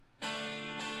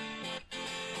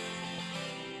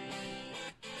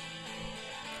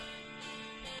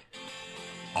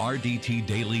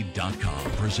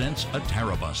RDTDaily.com presents a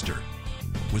Tara Buster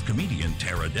with comedian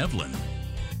Tara Devlin.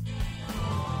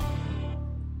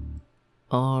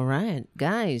 All right,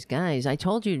 guys, I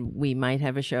told you we might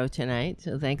have a show tonight,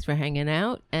 so thanks for hanging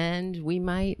out. And we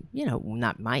might,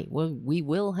 we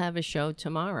will have a show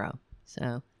tomorrow.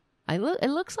 So it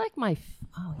looks like here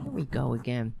we go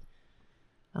again.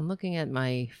 I'm looking at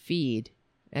my feed,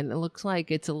 and it looks like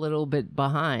it's a little bit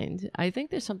behind. I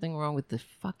think there's something wrong with the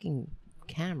fucking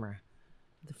camera.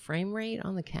 The frame rate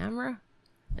on the camera?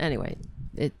 Anyway,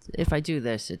 if I do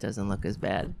this, it doesn't look as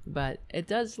bad. But it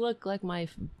does look like my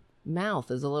mouth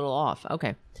is a little off.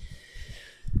 Okay.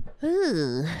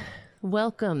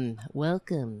 Welcome.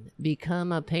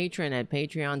 Become a patron at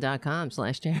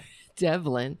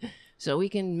patreon.com/Devlin. So we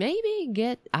can maybe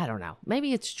get, I don't know,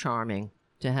 maybe it's charming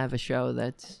to have a show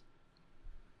that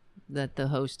the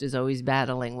host is always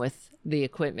battling with the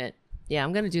equipment. Yeah,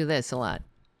 I'm going to do this a lot.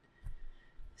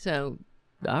 So,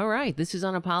 all right, this is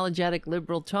unapologetic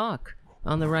liberal talk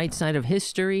on the right side of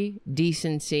history,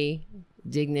 decency,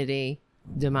 dignity,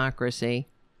 democracy,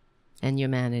 and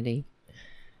humanity.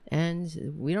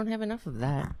 And we don't have enough of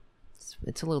that.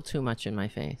 It's a little too much in my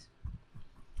face.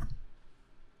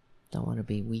 Don't want to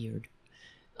be weird.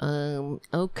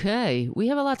 Okay, we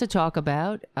have a lot to talk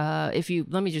about. Let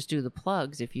me just do the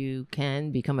plugs. If you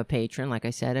can become a patron, like I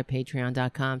said, at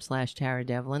patreon.com/Tara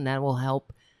Devlin, that will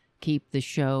help keep the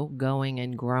show going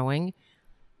and growing.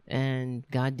 And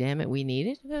God damn it, we need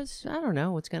it, because I don't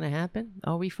know what's going to happen.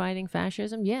 Are we fighting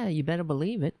fascism? Yeah, you better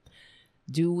believe it.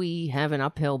 Do we have an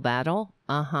uphill battle?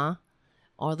 Uh-huh.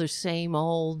 Are the same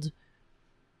old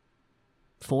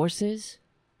forces?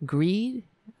 Greed?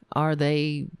 Are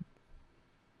they...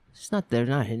 they're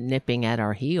not nipping at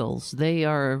our heels. They've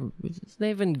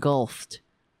engulfed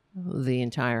the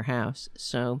entire house.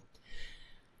 So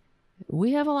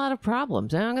we have a lot of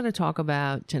problems. And I'm going to talk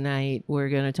about tonight, we're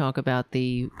going to talk about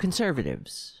the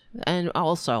conservatives. And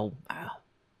also,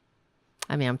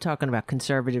 I'm talking about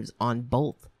conservatives on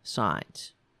both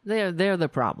sides. They're the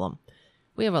problem.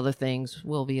 We have other things.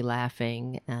 We'll be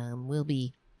laughing. We'll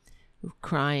be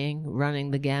crying,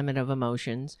 running the gamut of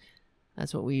emotions.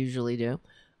 That's what we usually do.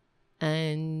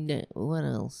 And what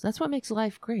else? That's what makes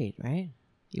life great, right?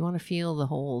 You want to feel the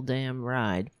whole damn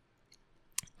ride.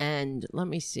 And let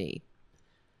me see.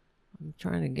 I'm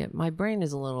trying to get... my brain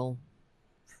is a little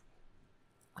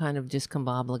kind of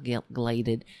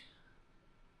discombobulated.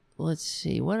 Let's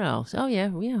see. What else? Oh, yeah.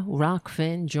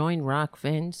 Rockfin. Join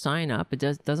Rockfin. Sign up. It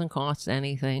doesn't cost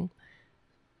anything.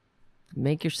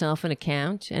 Make yourself an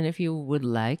account. And if you would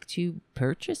like to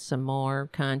purchase some more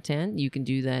content, you can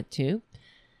do that too.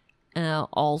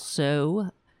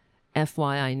 Also,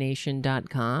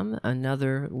 FYINation.com,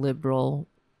 another liberal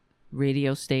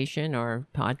radio station or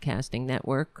podcasting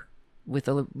network with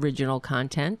original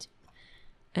content.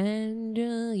 And,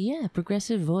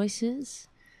 Progressive Voices.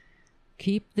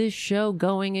 Keep this show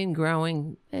going and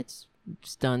growing. It's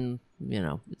done,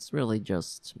 it's really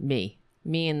just me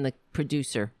and the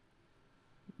producer,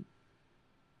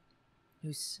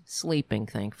 who's sleeping,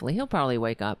 thankfully. He'll probably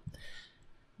wake up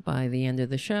by the end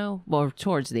of the show, or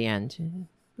towards the end.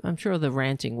 I'm sure the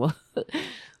ranting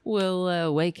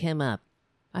will wake him up.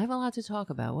 I have a lot to talk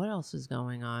about. What else is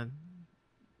going on?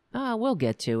 We'll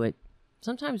get to it.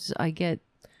 Sometimes I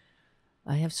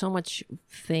have so much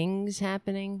things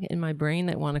happening in my brain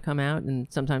that want to come out,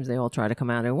 and sometimes they all try to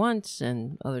come out at once,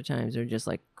 and other times they're just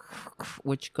like,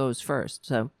 which goes first?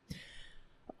 So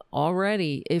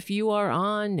already, if you are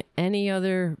on any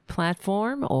other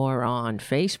platform or on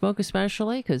Facebook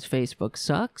especially, because Facebook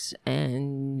sucks,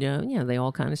 and they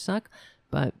all kind of suck,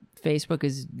 but Facebook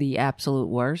is the absolute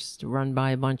worst, run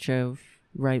by a bunch of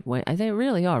right-wing... I think they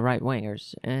really are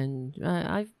right-wingers, and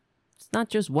it's not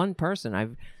just one person.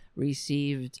 I've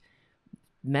received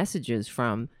messages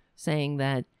from saying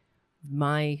that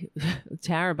my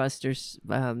Tara Busters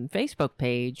Facebook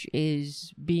page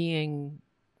is being...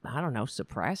 I don't know,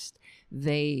 suppressed.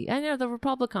 I know the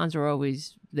Republicans are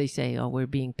always, they say, oh, we're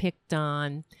being picked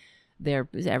on.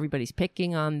 Everybody's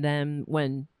picking on them,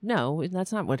 when no,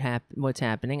 that's not what's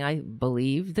happening. I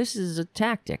believe this is a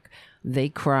tactic. They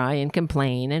cry and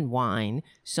complain and whine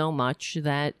so much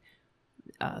that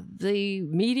the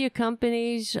media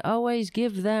companies always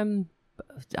give them,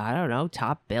 I don't know,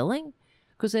 top billing,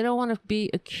 because they don't want to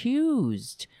be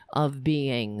accused of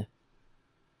being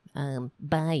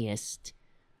biased.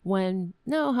 When,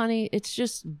 no, honey, it's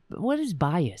just, what is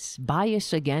bias?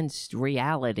 Bias against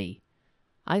reality.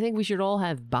 I think we should all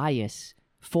have bias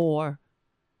for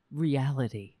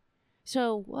reality.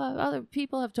 So other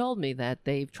people have told me that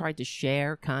they've tried to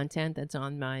share content that's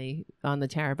on the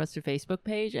Tara Buster Facebook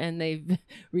page, and they've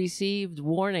received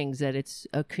warnings that it's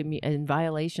in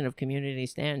violation of community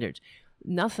standards.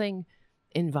 Nothing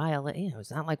in violation.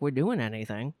 It's not like we're doing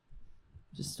anything.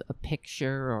 Just a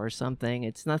picture or something.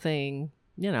 It's nothing.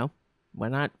 We're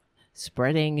not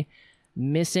spreading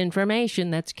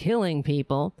misinformation that's killing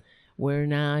people. We're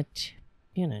not,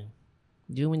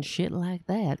 doing shit like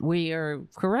that. We are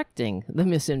correcting the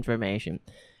misinformation.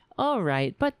 All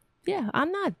right. But yeah,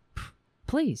 I'm not,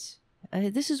 please.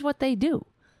 This is what they do.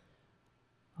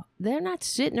 They're not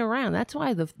sitting around. That's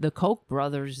why the Koch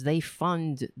brothers, they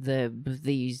fund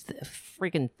these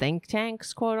freaking think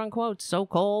tanks, quote unquote,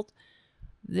 so-called.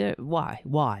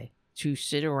 Why? To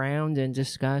sit around and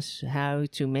discuss how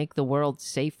to make the world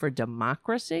safe for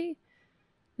democracy?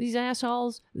 These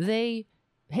assholes, they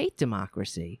hate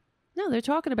democracy. No, they're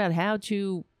talking about how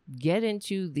to get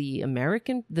into the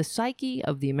psyche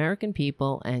of the American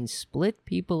people and split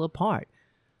people apart.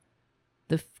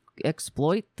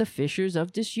 Exploit the fissures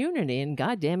of disunity. And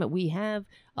goddamn it, we have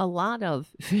a lot of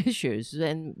fissures.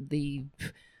 And the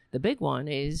big one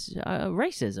is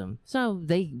racism. So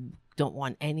they don't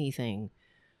want anything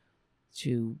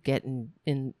to get in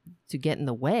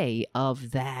the way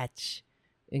of that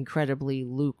incredibly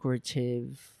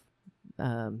lucrative,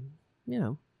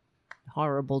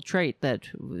 horrible trait that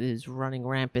is running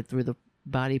rampant through the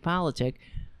body politic.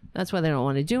 That's why they don't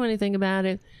want to do anything about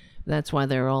it. That's why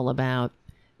they're all about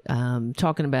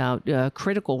talking about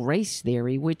critical race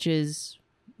theory, which is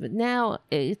now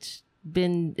it's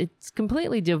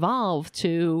completely devolved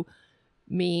to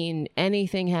mean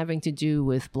anything having to do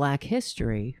with Black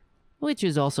history, which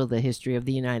is also the history of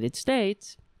the United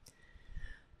States.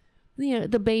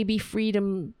 The baby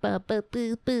freedom,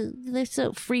 they're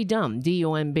so freedom,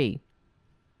 D-O-M-B.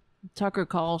 Tucker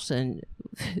Carlson,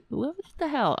 what the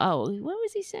hell? Oh, what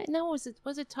was he saying? No, was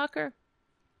it Tucker?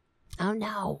 Oh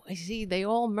no, I see. They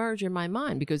all merge in my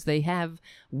mind because they have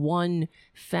one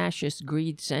fascist,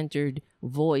 greed-centered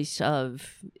voice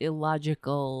of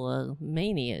illogical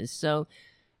manias. So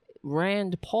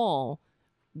Rand Paul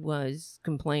was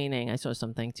complaining. I saw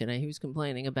something today. He was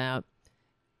complaining about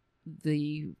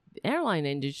the airline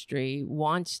industry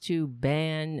wants to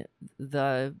ban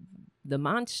the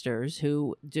monsters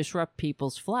who disrupt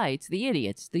people's flights, the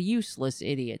idiots, the useless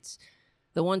idiots,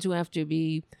 the ones who have to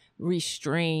be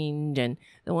restrained, and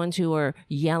the ones who are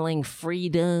yelling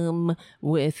freedom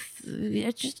with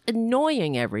just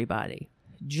annoying everybody.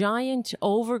 Giant,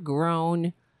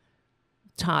 overgrown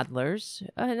toddlers.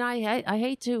 And I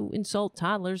hate to insult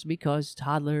toddlers because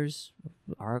toddlers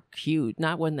are cute,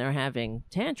 not when they're having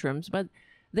tantrums, but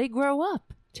they grow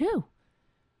up too.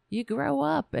 You grow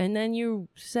up and then you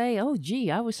say, oh,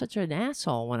 gee, I was such an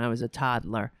asshole when I was a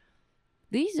toddler.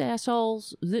 These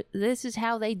assholes, this is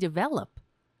how they develop.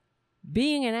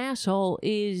 Being an asshole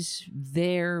is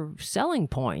their selling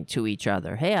point to each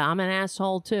other. Hey, I'm an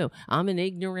asshole too. I'm an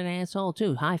ignorant asshole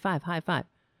too. High five, high five.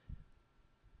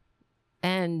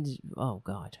 And, oh,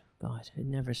 God, it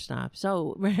never stops.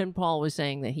 So Rand Paul was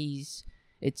saying that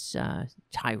it's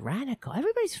tyrannical.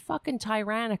 Everybody's fucking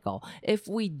tyrannical. If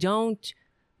we don't,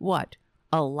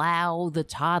 allow the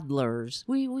toddlers,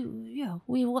 we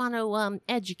want to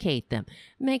educate them,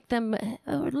 make them,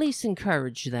 or at least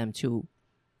encourage them to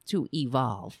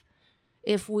evolve.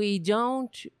 If we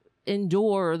don't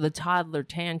endure the toddler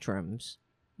tantrums,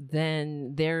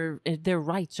 then their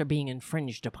rights are being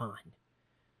infringed upon.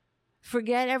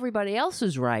 Forget everybody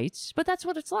else's rights, but that's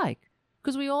what it's like.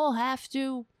 Because we all have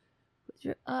to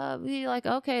be like,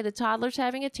 okay, the toddler's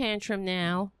having a tantrum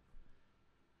now.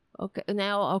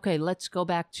 Okay, let's go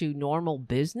back to normal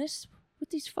business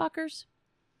with these fuckers.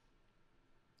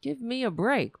 Give me a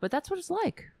break. But that's what it's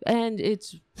like. And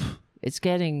it's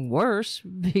getting worse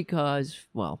because,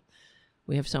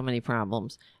 we have so many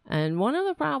problems. And one of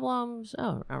the problems,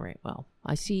 all right,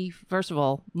 I see, first of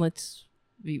all,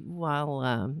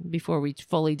 before we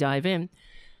fully dive in,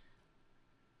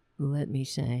 let me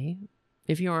say,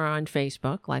 if you're on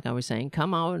Facebook, like I was saying,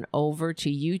 come on over to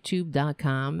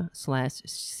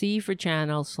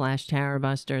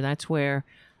youtube.com/C4channel/TaraBuster. That's where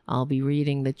I'll be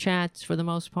reading the chats for the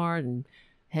most part and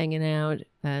hanging out.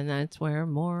 And that's where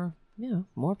more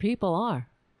people are.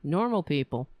 Normal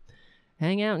people.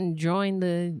 Hang out and join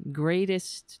the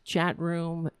greatest chat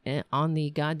room on the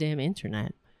goddamn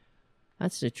internet.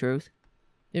 That's the truth.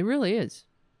 It really is.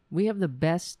 We have the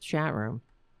best chat room.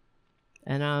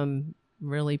 And I'm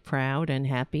really proud and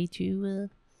happy to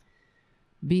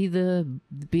be the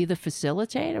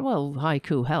facilitator. Well,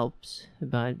 Haiku helps,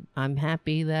 but I'm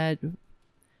happy that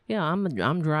I'm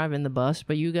driving the bus,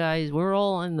 but you guys, we're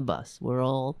all in the bus. We're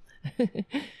all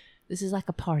This is like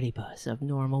a party bus of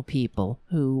normal people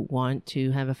who want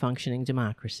to have a functioning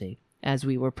democracy, as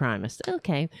we were promised.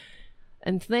 Okay.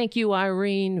 And thank you,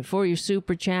 Irene, for your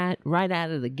super chat right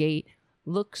out of the gate.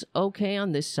 Looks okay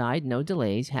on this side, no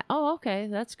delays. Oh, okay,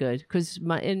 that's good. Because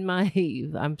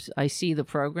I see the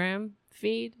program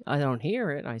feed. I don't hear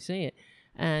it. I see it,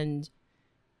 and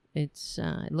it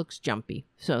looks jumpy.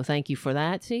 So thank you for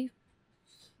that. See,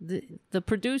 the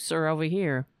producer over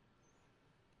here,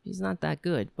 he's not that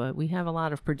good, but we have a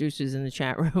lot of producers in the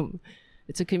chat room.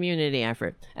 It's a community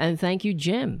effort. And thank you,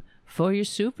 Jim, for your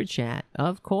super chat.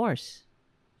 Of course,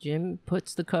 Jim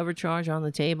puts the cover charge on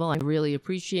the table. I really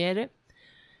appreciate it.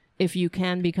 If you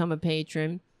can become a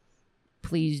patron,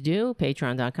 please do.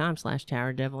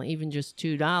 Patreon.com/TaraDevil. Even just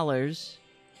 $2.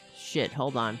 Shit,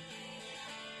 hold on.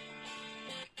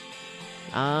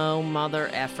 Oh,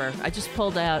 mother effer. I just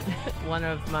pulled out one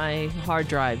of my hard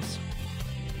drives.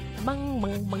 Bang,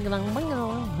 bang, bang, bang, bang.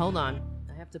 Hold on.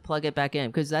 I have to plug it back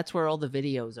in because that's where all the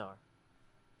videos are.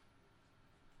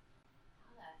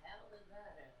 How the hell did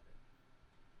that happen?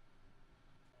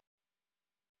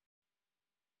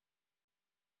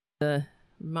 The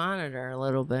monitor a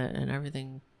little bit and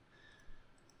everything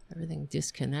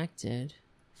disconnected.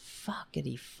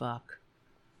 Fuckity fuck.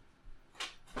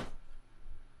 Damn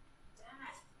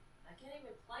it. I can't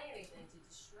even play anything to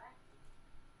distract me.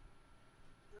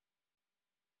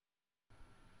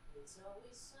 It's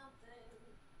always something.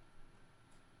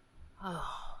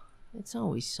 Oh, it's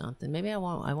always something. Maybe I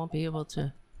won't be able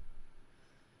to.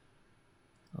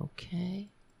 Okay.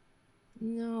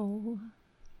 No.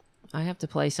 I have to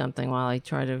play something while I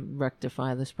try to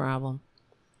rectify this problem.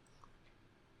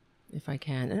 If I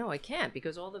can. No, I can't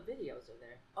because all the videos are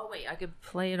there. Oh, wait, I could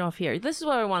play it off here. This is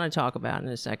what I want to talk about in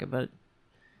a second, but...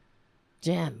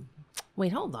 Damn.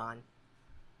 Wait, hold on.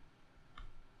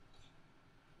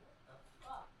 What the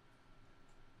fuck?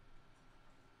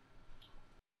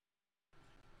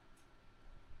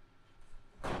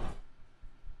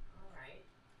 Alright.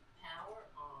 Power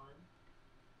on.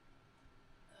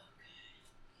 Okay.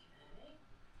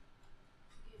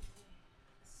 Give me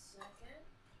a second.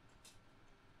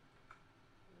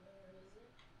 Where is it?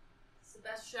 It's the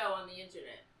best show on the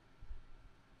internet.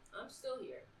 I'm still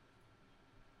here.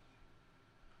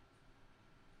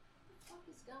 What the fuck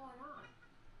is going on?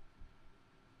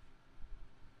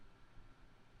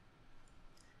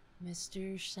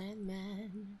 Mr.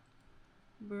 Sandman,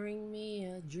 bring me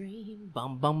a dream.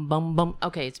 Bum, bum, bum, bum.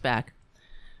 Okay, it's back.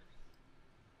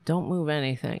 Don't move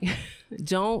anything.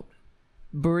 Don't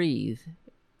breathe.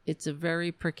 It's a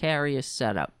very precarious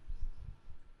setup.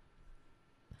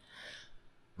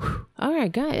 All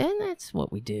right, guys, and that's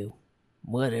what we do.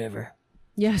 Whatever.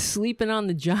 Yeah, sleeping on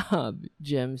the job,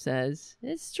 Jim says.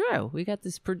 It's true. We got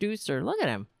this producer. Look at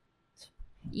him.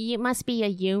 It must be a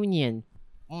union.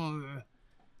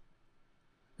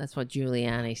 That's what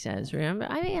Giuliani says. Remember?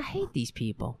 I mean, I hate these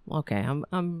people. Okay,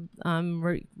 I'm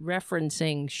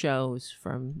referencing shows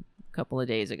from a couple of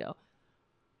days ago.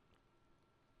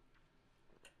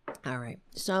 All right.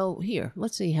 So here,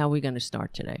 let's see how we're going to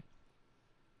start today.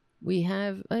 We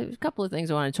have a couple of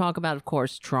things I want to talk about. Of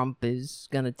course, Trump is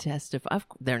going to testify.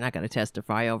 They're not going to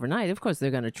testify overnight. Of course, they're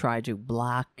going to try to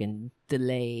block and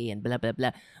delay and blah, blah,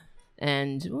 blah.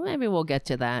 And maybe we'll get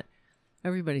to that.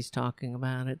 Everybody's talking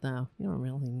about it, though. You don't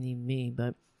really need me,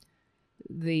 but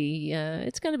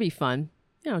it's going to be fun.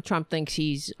 You know, Trump thinks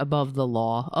he's above the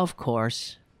law. Of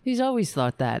course. He's always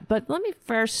thought that. But let me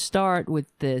first start with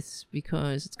this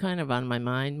because it's kind of on my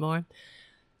mind more.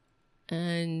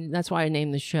 And that's why I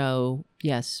named the show,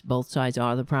 yes, both sides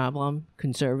are the problem.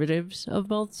 Conservatives of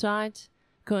both sides.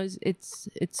 Because it's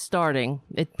starting.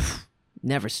 It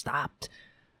never stopped.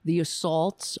 The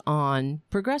assaults on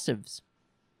progressives.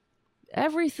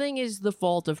 Everything is the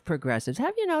fault of progressives.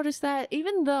 Have you noticed that?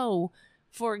 Even though,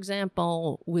 for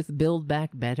example, with Build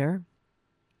Back Better,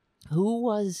 who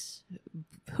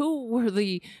were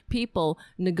the people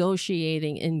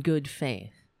negotiating in good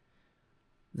faith?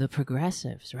 The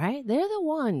progressives, right? They're the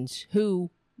ones who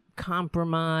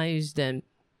compromised and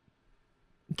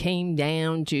came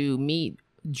down to meet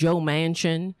Joe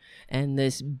Manchin and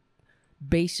this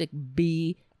basic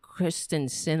B Kristen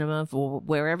Sinema for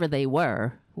wherever they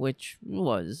were, which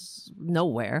was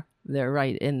nowhere. They're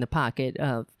right in the pocket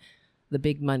of the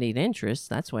big moneyed interests.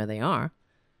 That's where they are.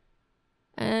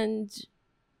 And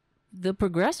the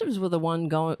progressives were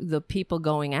the people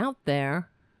going out there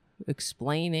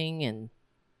explaining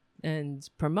and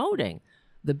promoting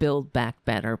the Build Back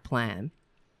Better plan.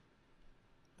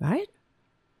 Right?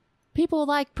 People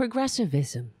like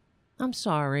progressivism. I'm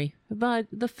sorry, but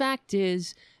the fact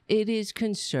is, it is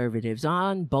conservatives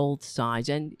on both sides.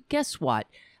 And guess what?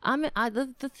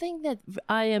 The thing that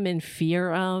I am in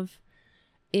fear of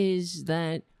is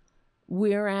that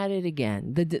we're at it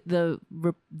again.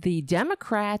 The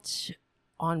Democrats,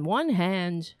 on one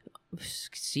hand,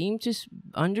 seem to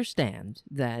understand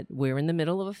that we're in the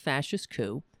middle of a fascist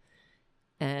coup,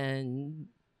 and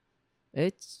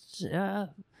it's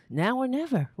now or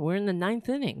never. We're in the ninth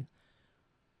inning,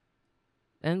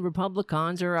 and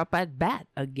Republicans are up at bat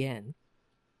again.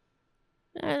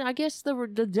 And I guess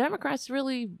the Democrats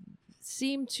really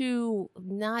seem to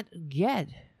not get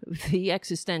the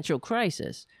existential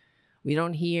crisis. We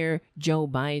don't hear Joe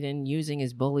Biden using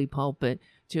his bully pulpit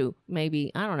to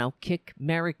maybe, I don't know, kick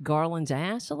Merrick Garland's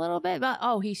ass a little bit. But,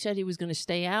 he said he was going to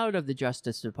stay out of the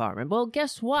Justice Department. Well,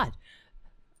 guess what?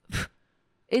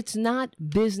 It's not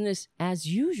business as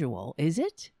usual, is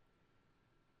it?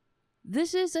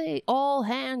 This is a all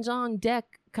hands on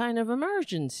deck kind of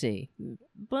emergency.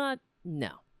 But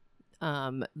no.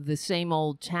 The same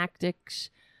old tactics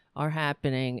are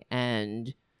happening,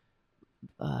 and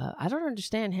I don't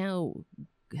understand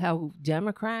how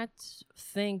Democrats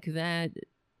think that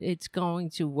it's going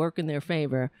to work in their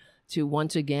favor to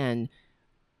once again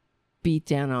beat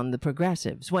down on the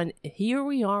progressives. When here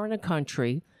we are in a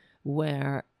country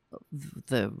where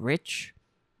the rich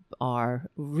are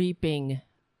reaping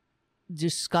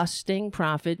disgusting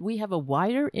profit. We have a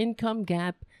wider income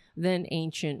gap than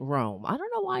ancient Rome. I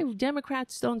don't know why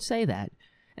Democrats don't say that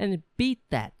and beat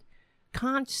that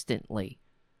constantly.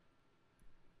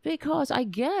 Because I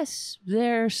guess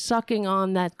they're sucking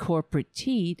on that corporate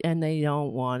teat and they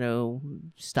don't want to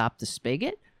stop the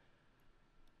spigot.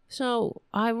 So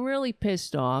I'm really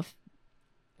pissed off.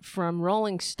 From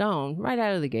Rolling Stone, right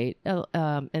out of the gate,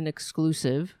 an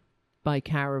exclusive by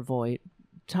Kara Voigt,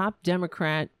 top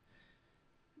Democrat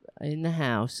in the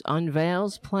House,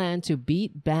 unveils plan to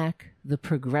beat back the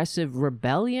progressive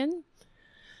rebellion.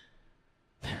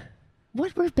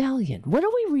 What rebellion? What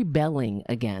are we rebelling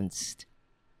against?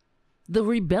 The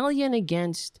rebellion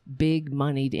against big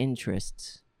moneyed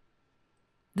interests.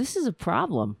 This is a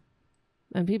problem.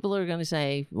 And people are going to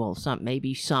say, well,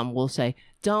 maybe some will say,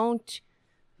 don't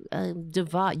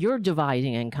divide. You're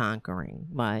dividing and conquering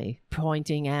by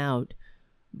pointing out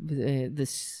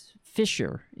this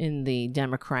fissure in the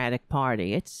Democratic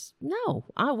Party.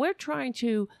 We're trying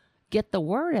to get the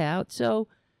word out so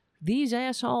these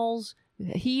assholes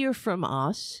hear from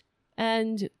us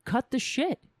and cut the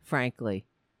shit, frankly.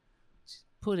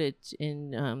 Put it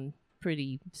in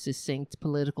pretty succinct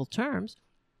political terms.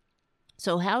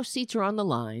 So House seats are on the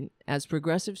line as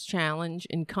progressives challenge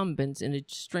incumbents in a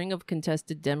string of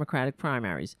contested Democratic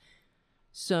primaries.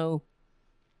 So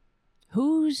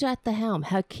who's at the helm?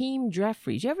 Hakeem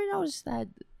Jeffries. You ever notice that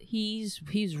he's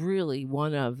really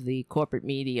one of the corporate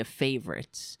media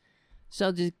favorites?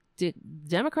 So the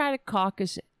Democratic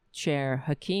caucus chair,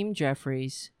 Hakeem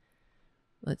Jeffries,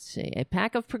 let's see, a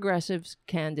pack of progressives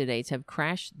candidates have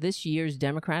crashed this year's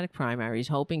Democratic primaries,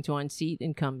 hoping to unseat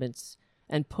incumbents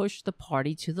and push the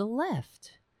party to the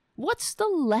left. What's the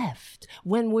left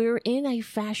when we're in a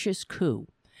fascist coup?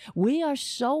 We are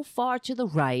so far to the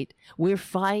right, we're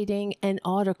fighting an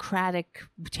autocratic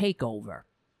takeover.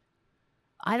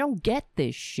 I don't get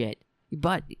this shit,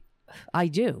 but I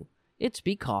do. It's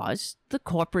because the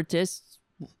corporatists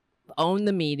own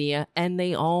the media and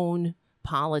they own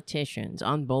politicians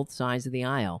on both sides of the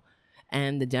aisle.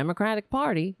 And the Democratic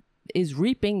Party is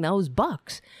reaping those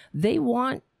bucks.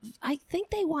 I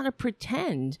think they want to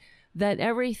pretend that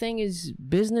everything is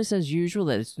business as usual,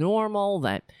 that it's normal,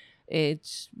 that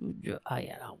it's, I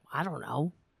don't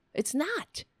know. It's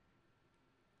not.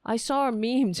 I saw a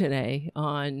meme today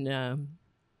on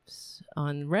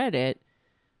Reddit,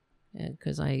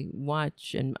 because I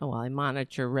watch I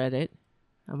monitor Reddit.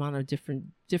 I'm on a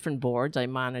different boards. I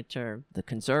monitor the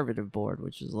conservative board,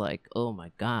 which is like, oh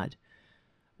my God.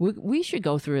 We should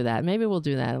go through that. Maybe we'll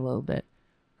do that a little bit.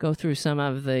 Go through some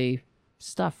of the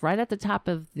stuff right at the top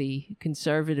of the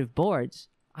conservative boards.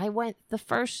 The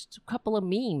first couple of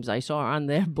memes I saw on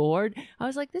their board, I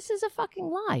was like, this is a fucking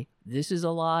lie. This is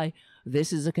a lie.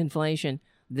 This is a conflation.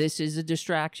 This is a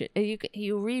distraction.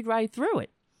 You read right through it.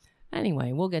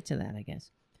 Anyway, we'll get to that, I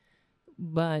guess.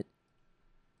 But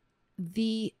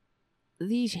these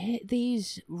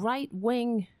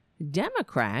right-wing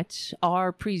Democrats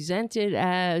are presented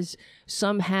as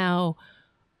somehow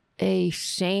a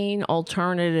sane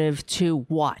alternative to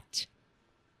what?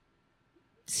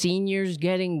 Seniors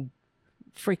getting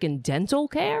freaking dental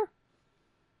care?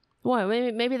 Well,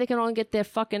 maybe they can only get their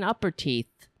fucking upper teeth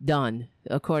done,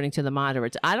 according to the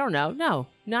moderates. I don't know. No,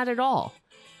 not at all.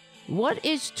 What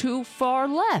is too far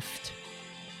left?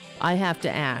 I have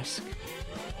to ask.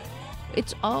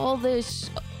 It's all this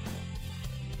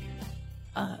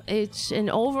it's an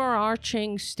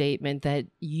overarching statement that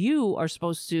you are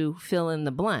supposed to fill in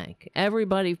the blank.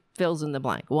 Everybody fills in the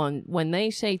blank. When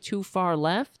they say too far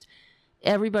left,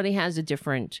 everybody has a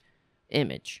different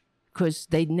image because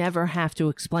they never have to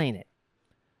explain it.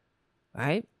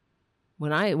 Right?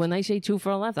 When they say too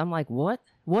far left, I'm like, what?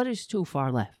 What is too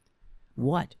far left?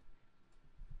 What?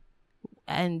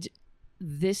 And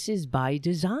this is by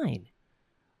design.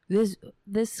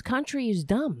 This country is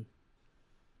dumb.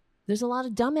 There's a lot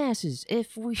of dumbasses.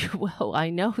 I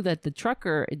know that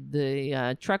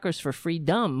the Truckers for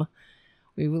Freedom,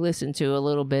 we listened to a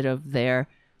little bit of their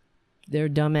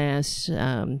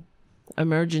dumbass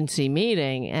emergency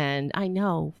meeting, and I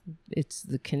know it's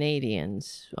the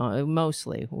Canadians,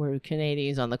 mostly. We're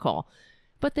Canadians on the call.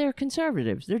 But they're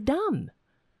conservatives. They're dumb.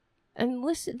 And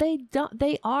listen,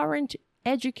 they aren't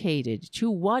educated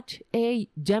to what a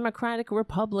democratic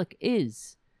republic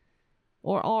is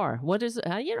or are. What is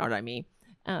you know what I mean?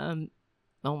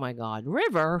 Oh my God.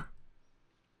 River,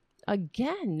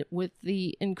 again, with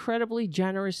the incredibly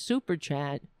generous super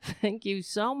chat. Thank you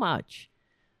so much.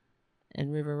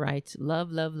 And River writes,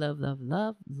 love, love, love, love,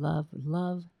 love, love,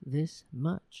 love this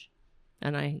much.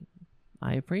 And I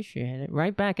appreciate it.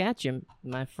 Right back at you,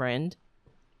 my friend.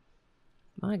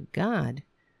 My God.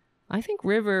 I think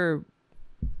River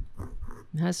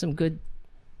has some good,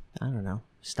 I don't know,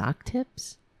 stock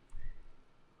tips.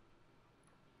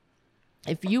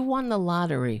 If you won the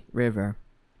lottery, River,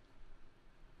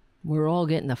 we're all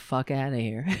getting the fuck out of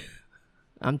here.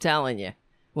 I'm telling you.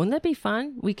 Wouldn't that be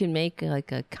fun? We can make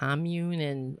like a commune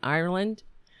in Ireland.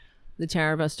 The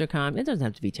Tarabuster commune. It doesn't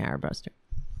have to be Tarabuster.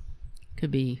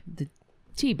 Could be the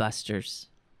T-Busters.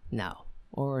 No.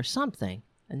 Or something.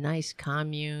 A nice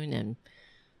commune, and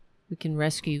we can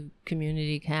rescue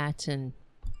community cats and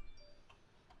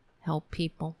help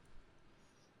people.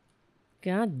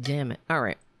 God damn it. All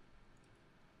right.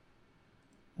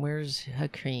 Where's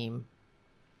Hakeem?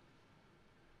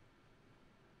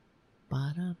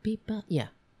 Bada-beepa. Yeah.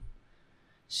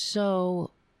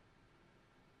 So,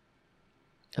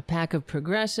 a pack of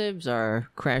progressives are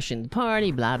crashing the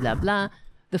party, blah, blah, blah.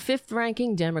 The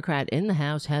fifth-ranking Democrat in the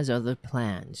House has other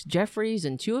plans. Jeffries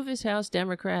and two of his House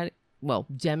Democrat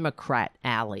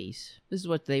allies. This is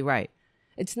what they write.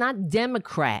 It's not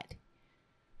Democrat.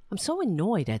 I'm so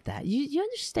annoyed at that. You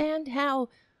understand how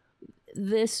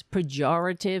this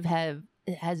pejorative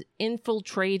has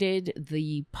infiltrated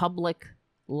the public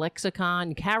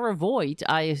lexicon? Kara Voigt,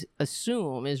 I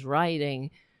assume, is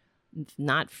writing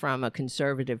not from a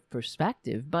conservative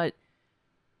perspective, but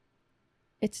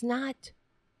it's not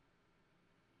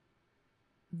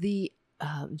the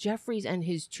Jeffries and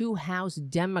his two House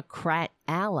Democrat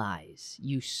allies,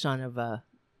 you son of a...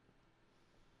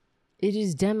 It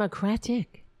is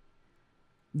Democratic.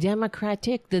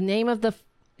 Democratic. The name of the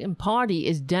party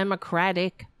is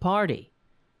Democratic Party.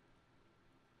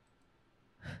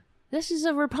 This is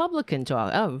a Republican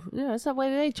talk. Oh, yeah, that's the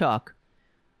way they talk.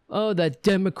 Oh, the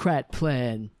Democrat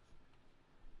plan.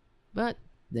 But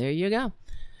there you go.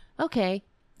 Okay.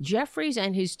 Jeffries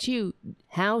and his two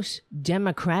House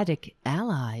Democratic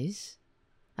allies.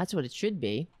 That's what it should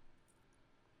be.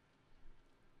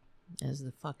 As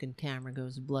the fucking camera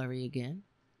goes blurry again.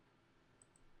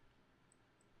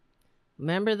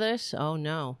 Remember this? Oh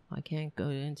no, I can't go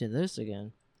into this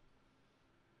again.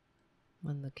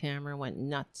 When the camera went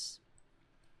nuts.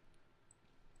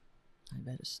 I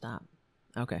better stop.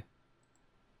 Okay.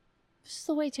 This is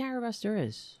the way Tarabuster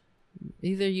is.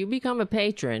 Either you become a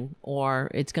patron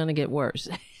or it's going to get worse.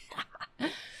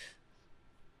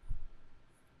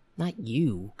 Not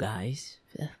you, guys.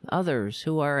 Others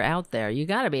who are out there. You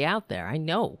got to be out there. I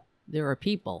know there are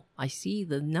people. I see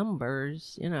the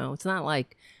numbers. You know, it's not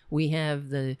like we have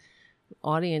the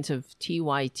audience of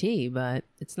TYT, but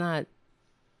it's not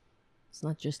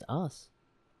just us.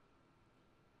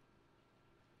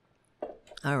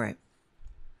 All right.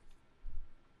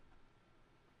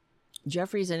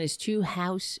 Jeffries and his two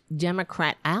House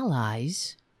Democrat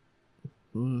allies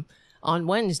on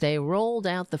Wednesday rolled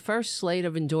out the first slate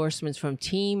of endorsements from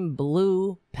Team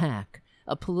Blue PAC,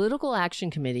 a political action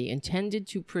committee intended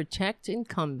to protect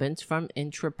incumbents from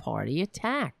intra-party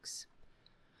attacks.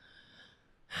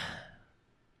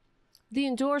 The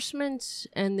endorsements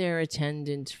and their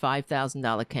attendant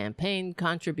 $5,000 campaign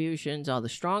contributions are the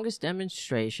strongest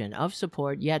demonstration of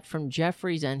support yet from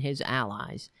Jeffries and his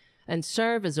allies, and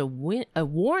serve as a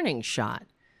warning shot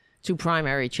to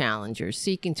primary challengers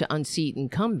seeking to unseat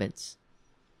incumbents.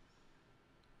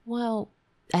 Well,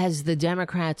 as the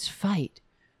Democrats fight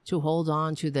to hold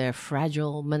on to their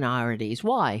fragile minorities.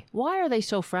 Why? Why are they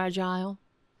so fragile?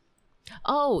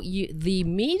 Oh, the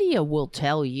media will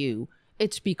tell you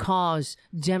it's because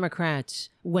Democrats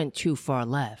went too far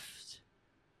left.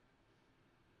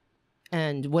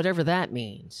 And whatever that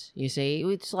means, you see,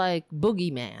 it's like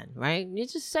boogeyman, right? You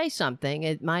just say something,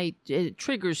 it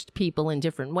triggers people in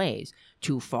different ways.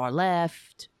 Too far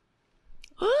left.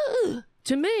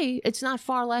 To me, it's not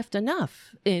far left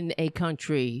enough in a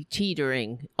country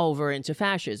teetering over into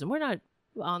fascism. We're not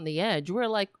on the edge. We're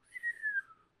like,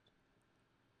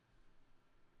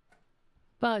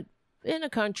 but in a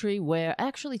country where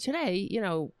actually today,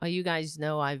 you guys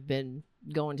know I've been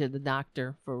going to the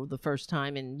doctor for the first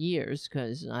time in years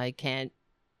because I can't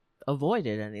avoid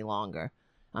it any longer.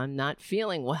 I'm not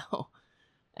feeling well.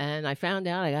 And I found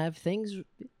out I have things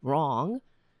wrong.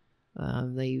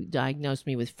 They diagnosed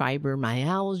me with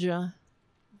fibromyalgia.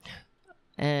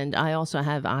 And I also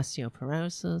have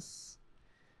osteoporosis,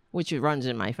 which runs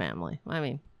in my family. I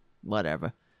mean,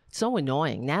 whatever. It's so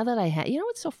annoying. Now that I have,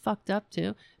 what's so fucked up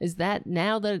too? Is that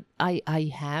now that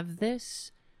I have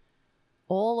this,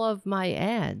 all of my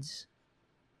ads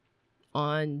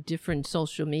on different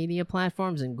social media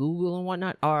platforms and Google and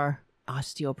whatnot are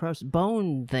osteoporosis,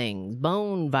 bone things,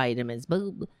 bone vitamins.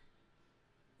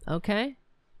 Okay?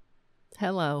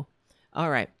 Hello. All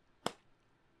right.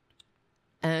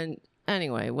 And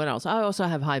anyway, what else? I also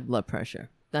have high blood pressure.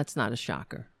 That's not a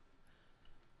shocker.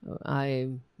 I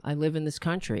live in this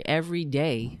country. Every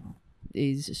day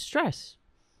is stress.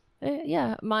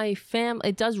 Yeah, my family,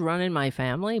 it does run in my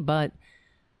family, but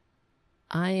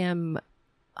I'm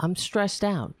stressed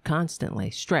out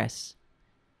constantly. Stress.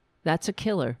 That's a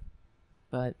killer.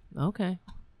 But okay,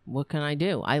 what can I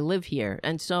do? I live here.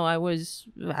 And so I was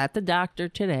at the doctor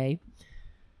today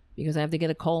because I have to get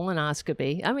a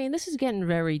colonoscopy. I mean, this is getting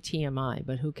very TMI,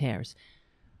 but who cares?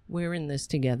 We're in this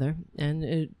together,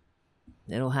 and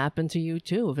it'll happen to you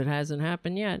too if it hasn't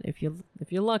happened yet. If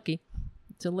you're lucky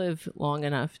to live long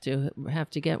enough to have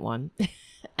to get one.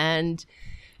 And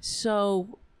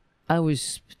so I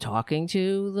was talking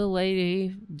to the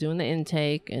lady doing the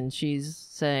intake, and she's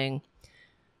saying,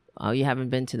 "Oh, you haven't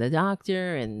been to the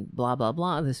doctor and blah, blah,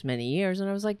 blah this many years." And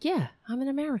I was like, yeah, I'm an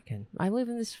American. I live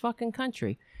in this fucking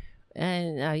country.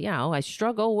 And, I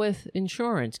struggle with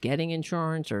insurance, getting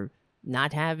insurance or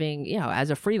not having, as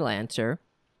a freelancer.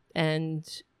 And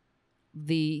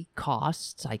the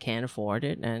costs, I can't afford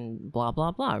it and blah,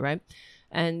 blah, blah, right?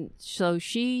 And so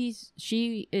she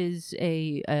is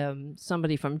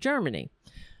somebody from Germany.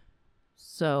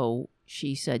 So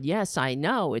she said, yes, I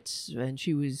know and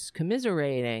she was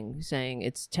commiserating, saying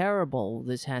it's terrible.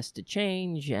 This has to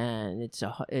change. And it's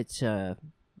a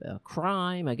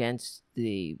crime against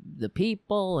the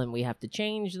people. And we have to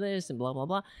change this and blah, blah,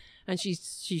 blah. And she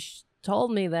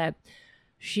told me that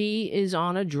she is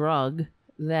on a drug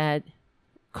that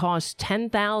costs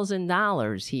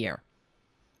 $10,000 here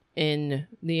in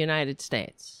the United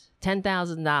States.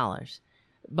 $10,000.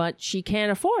 But she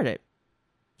can't afford it.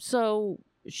 So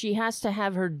she has to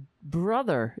have her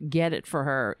brother get it for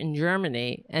her in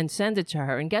Germany and send it to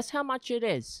her. And guess how much it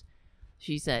is?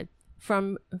 She said,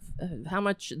 from how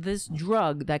much this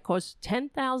drug that costs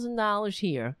 $10,000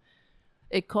 here,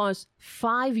 it costs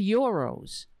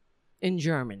 €5 in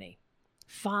Germany.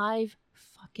 5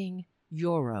 fucking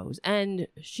euros. And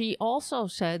she also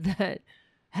said that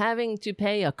having to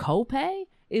pay a copay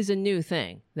is a new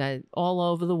thing, that all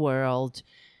over the world,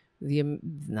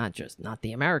 not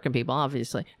the American people,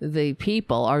 obviously, the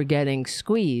people are getting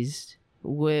squeezed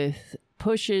with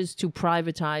pushes to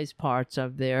privatize parts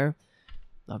of their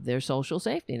social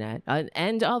safety net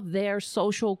and of their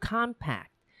social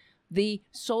compact, the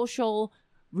social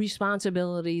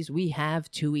responsibilities we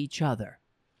have to each other.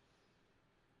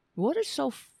 What is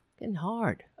so fucking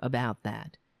hard about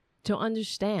that? To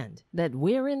understand that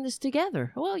we're in this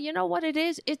together. Well, you know what it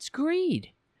is? It's greed.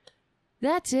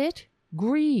 That's it.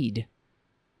 Greed.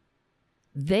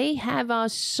 They have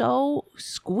us so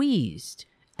squeezed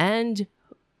and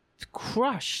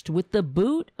crushed with the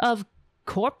boot of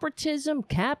corporatism,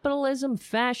 capitalism,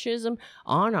 fascism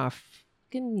on our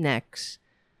fucking necks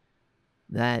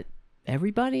that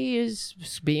everybody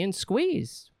is being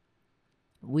squeezed.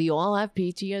 We all have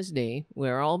PTSD.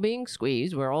 We're all being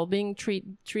squeezed. We're all being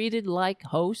treated like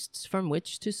hosts from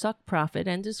which to suck profit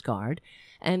and discard.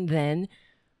 And then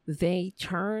they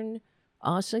turn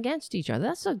us against each other.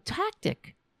 That's a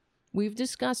tactic. We've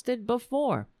discussed it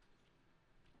before.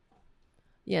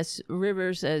 Yes,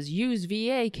 River says, use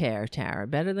VA care, Tara,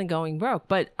 better than going broke.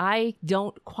 But I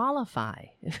don't qualify.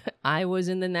 I was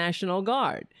in the National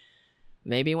Guard.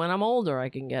 Maybe when I'm older I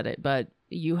can get it. But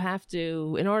you have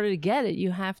to, in order to get it,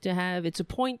 you have to have, it's a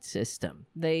point system.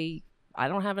 I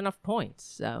don't have enough points.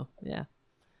 So, yeah.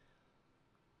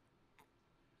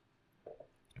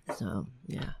 So,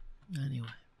 yeah. Anyway,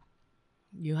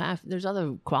 there's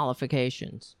other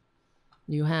qualifications.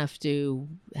 You have to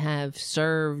have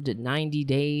served 90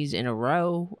 days in a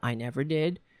row. I never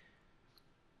did.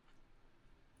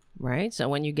 Right? So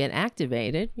when you get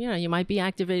activated, you might be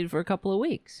activated for a couple of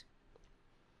weeks.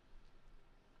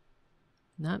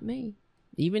 Not me.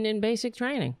 Even in basic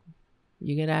training,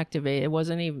 you get activated. It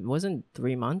wasn't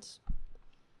 3 months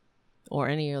or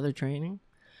any other training.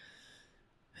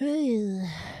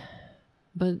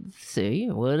 But see,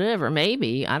 whatever,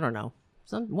 maybe, I don't know.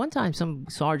 One time some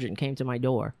sergeant came to my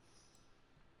door.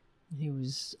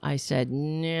 I said,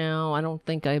 no, I don't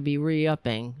think I'd be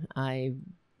re-upping.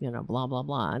 Blah, blah,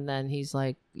 blah. And then he's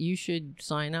like, you should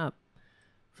sign up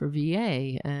for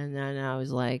VA. And then I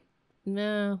was like,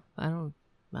 no, I don't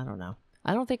know.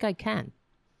 I don't think I can.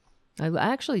 I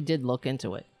actually did look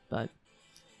into it, but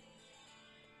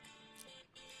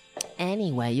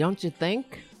anyway, don't you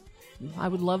think? I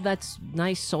would love that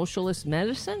nice socialist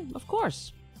medicine, of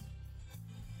course.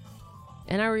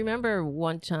 And I remember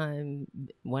one time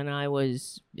when I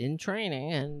was in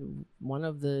training, and one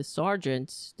of the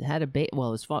sergeants had a baby.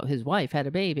 Well, his wife had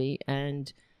a baby,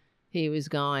 and he was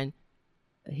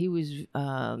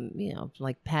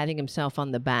like patting himself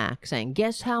on the back, saying,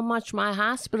 "Guess how much my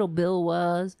hospital bill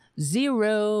was?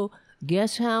 0.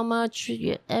 Guess how much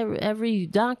every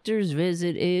doctor's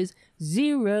visit is?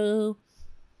 0."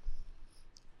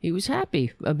 He was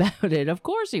happy about it. Of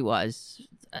course he was.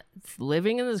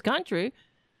 Living in this country,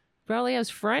 probably has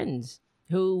friends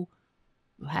who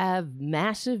have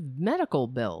massive medical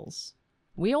bills.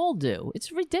 We all do.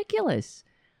 It's ridiculous.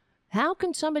 How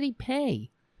can somebody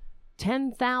pay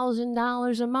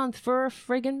 $10,000 a month for a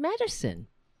friggin' medicine?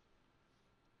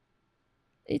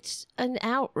 It's an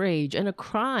outrage and a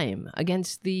crime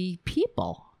against the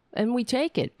people. And we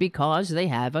take it because they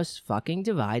have us fucking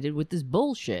divided with this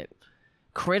bullshit.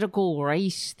 Critical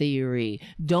race theory,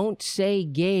 don't say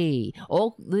gay,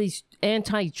 all these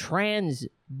anti-trans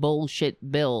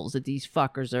bullshit bills that these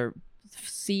fuckers are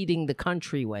seeding the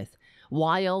country with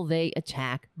while they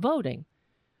attack voting.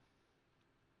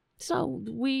 So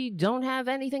we don't have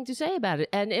anything to say about it.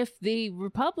 And if the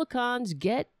Republicans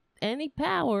get any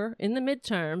power in the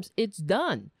midterms, it's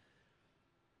done.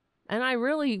 And I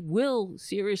really will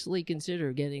seriously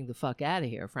consider getting the fuck out of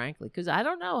here, frankly, because I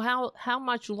don't know how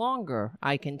much longer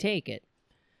I can take it.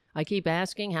 I keep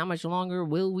asking, how much longer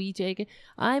will we take it?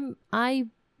 I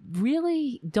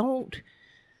really don't.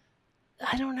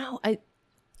 I don't know.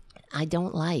 I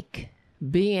don't like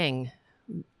being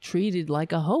treated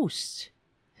like a host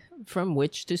from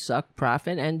which to suck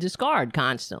profit and discard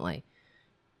constantly.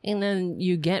 And then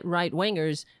you get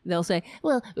right-wingers, they'll say,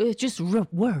 well, just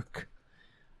work.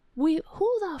 Who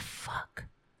the fuck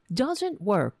doesn't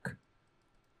work?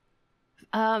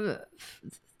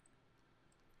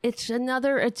 It's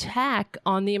another attack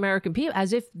on the American people,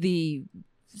 as if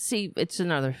it's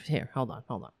another, here, hold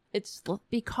on. It's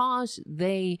because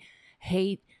they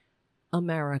hate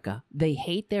America. They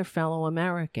hate their fellow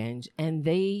Americans, and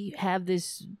they have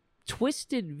this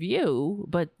twisted view,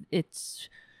 but it's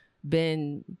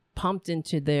been pumped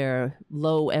into their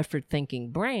low effort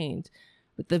thinking brains.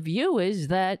 But the view is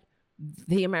that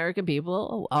the American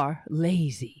people are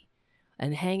lazy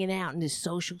and hanging out in this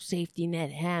social safety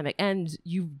net hammock. And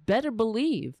you better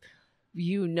believe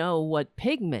you know what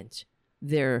pigment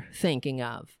they're thinking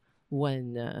of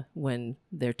when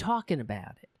they're talking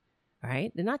about it,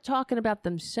 right? They're not talking about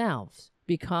themselves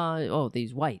because, the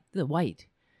white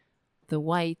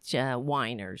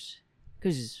whiners.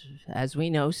 Because as we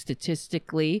know,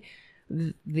 statistically,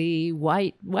 the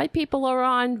white people are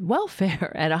on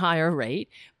welfare at a higher rate,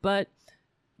 but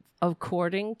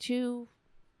according to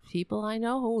people I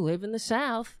know who live in the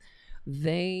South,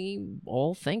 they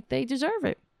all think they deserve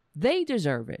it. They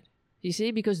deserve it. You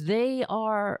see, because they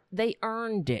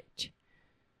earned it.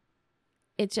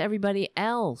 It's everybody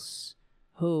else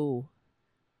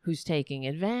who's taking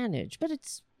advantage. But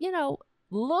it's,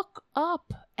 look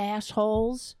up,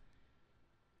 assholes.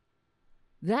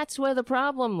 That's where the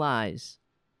problem lies.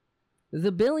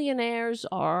 The billionaires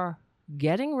are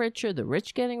getting richer, the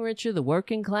rich getting richer, the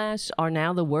working class are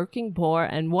now the working poor,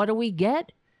 and what do we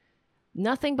get?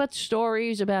 Nothing but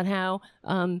stories about how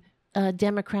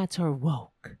Democrats are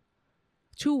woke,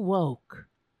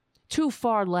 too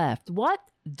far left. What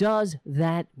does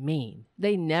that mean?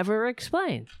 They never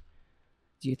explain.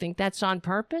 Do you think that's on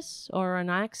purpose or an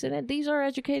accident? These are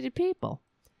educated people.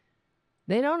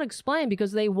 They don't explain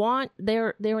because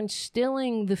they're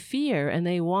instilling the fear, and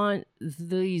they want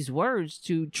these words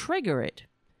to trigger it.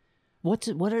 What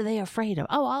are they afraid of?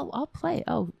 Oh, I'll play.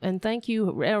 Oh, and thank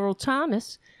you, Errol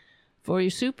Thomas, for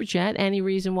your super chat. Any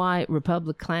reason why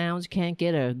Republic clowns can't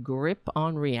get a grip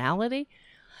on reality?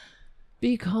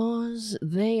 Because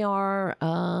they are,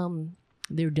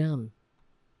 they're dumb.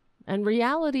 And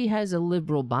reality has a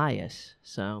liberal bias.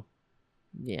 So,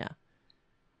 yeah.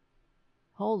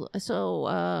 Let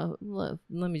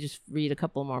me just read a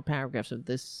couple more paragraphs of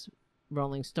this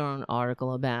Rolling Stone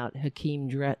article about Hakeem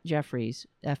Jeffries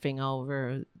effing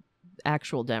over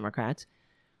actual Democrats.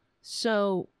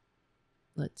 So,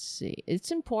 let's see.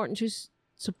 It's important to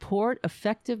support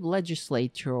effective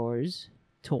legislators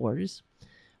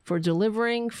for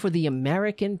delivering for the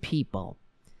American people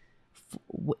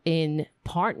in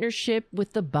partnership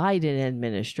with the Biden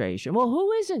administration. Well,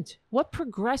 who isn't? What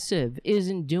progressive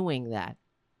isn't doing that?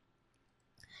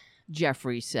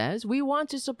 Jeffrey says, we want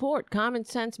to support common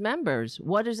sense members.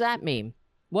 What does that mean?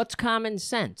 What's common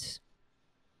sense?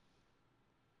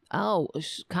 Oh,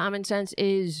 common sense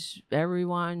is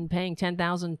everyone paying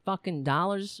 $10,000 fucking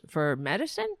dollars for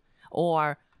medicine,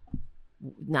 or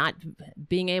not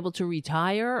being able to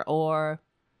retire, or,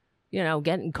 you know,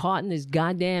 getting caught in this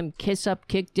goddamn kiss up,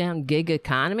 kick down gig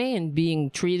economy and being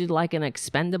treated like an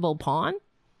expendable pawn.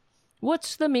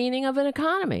 What's the meaning of an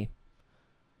economy?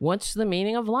 What's the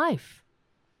meaning of life?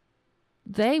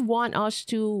 They want us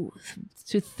to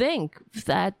think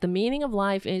that the meaning of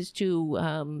life is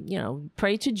to,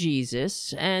 pray to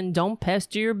Jesus and don't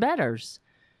pester your betters.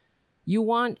 You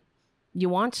want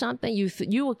something.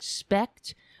 You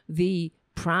expect the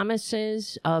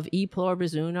promises of E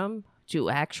Pluribus Unum to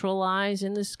actualize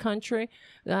in this country.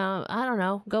 I don't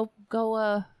know.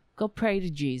 Go pray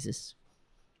to Jesus.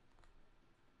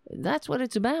 That's what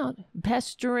it's about.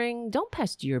 Pestering. Don't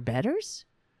pester your betters.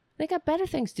 They got better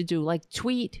things to do, like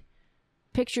tweet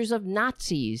pictures of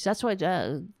Nazis. That's what,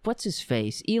 what's his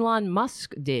face? Elon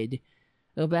Musk did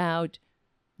about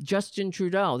Justin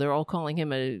Trudeau. They're all calling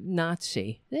him a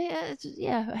Nazi.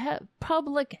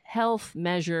 Public health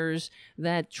measures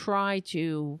that try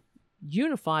to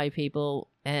unify people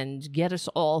and get us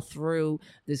all through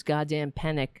this goddamn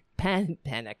pandemic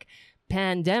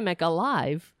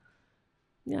alive.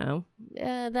 You know,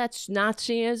 that's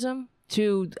Nazism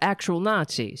to actual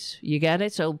Nazis. You get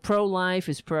it? So pro-life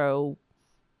is pro-tyranny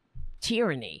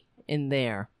in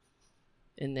their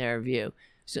view.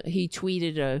 So he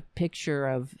tweeted a picture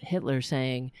of Hitler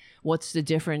saying, what's the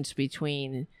difference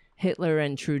between Hitler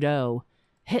and Trudeau?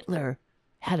 Hitler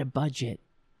had a budget.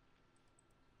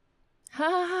 Ha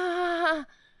ha ha ha.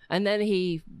 And then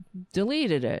he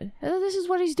deleted it. This is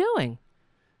what he's doing.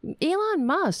 Elon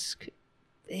Musk,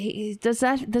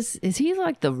 is he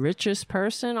like the richest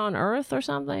person on earth or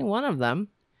something? One of them.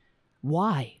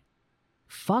 Why?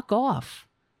 Fuck off.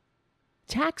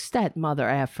 Tax that mother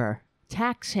effer.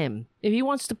 Tax him. If he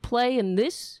wants to play in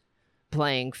this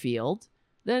playing field,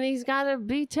 then he's got to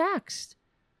be taxed.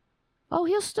 Oh,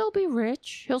 he'll still be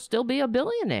rich. He'll still be a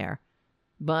billionaire.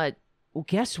 But well,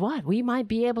 guess what? We might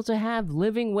be able to have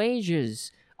living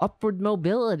wages, upward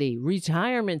mobility,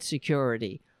 retirement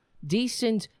security,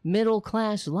 decent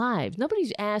middle-class lives.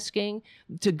 Nobody's asking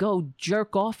to go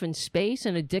jerk off in space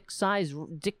in a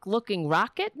dick-looking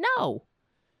rocket. No.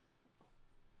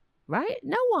 Right?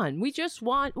 No one.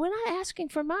 We're not asking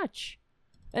for much.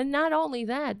 And not only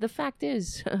that, the fact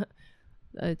is,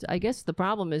 I guess the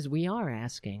problem is we are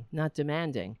asking, not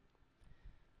demanding.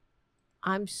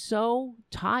 I'm so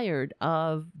tired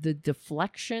of the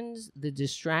deflections, the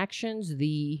distractions,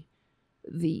 the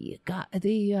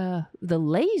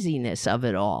laziness of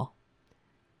it all.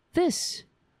 This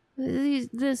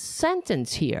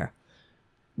sentence here.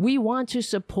 We want to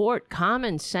support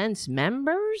common sense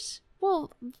members?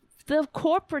 Well, the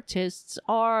corporatists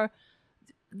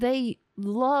they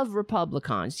love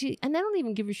Republicans. And they don't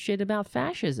even give a shit about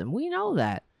fascism. We know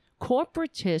that.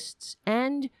 Corporatists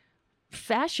and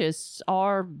fascists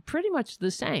are pretty much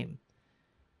the same.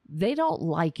 They don't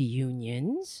like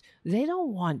unions. They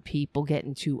don't want people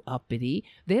getting too uppity.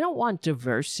 They don't want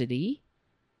diversity.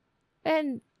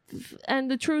 And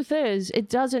the truth is, it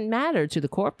doesn't matter to the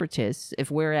corporatists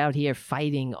if we're out here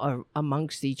fighting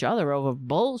amongst each other over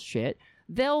bullshit.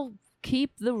 They'll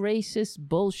keep the racist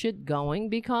bullshit going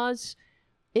because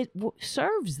it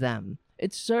serves them.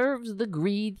 It serves the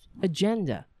greed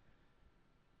agenda.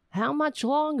 How much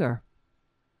longer?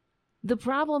 The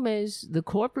problem is the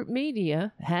corporate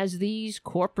media has these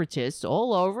corporatists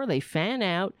all over. They fan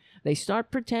out. They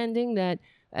start pretending that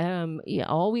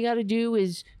all we got to do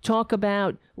is talk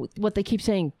about what they keep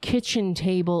saying, kitchen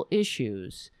table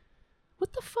issues.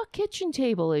 What the fuck kitchen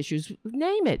table issues?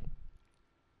 Name it.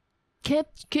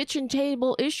 Kitchen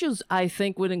table issues, I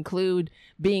think, would include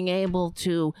being able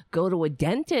to go to a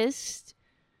dentist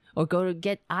or go to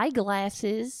get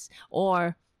eyeglasses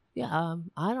or I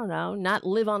don't know, not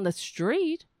live on the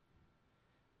street.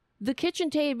 The kitchen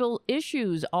table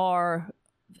issues are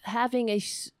having a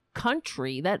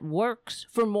country that works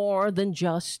for more than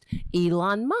just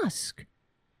Elon Musk,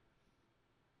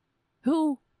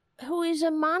 who is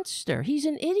a monster. He's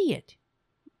an idiot.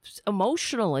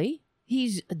 Emotionally,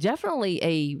 he's definitely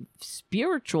a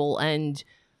spiritual and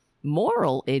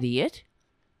moral idiot.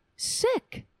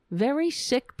 Sick. Very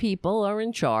sick people are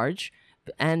in charge,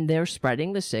 and they're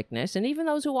spreading the sickness. And even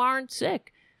those who aren't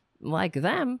sick, like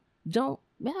them,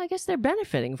 I guess they're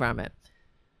benefiting from it.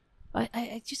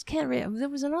 I just can't read. There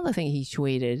was another thing he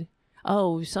tweeted.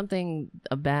 Oh, something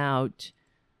about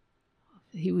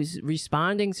he was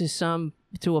responding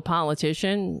to a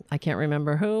politician. I can't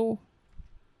remember who.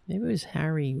 Maybe it was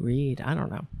Harry Reid. I don't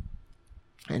know.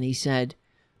 And he said,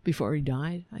 before he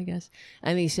died, I guess.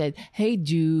 And he said, "Hey,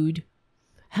 dude,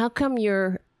 how come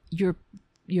your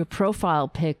profile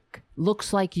pic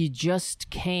looks like you just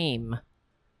came?"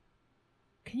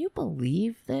 Can you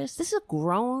believe this? This is a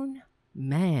grown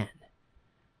man.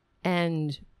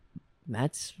 And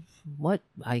that's what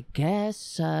I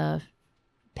guess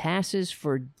passes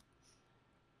for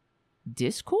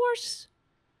discourse?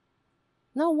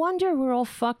 No wonder we're all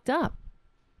fucked up.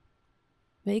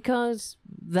 Because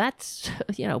that's,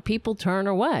 people turn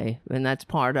away. And that's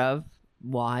part of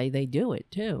why they do it,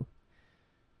 too.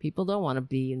 People don't want to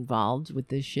be involved with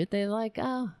this shit. They're like,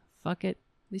 oh, fuck it.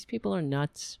 These people are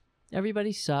nuts.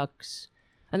 Everybody sucks.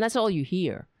 And that's all you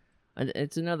hear.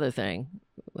 It's another thing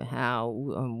how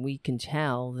we can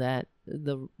tell that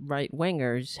the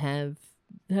right-wingers have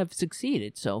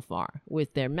succeeded so far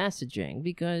with their messaging,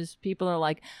 because people are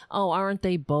like, oh, aren't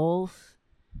they both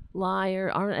liar?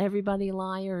 Aren't everybody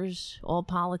liars? All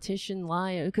politician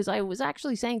liars? Because I was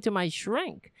actually saying to my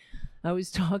shrink, I was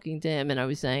talking to him and I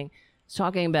was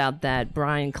talking about that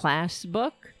Brian Klaas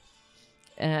book,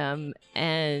 and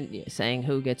saying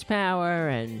who gets power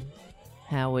and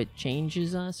how it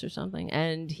changes us or something.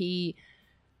 And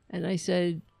I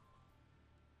said,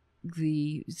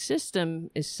 the system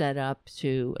is set up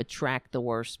to attract the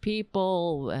worst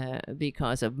people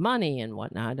because of money and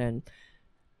whatnot,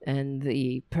 and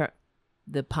the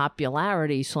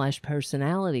popularity /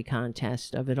 personality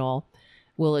contest of it all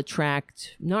will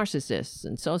attract narcissists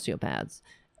and sociopaths.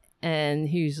 And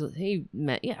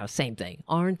same thing.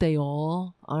 Aren't they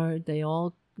all?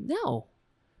 No.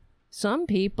 Some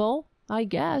people, I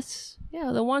guess.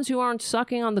 Yeah, the ones who aren't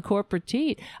sucking on the corporate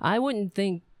teat. I don't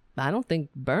think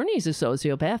Bernie's a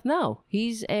sociopath. No,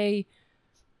 he's a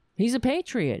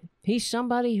patriot. He's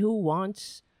somebody who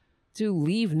wants to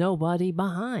leave nobody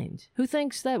behind, who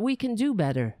thinks that we can do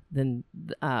better than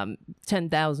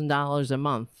 $10,000 a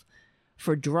month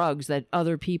for drugs that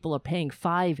other people are paying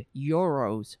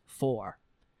 €5 for.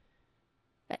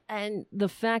 And the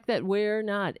fact that we're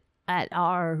not at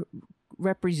our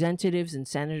representatives and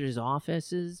senators'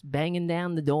 offices banging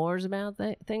down the doors about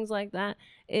things like that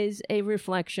is a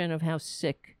reflection of how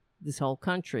sick this whole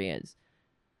country is.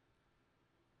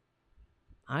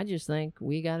 I just think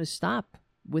we got to stop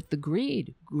with the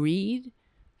greed. Greed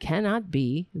cannot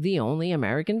be the only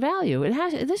American value.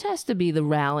 This has to be the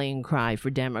rallying cry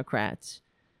for Democrats.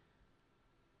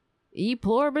 E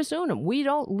pluribus unum. We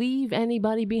don't leave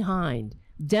anybody behind.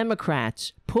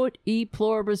 Democrats, put e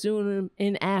pluribus unum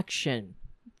in action.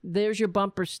 There's your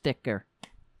bumper sticker.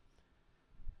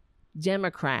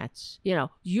 Democrats,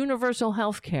 universal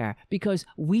health care, because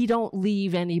we don't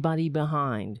leave anybody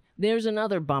behind. There's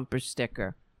another bumper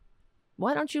sticker.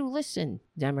 Why don't you listen,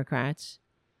 Democrats?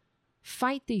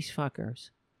 Fight these fuckers.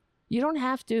 You don't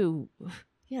have to,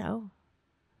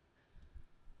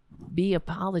 be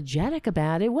apologetic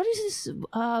about it. What is this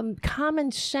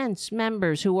common sense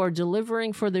members who are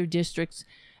delivering for their districts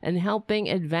and helping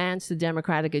advance the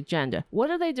Democratic agenda? What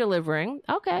are they delivering?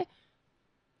 Okay.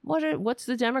 What's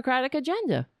the Democratic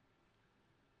agenda?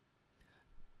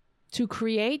 To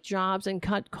create jobs and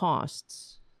cut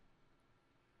costs.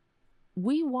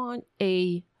 We want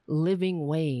a living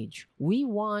wage. We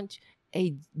want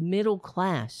a middle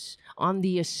class on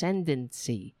the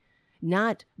ascendancy,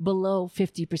 not below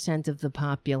 50% of the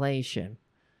population.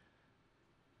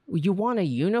 You want to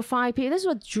unify people? This is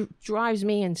what drives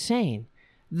me insane.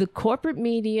 The corporate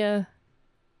media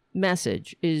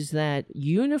message is that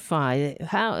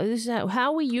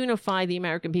how we unify the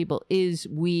American people is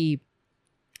we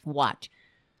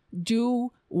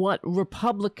do what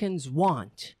Republicans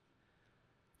want.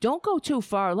 Don't go too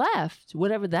far left,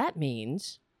 whatever that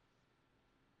means.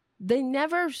 They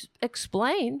never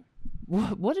explain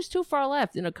what is too far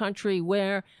left in a country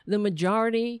where the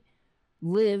majority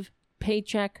live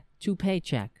paycheck to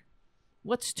paycheck.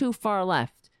 What's too far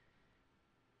left?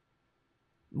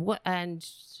 What, and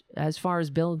as far as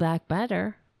Build Back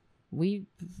Better, we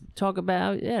talk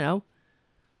about, it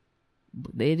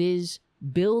is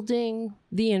building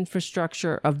the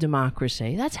infrastructure of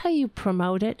democracy. That's how you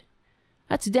promote it.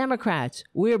 That's Democrats.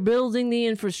 We're building the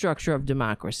infrastructure of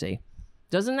democracy.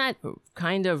 Doesn't that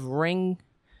kind of ring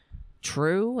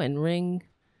true and ring?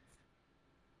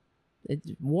 It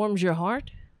warms your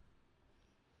heart?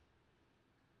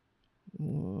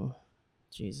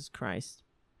 Jesus Christ.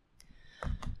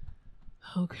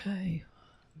 Okay.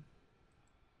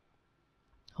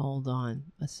 Hold on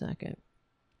a second.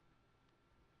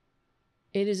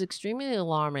 It is extremely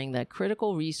alarming that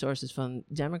critical resources from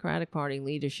Democratic Party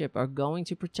leadership are going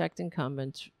to protect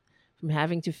incumbents from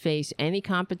having to face any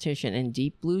competition in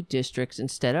deep blue districts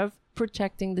instead of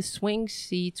protecting the swing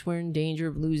seats we're in danger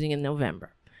of losing in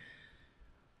November.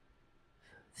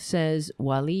 Says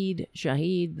Waleed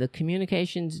Shahid, the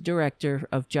communications director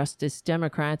of Justice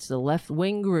Democrats, the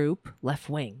left-wing group.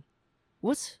 Left-wing.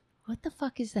 What the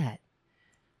fuck is that?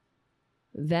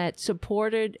 That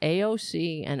supported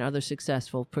AOC and other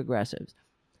successful progressives.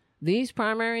 These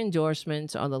primary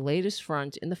endorsements are the latest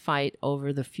front in the fight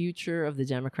over the future of the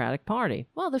Democratic Party.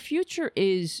 Well, the future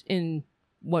is in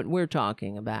what we're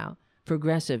talking about,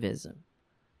 progressivism.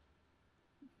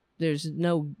 There's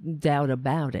no doubt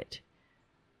about it.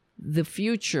 The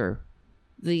future,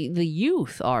 the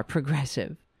youth are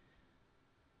progressive.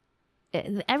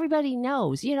 Everybody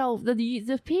knows,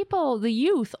 the people, the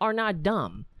youth are not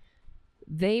dumb.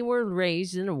 They were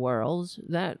raised in a world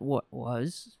that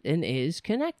was and is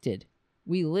connected.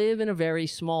 We live in a very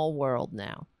small world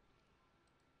now.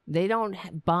 They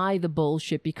don't buy the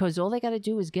bullshit because all they got to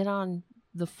do is get on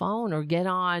the phone or get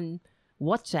on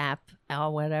WhatsApp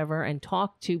or whatever and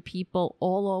talk to people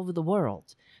all over the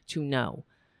world to know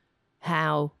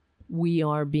how we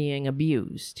are being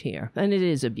abused here. And it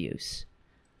is abuse.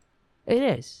 It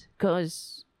is,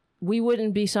 because we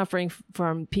wouldn't be suffering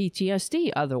from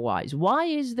PTSD otherwise. Why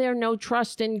is there no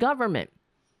trust in government?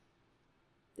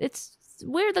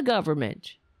 We're the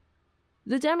government.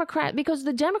 Because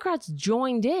the Democrats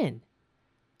joined in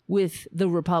with the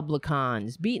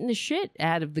Republicans, beating the shit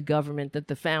out of the government that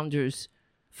the founders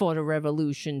fought a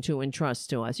revolution to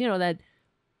entrust to us.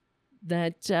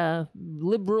 That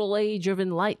liberal age of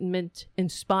enlightenment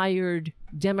inspired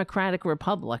democratic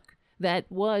republic that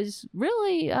was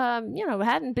really,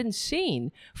 hadn't been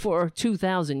seen for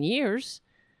 2,000 years.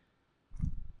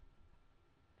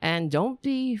 And don't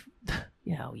be,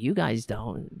 you guys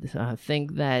don't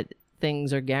think that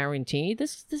things are guaranteed.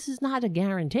 This is not a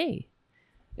guarantee.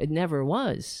 It never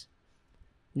was.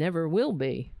 Never will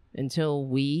be until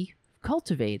we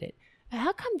cultivate it.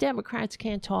 How come Democrats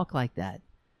can't talk like that?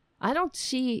 I don't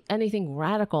see anything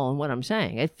radical in what I'm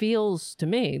saying. It feels to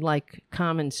me like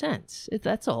common sense.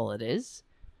 That's all it is.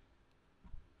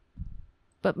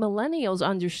 But millennials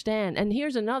understand. And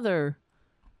here's another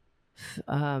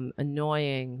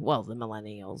annoying, the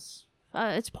millennials.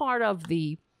 It's part of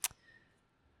the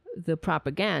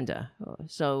propaganda.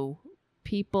 So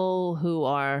people who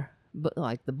are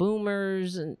like the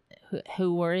boomers and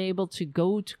who were able to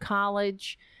go to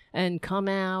college and come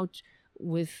out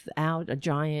without a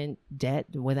giant debt,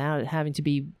 without having to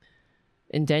be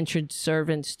indentured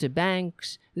servants to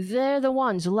banks, they're the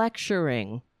ones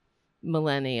lecturing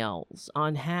millennials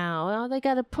on how they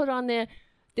got to put on their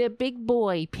big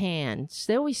boy pants.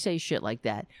 They always say shit like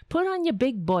that. Put on your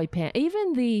big boy pants.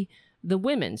 Even the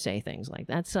women say things like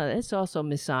that. So it's also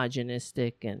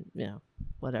misogynistic and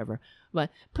whatever.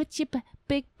 But put your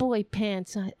big boy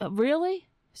pants on. Really?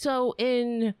 So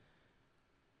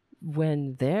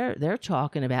when they're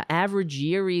talking about average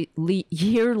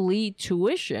yearly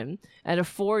tuition at a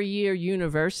 4-year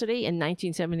university in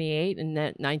 1978 and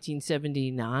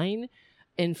 1979,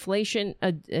 inflation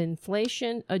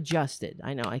adjusted.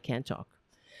 I know I can't talk.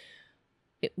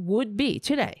 It would be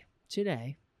today. You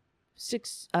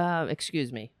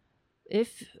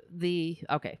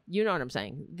know what I'm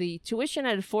saying. The tuition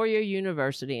at a 4-year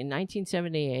university in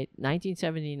 1978,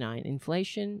 1979,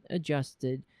 inflation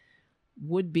adjusted,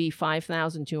 would be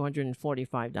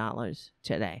 $5,245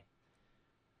 today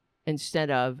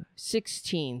instead of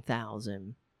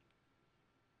 $16,000.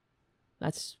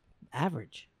 That's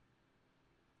average.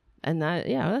 And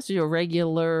that's your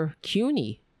regular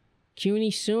CUNY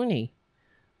SUNY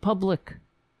public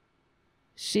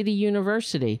city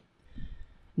university.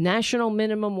 National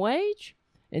minimum wage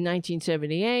in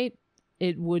 1978,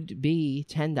 it would be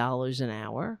 $10 an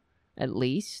hour at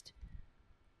least.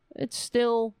 It's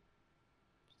still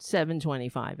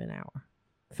 $7.25 an hour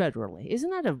federally.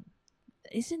 Isn't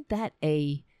that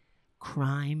a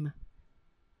crime?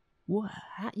 What?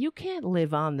 You can't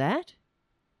live on that.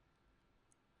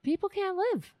 People can't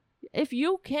live. If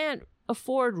you can't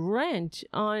afford rent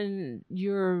on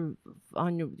your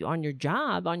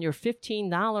job, on your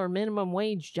 $15 minimum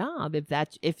wage job, if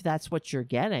that's what you're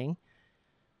getting,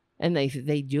 and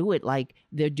they do it like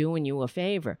they're doing you a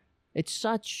favor. It's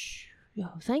such,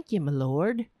 thank you, my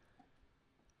lord.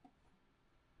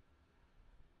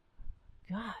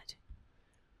 God.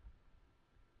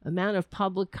 Amount of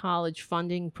public college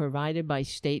funding provided by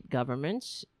state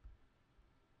governments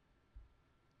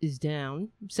is down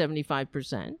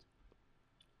 75%.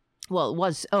 Well, it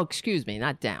was, excuse me,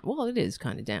 not down. Well, it is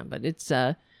kind of down, but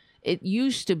it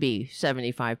used to be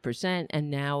 75%, and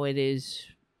now it is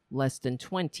less than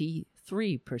 23%.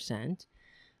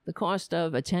 The cost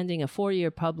of attending a 4-year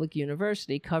public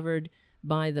university covered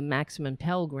by the Maximum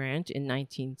Pell Grant in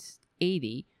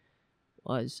 1980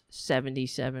 was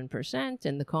 77%,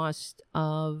 and the cost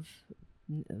of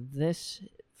this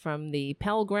from the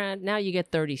Pell Grant, now you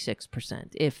get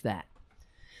 36%, if that.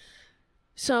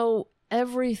 So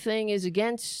everything is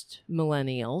against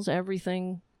millennials.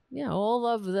 Everything, all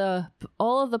of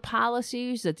the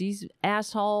policies that these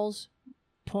assholes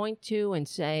point to and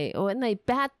say, and they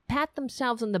pat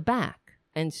themselves on the back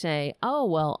and say, oh,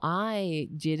 well, I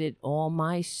did it all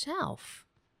myself,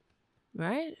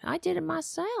 right? I did it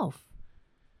myself.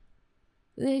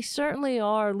 They certainly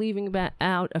are leaving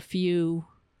out a few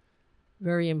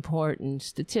very important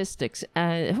statistics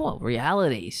and,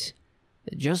 realities,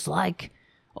 just like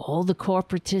all the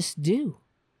corporatists do.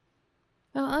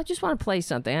 Well, I just want to play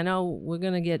something. I know we're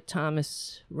going to get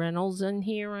Thomas Reynolds in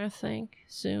here, I think,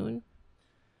 soon.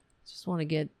 Just want to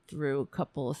get through a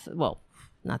couple of,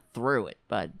 not through it,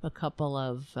 but a couple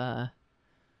of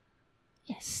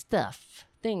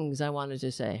things I wanted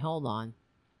to say. Hold on,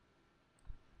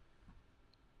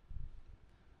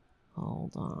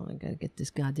 I gotta get this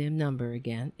goddamn number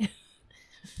again.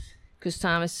 Because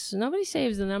Thomas, nobody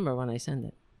saves the number when I send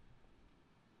it.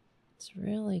 It's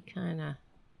really kind of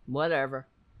whatever.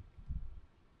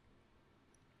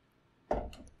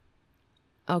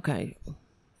 Okay.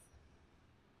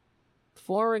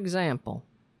 For example,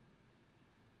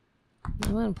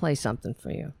 I'm going to play something for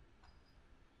you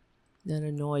that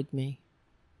annoyed me.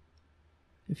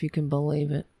 If you can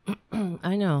believe it.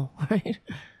 I know, right?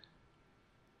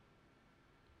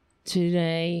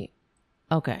 Today,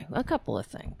 okay, a couple of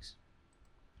things.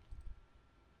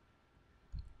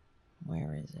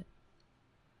 Where is it?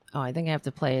 Oh, I think I have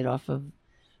to play it off of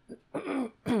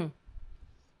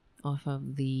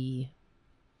the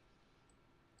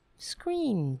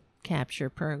screen capture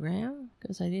program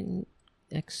because I didn't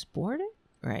export it.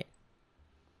 Right.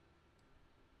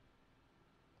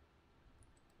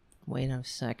 Wait a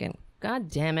second. God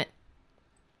damn it.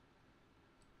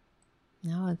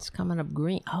 Now it's coming up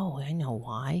green. Oh, I know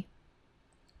why.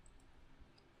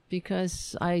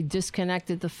 Because I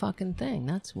disconnected the fucking thing.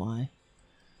 That's why.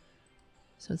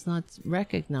 So it's not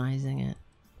recognizing it.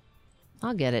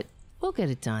 I'll get it. We'll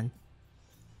get it done.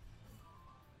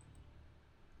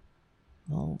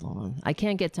 Hold on. I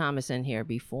can't get Thomas in here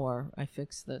before I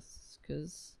fix this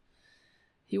because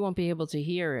he won't be able to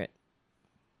hear it.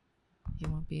 He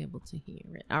won't be able to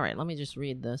hear it. All right, let me just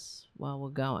read this while we're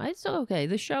going. It's okay.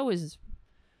 The show is...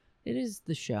 It is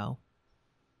the show.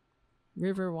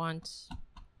 River wants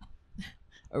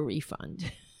a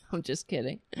refund. I'm just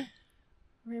kidding.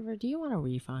 River, do you want a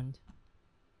refund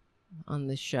on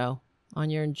this show?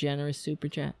 On your generous super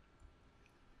chat?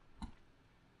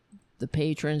 The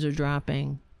patrons are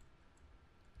dropping.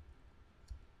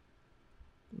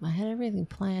 I had everything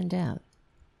planned out.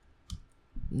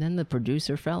 And then the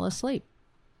producer fell asleep.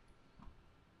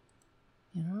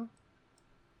 You know?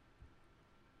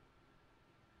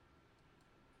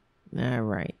 All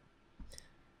right.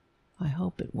 I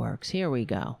hope it works. Here we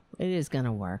go. It is going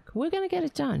to work. We're going to get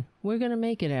it done. We're going to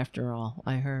make it after all,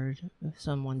 I heard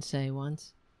someone say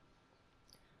once.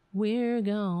 We're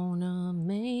gonna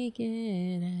make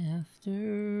it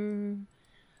after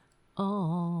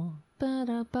all.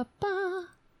 Ba-da-ba-ba.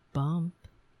 Bump.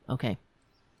 Okay.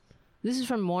 This is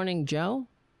from Morning Joe.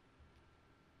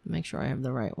 Make sure I have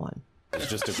the right one. It's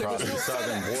just across the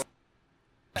southern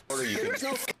border.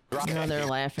 You know they're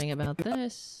laughing about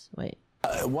this. Wait.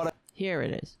 Here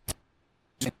it is.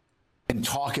 And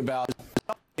talk about.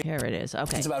 Here it is.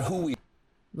 Okay. It's about who we.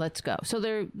 Let's go.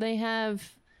 So they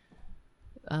have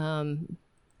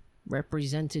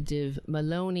Representative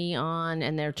Maloney on,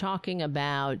 and they're talking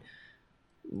about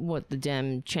what the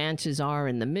Dem chances are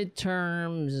in the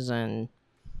midterms and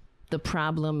the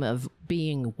problem of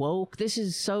being woke. This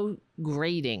is so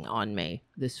grating on me,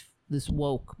 this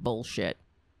woke bullshit.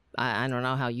 I don't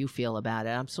know how you feel about it.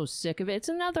 I'm so sick of it. It's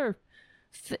another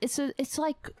it's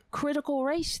like critical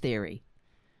race theory.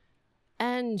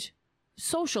 and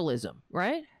socialism,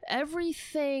 right?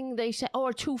 Everything they say,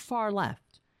 or too far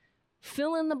left.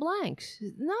 Fill in the blanks.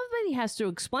 Nobody has to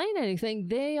explain anything.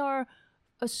 They are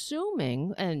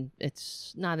assuming, and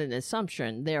it's not an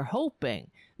assumption, they're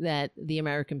hoping that the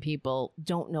American people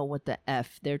don't know what the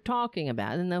F they're talking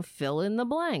about, and they'll fill in the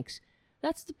blanks.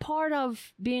 That's the part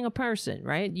of being a person,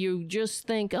 right? You just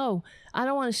think, oh, I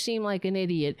don't want to seem like an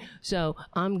idiot, so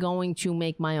I'm going to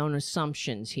make my own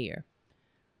assumptions here.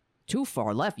 Too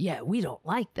far left? Yeah, we don't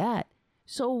like that.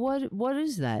 So what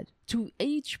is that? To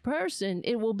each person,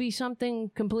 it will be something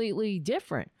completely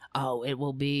different. Oh, it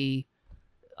will be,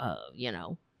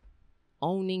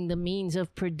 owning the means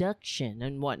of production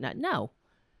and whatnot. No.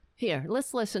 Here,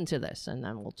 let's listen to this, and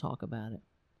then we'll talk about it.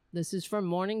 This is from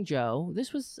Morning Joe.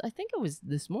 This was, I think it was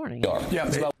this morning. Yeah,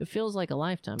 it feels like a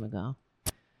lifetime ago.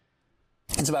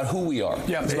 It's about who we are.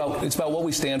 Yeah, it's about what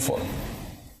we stand for.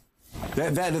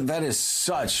 That is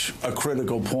such a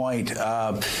critical point.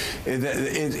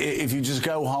 If you just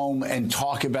go home and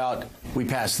talk about we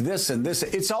passed this and this,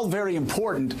 it's all very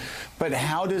important. But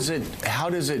how does it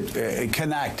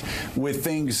connect with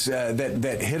things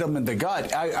that hit them in the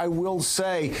gut? I will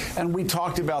say, and we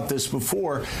talked about this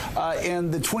before, in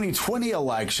the 2020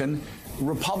 election,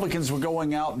 Republicans were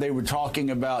going out, they were talking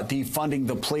about defunding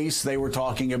the police, they were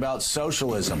talking about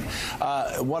socialism.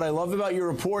 What I love about your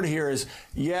report here is,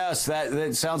 yes,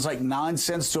 that sounds like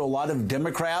nonsense to a lot of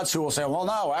Democrats who will say, well,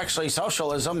 no, actually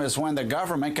socialism is when the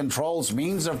government controls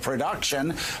means of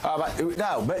production.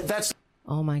 But that's...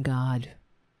 Oh, my God.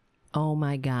 Oh,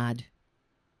 my God.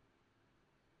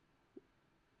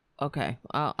 Okay,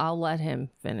 I'll let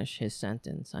him finish his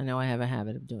sentence. I know I have a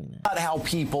habit of doing that. Not how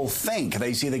people think.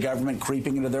 They see the government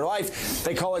creeping into their life.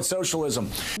 They call it socialism.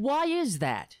 Why is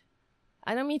that?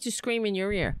 I don't mean to scream in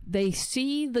your ear. They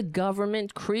see the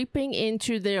government creeping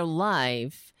into their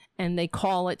life, and they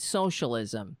call it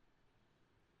socialism.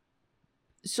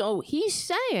 So he's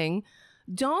saying,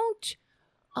 don't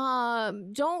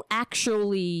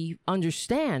actually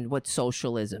understand what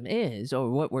socialism is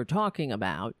or what we're talking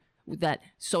about. That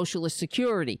socialist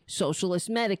security, socialist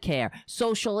Medicare,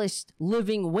 socialist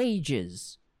living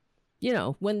wages. You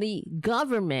know, when the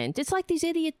government, it's like these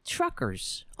idiot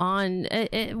truckers on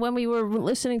when we were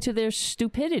listening to their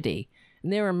stupidity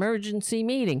in their emergency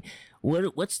meeting.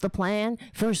 What's the plan?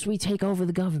 First we take over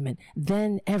the government,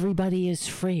 then everybody is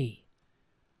free.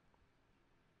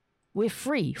 We're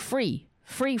free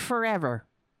forever.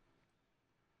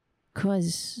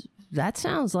 'Cause that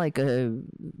sounds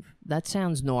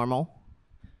normal.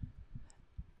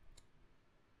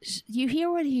 You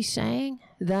hear what he's saying?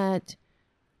 That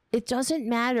it doesn't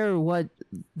matter what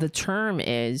the term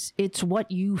is, it's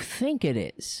what you think it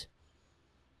is.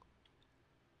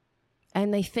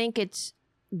 And they think it's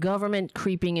government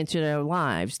creeping into their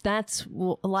lives. That's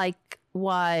like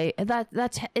why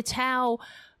it's how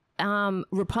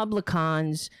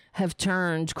Republicans have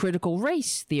turned critical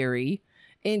race theory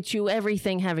into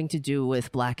everything having to do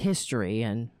with Black history,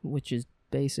 and which is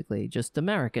basically just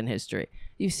American history.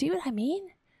 You see what I mean?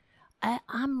 I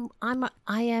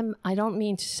don't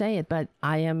mean to say it, but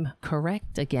I am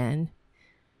correct again.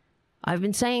 I've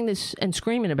been saying this and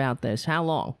screaming about this. How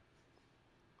long?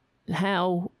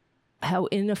 How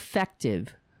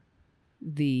ineffective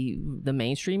the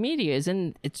mainstream media is,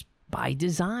 and it's by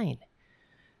design.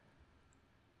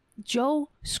 Joe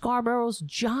Scarborough's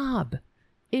job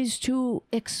is to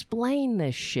explain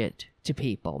this shit to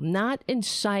people, not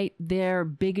incite their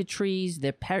bigotries,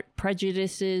 their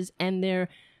prejudices, and their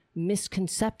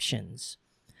misconceptions.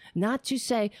 Not to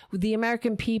say, the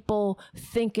American people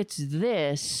think it's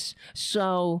this,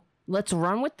 so let's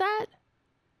run with that?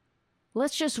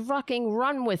 Let's just fucking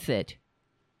run with it.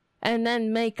 And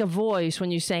then make a voice when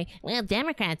you say, well,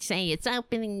 Democrats say it's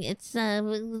opening, it's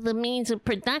the means of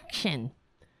production.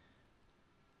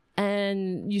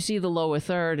 And you see the lower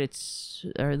third,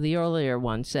 or the earlier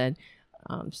one said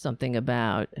something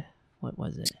about, what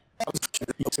was it?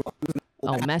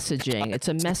 Oh, messaging. It's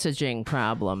a messaging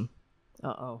problem.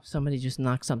 Uh-oh, somebody just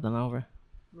knocked something over.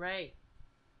 Ray.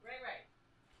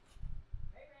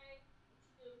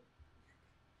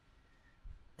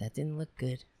 That didn't look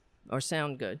good or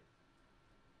sound good.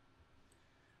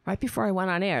 Right before I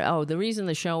went on air. Oh, the reason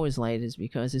the show was late is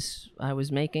because I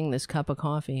was making this cup of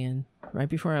coffee, and right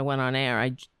before I went on air,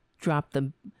 I dropped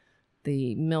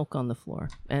the milk on the floor.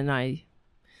 And I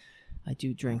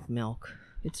do drink milk.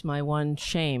 It's my one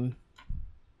shame.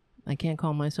 I can't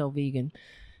call myself vegan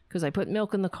because I put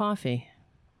milk in the coffee.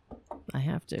 I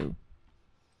have to.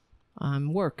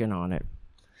 I'm working on it.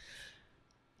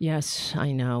 Yes,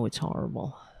 I know, it's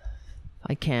horrible.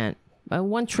 I can't.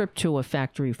 One trip to a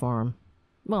factory farm.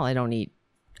 Well, I don't eat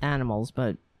animals,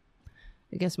 but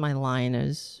I guess my line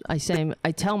is I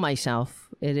tell myself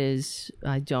it is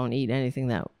I don't eat anything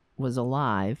that was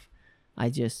alive. I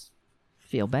just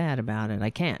feel bad about it. I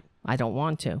can't. I don't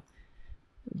want to.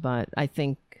 But I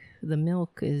think the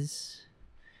milk is.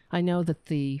 I know that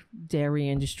the dairy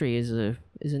industry is a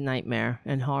nightmare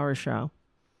and horror show.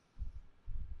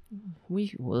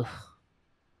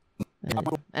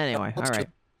 Anyway, all right.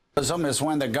 Is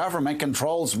when the government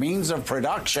controls means of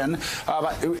production.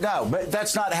 But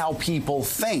that's not how people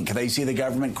think. They see the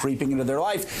government creeping into their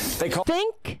life. They call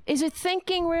Is it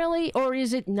thinking really, or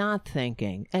is it not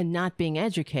thinking and not being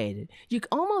educated? You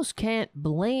almost can't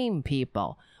blame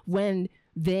people when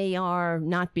they are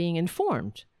not being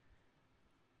informed.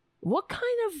 What kind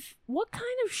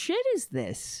of shit is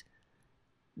this?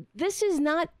 This is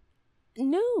not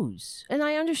news. And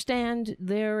I understand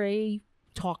they're a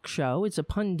talk show, it's a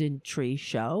punditry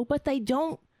show, but they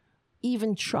don't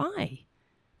even try.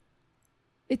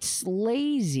 It's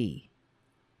lazy.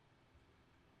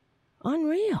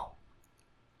 Unreal.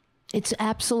 It's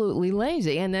absolutely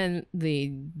lazy. And then the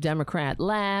Democrat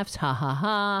laughs, ha ha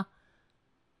ha.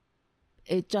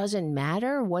 It doesn't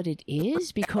matter what it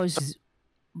is because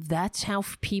that's how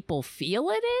people feel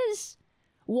it is?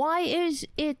 Why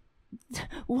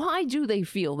do they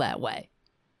feel that way?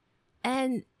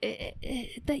 And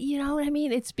that, you know what I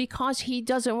mean? It's because he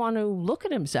doesn't want to look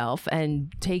at himself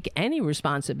and take any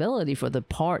responsibility for the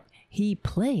part he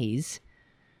plays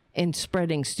in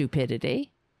spreading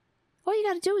stupidity. All you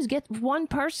got to do is get one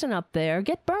person up there,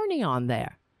 get Bernie on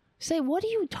there. Say, what are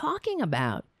you talking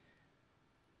about?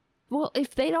 Well,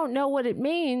 if they don't know what it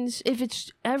means, if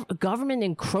it's government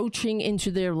encroaching into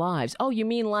their lives. Oh, you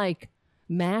mean like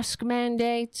mask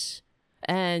mandates?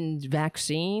 And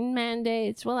vaccine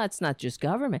mandates? Well, that's not just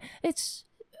government. It's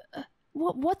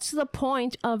what's the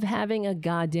point of having a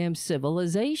goddamn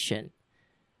civilization?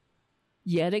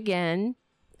 Yet again,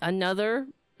 another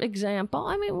example.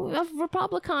 I mean, of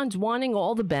Republicans wanting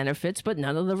all the benefits, but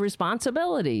none of the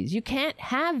responsibilities. You can't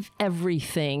have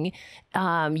everything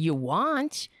you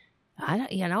want.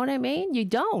 You know what I mean? You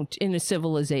don't in a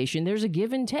civilization. There's a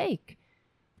give and take.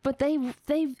 But they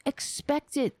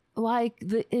expect it. Like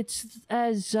it's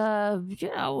as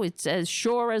it's as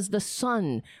sure as the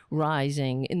sun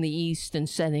rising in the east and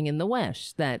setting in the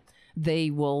west that they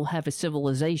will have a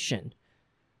civilization.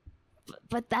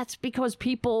 But that's because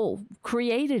people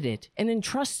created it and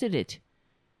entrusted it.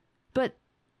 But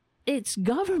it's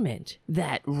government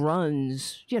that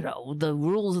runs, the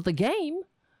rules of the game.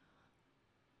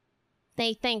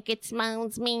 They think it's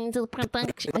means of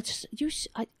production.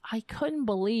 I couldn't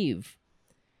believe.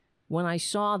 When I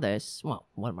saw this, well,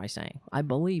 what am I saying? I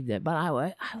believed it,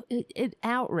 but it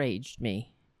outraged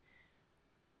me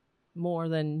more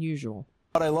than usual.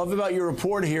 What I love about your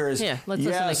report here is, let's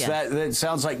listen again. That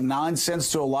sounds like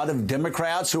nonsense to a lot of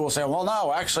Democrats who will say, well,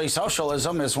 no, actually,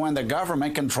 socialism is when the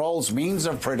government controls means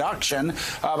of production.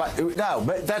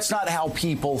 But that's not how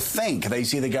people think. They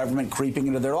see the government creeping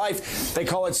into their life. They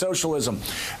call it socialism.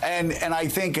 And I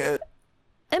think... Am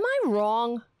I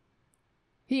wrong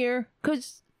here?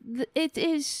 Because... it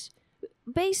is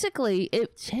basically,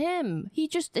 it's him. He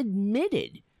just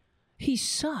admitted he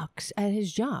sucks at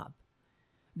his job,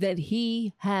 that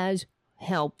he has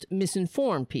helped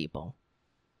misinform people.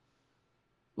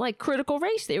 Like critical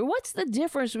race theory. What's the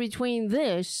difference between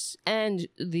this and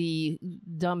the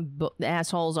dumb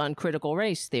assholes on critical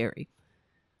race theory?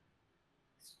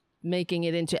 Making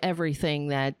it into everything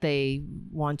that they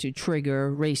want to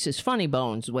trigger racist funny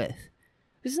bones with.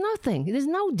 There's nothing. There's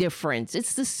no difference.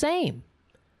 It's the same.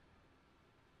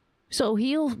 So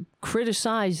he'll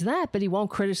criticize that, but he won't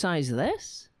criticize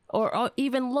this? Or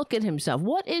even look at himself.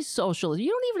 What is socialism? You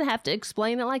don't even have to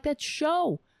explain it like that.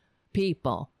 Show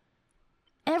people.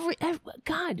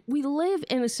 God, we live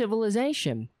in a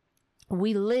civilization.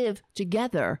 We live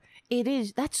together.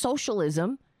 That's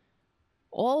socialism.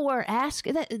 All we're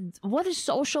asking, what is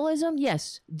socialism?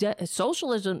 Yes,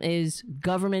 socialism is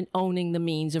government owning the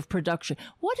means of production.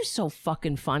 What is so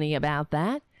fucking funny about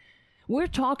that? We're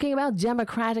talking about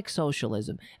democratic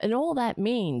socialism, and all that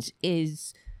means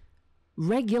is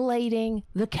regulating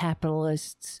the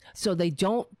capitalists so they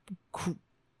don't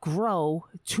grow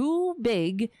too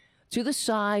big to the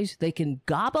size they can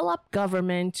gobble up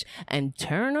government and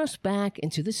turn us back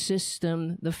into the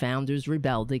system the founders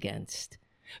rebelled against.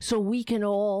 So we can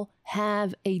all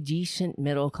have a decent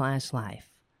middle-class life.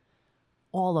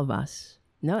 All of us.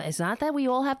 No, it's not that we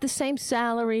all have the same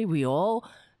salary. We all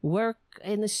work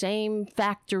in the same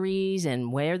factories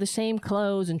and wear the same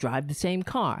clothes and drive the same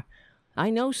car. I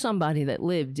know somebody that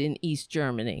lived in East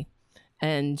Germany,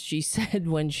 and she said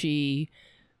when she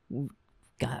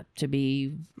got to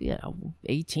be,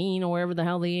 18 or wherever the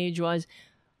hell the age was,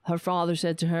 her father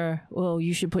said to her, well,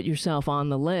 you should put yourself on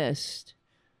the list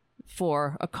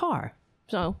for a car.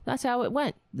 So that's how it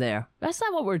went there. That's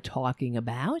not what we're talking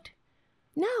about.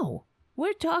 No,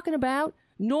 we're talking about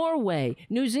Norway,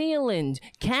 New Zealand,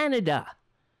 Canada.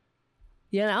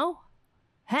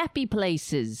 Happy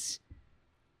places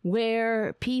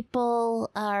where people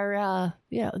are,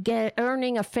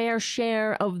 earning a fair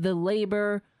share of the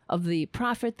labor, of the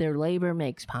profit their labor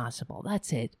makes possible.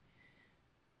 That's it.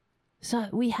 So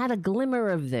we had a glimmer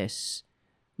of this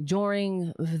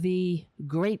during the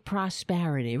Great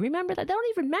Prosperity. Remember that? They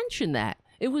don't even mention that.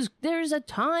 There's a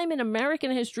time in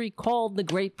American history called the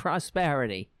Great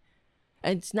Prosperity.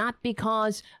 And it's not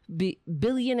because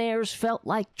billionaires felt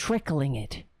like trickling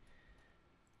it.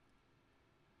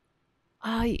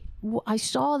 I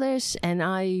saw this and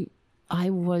I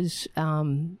was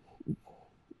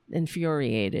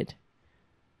infuriated.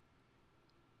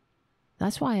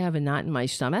 That's why I have a knot in my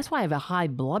stomach. That's why I have a high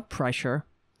blood pressure.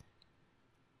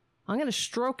 I'm going to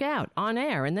stroke out on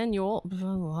air, and then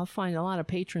I'll find a lot of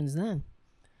patrons then.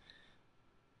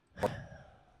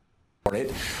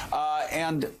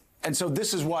 And so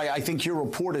this is why I think your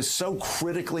report is so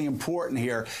critically important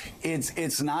here.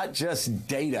 It's not just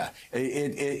data.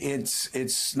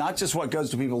 It's not just what goes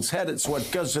to people's head. It's what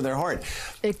goes to their heart.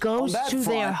 It goes to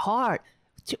their heart.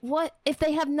 What if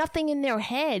they have nothing in their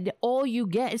head? All you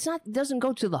get, it doesn't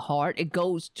go to the heart. It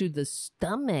goes to the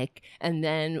stomach, and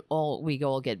then we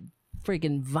all get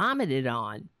friggin' vomited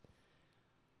on.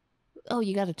 Oh,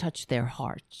 you got to touch their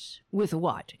hearts with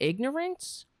what?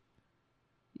 Ignorance?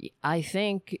 I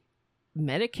think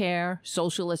Medicare,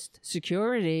 Socialist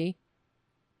Security,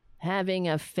 having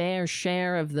a fair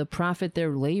share of the profit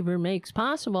their labor makes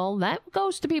possible, that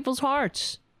goes to people's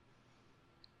hearts.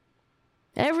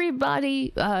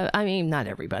 Everybody, not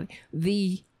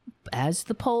everybody, as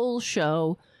the polls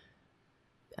show,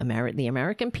 the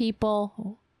American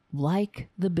people like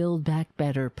the Build Back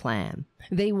Better plan.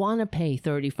 They want to pay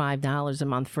 $35 a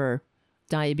month for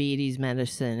diabetes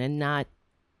medicine and not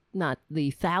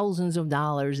the thousands of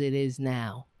dollars it is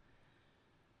now.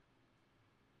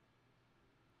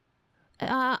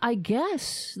 I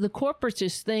guess the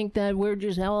corporatists think that we're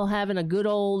just all having a good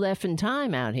old effing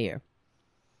time out here.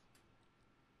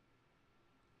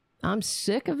 I'm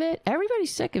sick of it.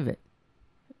 Everybody's sick of it.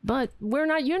 But we're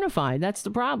not unified. That's the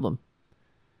problem.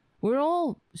 We're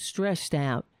all stressed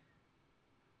out.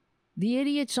 The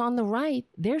idiots on the right,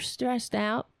 they're stressed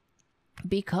out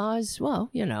because,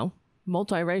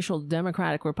 multiracial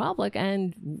Democratic Republic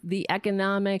and the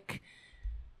economic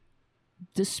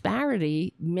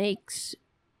disparity makes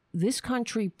this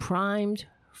country primed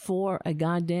for a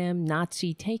goddamn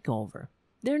Nazi takeover.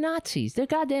 They're Nazis. They're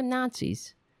goddamn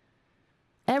Nazis.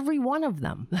 Every one of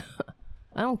them.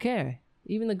 I don't care.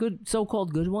 Even the good,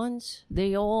 so-called good ones,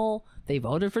 they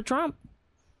voted for Trump.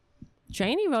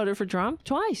 Cheney voted for Trump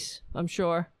twice, I'm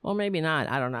sure. Or maybe not.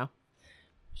 I don't know.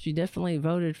 She definitely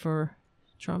voted for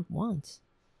Trump once.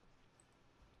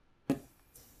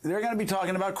 They're going to be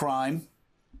talking about crime.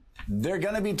 They're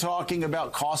going to be talking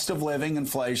about cost of living,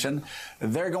 inflation.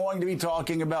 They're going to be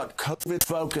talking about COVID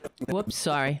focus. Whoops,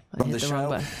 sorry. I hit the wrong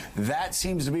button. That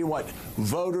seems to be what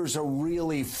voters are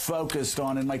really focused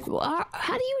on. And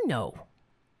how do you know?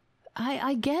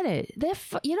 I get it.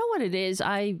 You know what it is?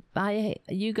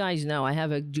 You guys know I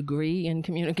have a degree in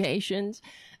communications,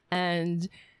 and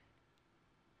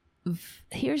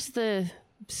here's the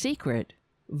secret.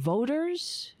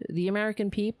 Voters, the American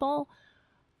people,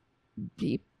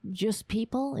 just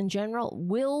people in general,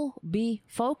 will be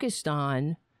focused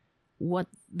on what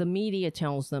the media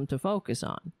tells them to focus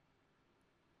on.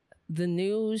 The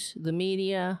news, the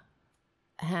media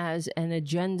has an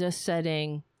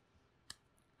agenda-setting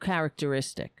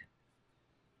characteristic.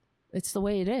 It's the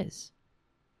way it is.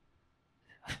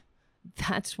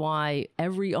 That's why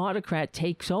every autocrat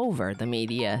takes over the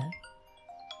media.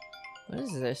 What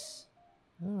is this?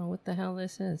 I don't know what the hell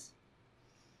this is.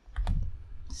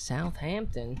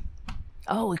 Southampton.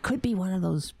 Oh, it could be one of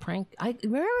those prank. I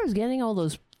remember I was getting all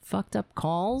those fucked up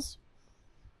calls.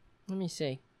 Let me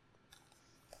see.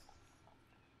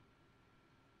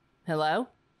 Hello?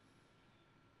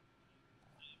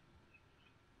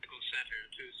 Center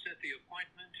to set the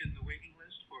appointment in the waiting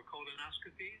list for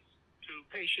colonoscopies to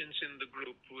patients in the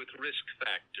group with risk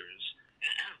factors.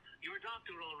 Your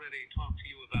doctor already talked to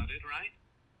you about it, right?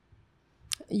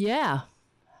 Yeah.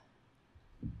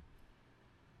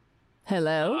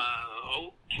 Hello?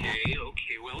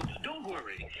 Okay. Well, don't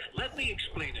worry. Let me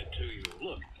explain it to you.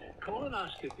 Look,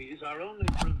 colonoscopies are only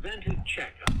preventive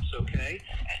checkups, okay?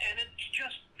 And it's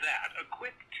just that, a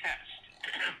quick test.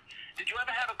 Did you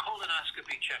ever have a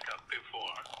colonoscopy checkup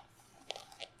before?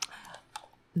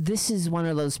 This is one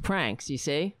of those pranks, you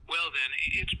see? Well, then,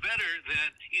 it's better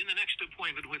that in the next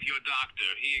appointment with your doctor,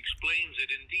 he explains it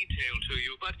in detail to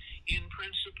you. But in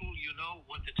principle, you know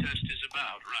what the test is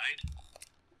about, right?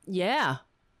 Yeah.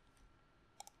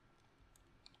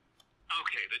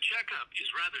 Okay, the checkup is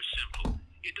rather simple.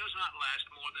 It does not last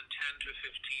more than 10 to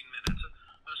 15 minutes.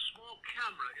 A small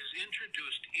camera is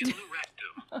introduced in the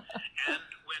rectum, and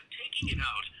when taking it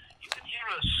out, you can hear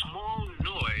a small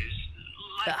noise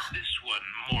like this one,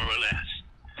 more or less.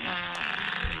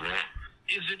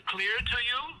 Is it clear to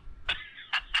you?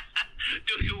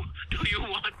 Do you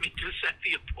want me to set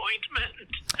the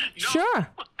appointment? No? Sure.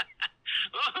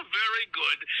 Oh, very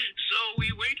good. So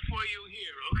we wait for you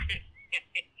here, okay?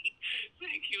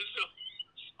 Thank you so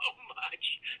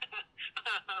much.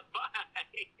 Bye.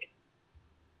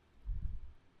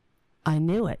 I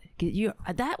knew it.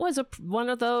 That was one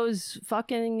of those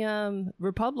fucking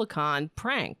Republican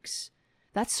pranks.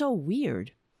 That's so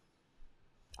weird.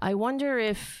 I wonder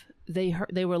if they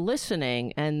were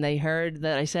listening and they heard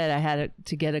that I said I had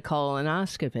to get a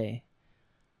colonoscopy.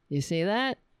 You see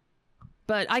that?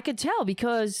 But I could tell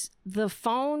because the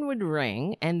phone would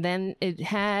ring and then it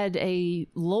had a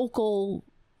local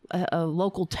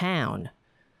town,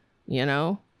 you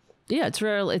know? Yeah,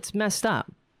 it's messed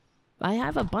up. I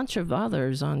have a bunch of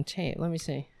others on tape. Let me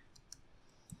see.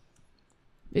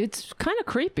 It's kind of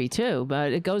creepy too,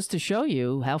 but it goes to show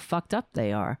you how fucked up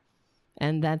they are.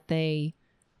 And that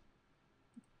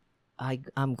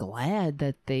I'm glad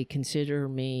that they consider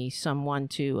me someone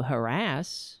to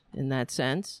harass in that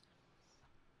sense.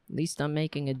 At least I'm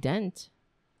making a dent.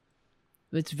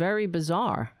 It's very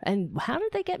bizarre. And how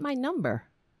did they get my number,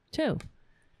 too?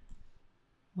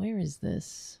 Where is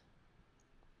this?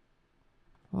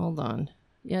 Hold on.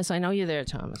 Yes, I know you're there,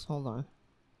 Thomas. Hold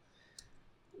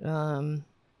on.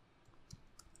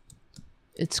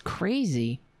 It's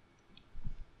crazy.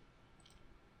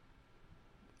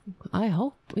 I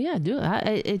hope. Yeah,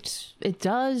 it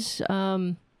does.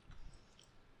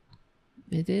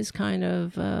 It is kind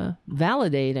of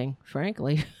validating,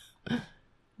 frankly.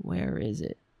 Where is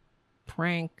it?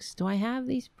 Pranks. Do I have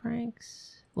these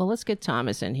pranks? Well, let's get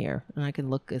Thomas in here, and I can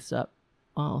look this up.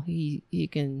 Oh, he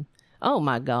can. Oh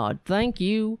my God! Thank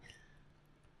you.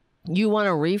 You want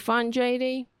a refund,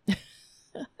 JD?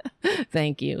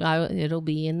 Thank you. It'll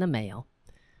be in the mail.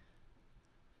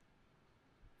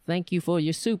 Thank you for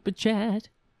your super chat,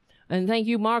 and thank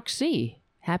you, Mark C.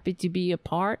 Happy to be a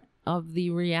part of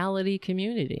the reality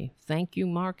community. Thank you,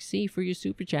 Mark C., for your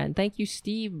super chat. And thank you,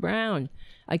 Steve Brown.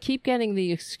 I keep getting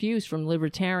the excuse from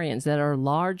libertarians that our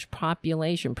large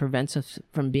population prevents us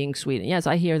from being Sweden. Yes,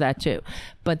 I hear that too.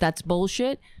 But that's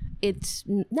bullshit. It's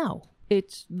the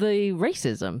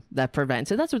racism that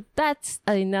prevents it. That's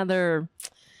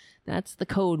the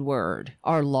code word.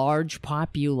 Our large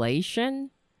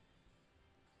population.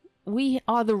 We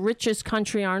are the richest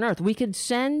country on earth. We could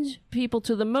send people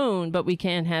to the moon, but we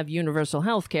can't have universal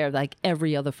health care like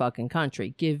every other fucking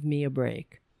country. Give me a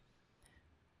break.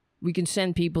 We can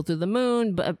send people to the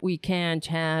moon, but we can't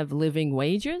have living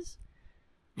wages.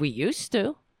 We used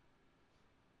to.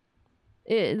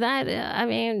 It's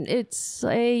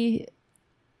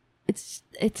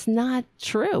not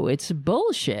true. It's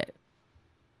bullshit.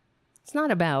 It's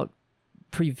not about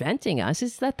preventing us.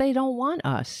 It's that they don't want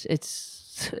us.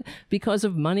 It's because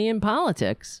of money and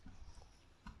politics.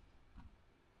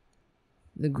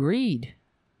 The greed.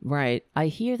 Right. I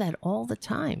hear that all the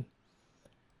time.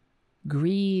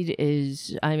 Greed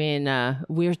is,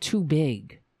 we're too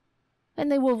big.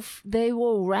 And they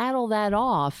will rattle that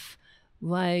off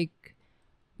like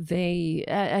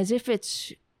as if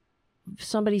it's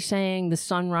somebody saying the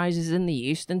sun rises in the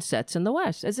east and sets in the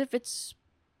west, as if it's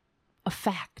a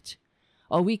fact.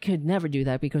 Oh, we could never do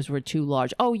that because we're too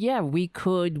large. Oh, yeah, we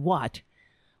could what?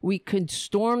 We could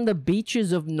storm the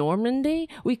beaches of Normandy?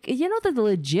 You know the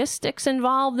logistics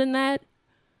involved in that?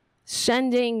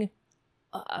 Sending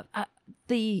that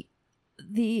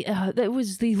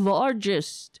was the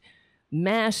largest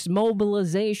mass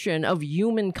mobilization of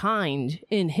humankind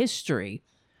in history.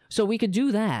 So we could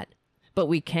do that, but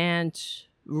we can't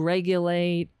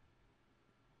regulate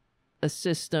a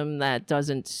system that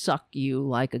doesn't suck you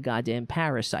like a goddamn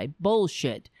parasite.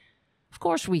 Bullshit. Of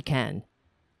course we can.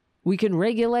 We can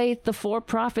regulate the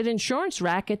for-profit insurance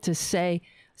racket to say,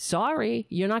 sorry,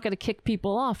 you're not going to kick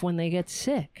people off when they get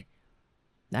sick.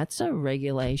 That's a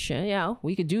regulation. Yeah,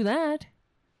 we could do that.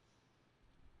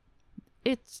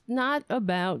 It's not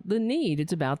about the need.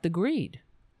 It's about the greed.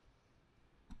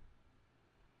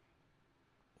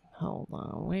 Hold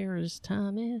on. Where is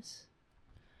Thomas?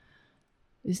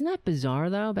 Isn't that bizarre,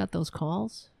 though, about those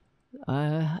calls?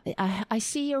 I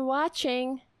see you're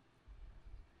watching.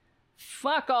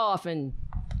 Fuck off and...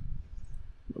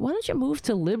 Why don't you move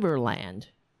to Liberland?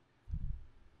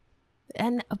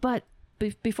 But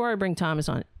before I bring Thomas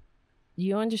on,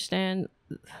 you understand...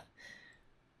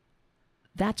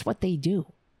 That's what they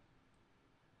do.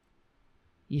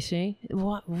 You see?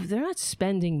 They're not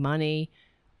spending money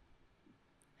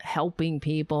helping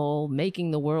people,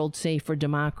 making the world safe for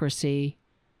democracy.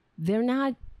 They're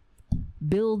not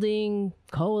building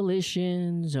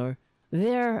coalitions, or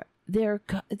they're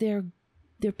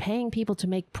paying people to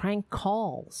make prank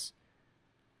calls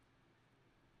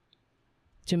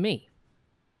to me.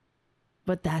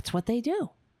 But that's what they do.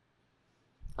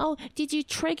 Oh, did you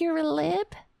trigger a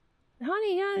lib?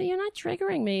 Honey, you're not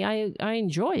triggering me. I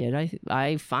enjoy it.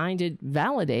 I find it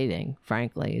validating,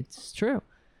 frankly. It's true.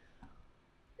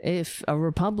 If a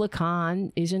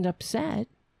Republican isn't upset,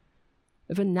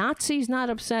 if a Nazi's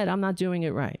not upset, I'm not doing it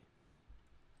right.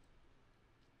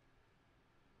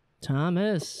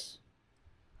 Thomas.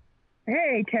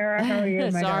 Hey, Tara, how are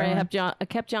you? Sorry, I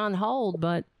kept you on hold,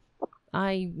 but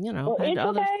I,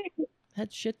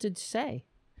 had shit to say.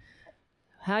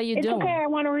 How you doing? It's okay, I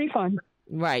want a refund.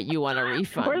 Right, you want a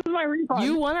refund. Where's my refund?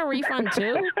 You want a refund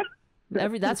too?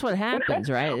 That's what happens,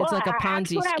 right? It's like a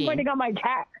Ponzi scheme. I'm waiting on my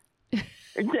tax.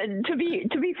 To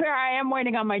be fair, I am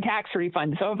waiting on my tax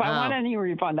refund. So if I want any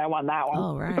refund, I want that one.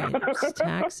 Oh, right. It's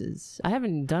taxes. I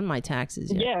haven't done my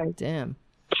taxes yet. Yeah. Damn.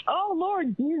 Oh,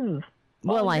 Lord Jesus.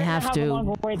 Well, I have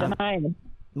to.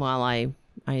 Well, I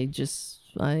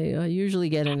usually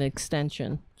get an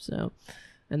extension, so,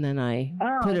 and then I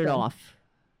put it off.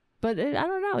 But I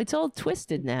don't know. It's all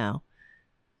twisted now.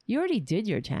 You already did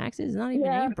your taxes. It's not even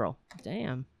April.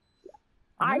 Damn.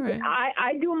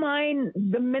 I do mine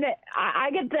the minute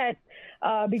I get that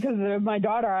because of my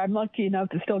daughter. I'm lucky enough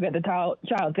to still get the child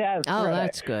tax. Oh,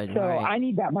 that's good. So right. I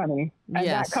need that money, and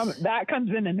that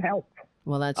comes in and helps.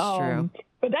 Well, that's true.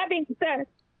 But that being said,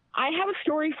 I have a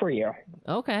story for you.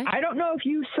 Okay. I don't know if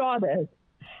you saw this.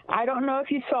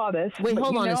 Wait,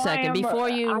 hold on a second. Before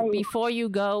you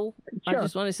go, sure. I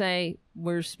just want to say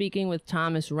we're speaking with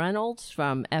Thomas Reynolds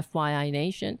from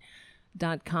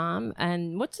FYINation.com.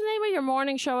 And what's the name of your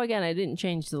morning show again? I didn't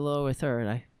change the lower third.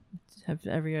 I have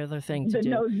every other thing to do.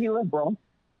 The Nosy Liberal.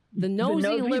 The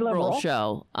Nosy Liberal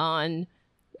show on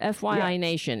FYI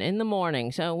Nation in the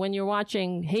morning. So when you're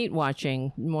hate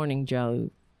watching Morning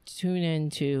Joe, tune in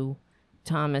to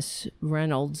Thomas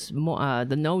Reynolds,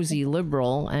 the Nosy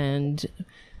Liberal, and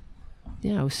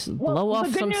blow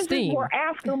off some steam. We're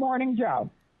after Morning Joe.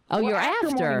 Oh, you're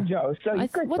after Morning Joe. So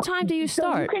what time do you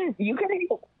start? You can.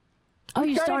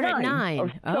 You start at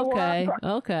 9.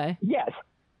 Okay. Yes.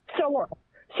 So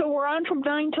we're on from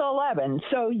 9 to 11.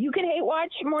 So you can hate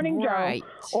watch Morning Joe,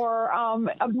 or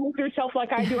abuse yourself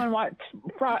like I do and watch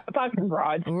Fox and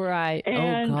Broads. Right.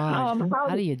 And, God. How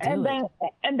do you do it?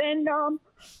 And then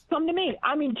come to me.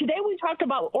 I mean, today we talked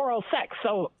about oral sex,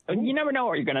 so you never know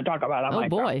what you're going to talk about on my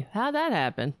boy, show. how'd that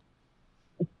happen?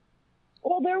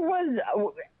 Well,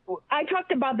 I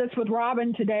talked about this with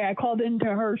Robin today. I called into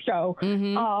her show.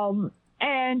 Mm-hmm.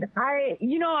 And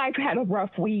I've had a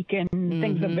rough week and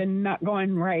things have been not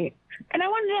going right. And I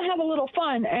wanted to have a little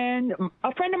fun. And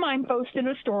a friend of mine posted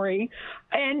a story.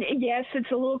 And yes, it's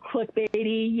a little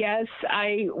clickbaity. Yes,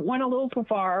 I went a little too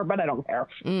far, but I don't care.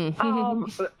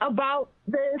 About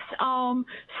this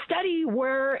study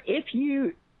where if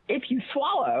you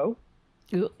swallow,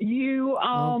 you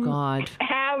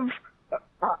have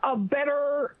a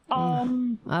better all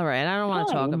right, I don't want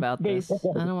to talk about this. I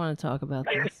don't want to talk about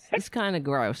this. It's kind of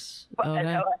gross.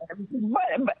 Okay.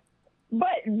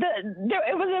 But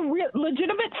it was a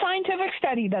legitimate scientific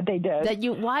study that they did. That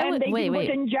you wait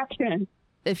injection.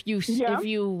 If you get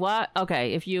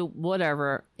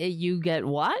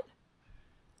what?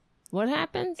 What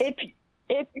happens? If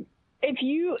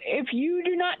you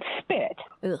do not spit,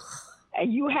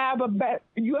 you have a better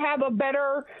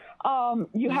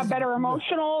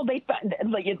emotional.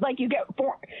 Like you get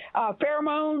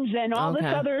pheromones and all this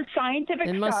other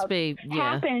scientific stuff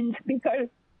happens because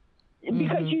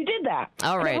you did that.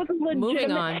 All right, it was a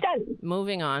legitimate study.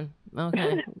 Moving on.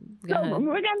 Okay. Go ahead.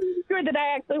 We're gonna be sure that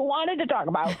I actually wanted to talk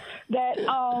about that.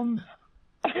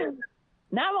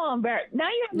 Now I'm all embarrassed. Now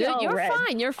you're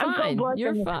fine. You're fine.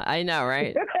 You're fine. I know,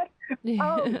 right?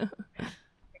 Now.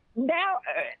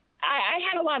 I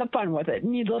had a lot of fun with it,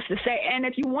 needless to say. And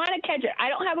if you want to catch it, I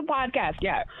don't have a podcast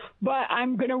yet, but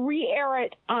I'm going to re-air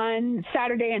it on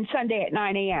Saturday and Sunday at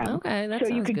 9 a.m. Okay, that's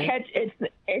so you can catch it.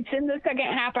 It's in the second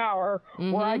half hour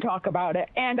where I talk about it,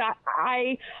 and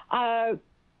I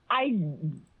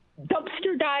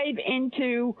dumpster dive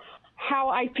into how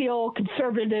I feel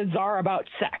conservatives are about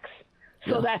sex.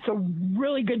 So that's a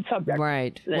really good subject.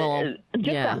 Right. Well,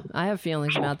 yeah, I have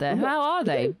feelings about that. How are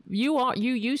they? You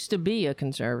used to be a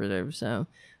conservative, so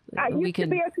I used to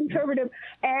be a conservative,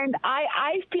 and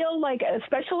I feel like,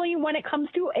 especially when it comes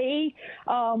to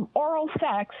oral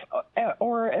sex,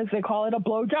 or as they call it, a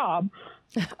blowjob.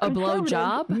 A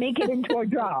blowjob? Make it into a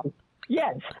job.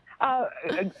 Yes.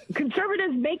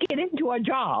 Conservatives make it into a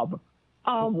job,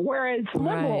 whereas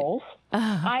liberals,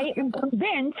 I am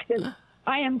convinced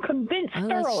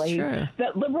thoroughly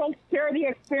that liberals share the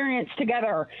experience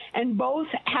together and both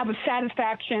have a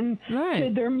satisfaction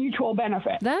to their mutual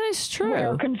benefit. That is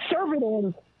true.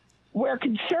 Where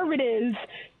conservatives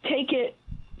take it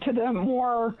to the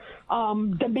more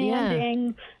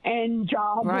demanding and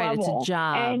job level. It's a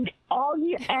job. And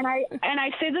I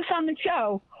say this on the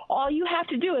show. All you have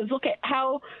to do is look at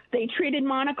how they treated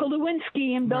Monica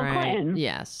Lewinsky and Bill Clinton.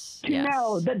 Yes. To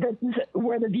know that this is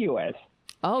where the View is.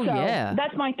 Oh, so yeah.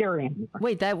 That's my theory.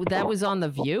 Wait, that was on The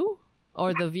View?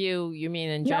 Or The View, you mean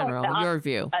in general? Your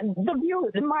view? The View,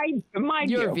 my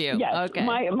Your view. Yes, okay.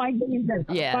 My view.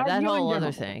 Yeah, that whole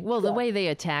other thing. Well, the way they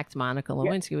attacked Monica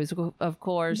Lewinsky was, of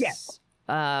course,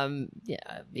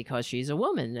 because she's a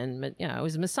woman, and it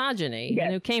was misogyny,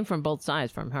 and it came from both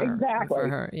sides, from her, for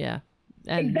her,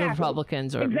 and the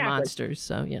Republicans are monsters,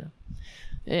 so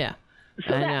yeah,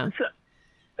 so I know.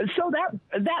 So that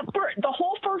the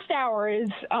whole first hour is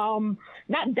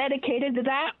not dedicated to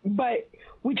that, but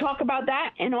we talk about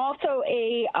that, and also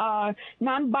a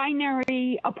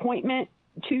non-binary appointment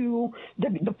to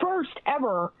the first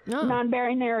ever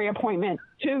non-binary appointment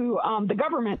to the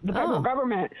government, the federal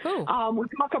government. We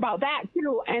talk about that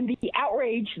too, and the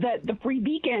outrage that the Free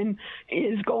Beacon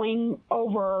is going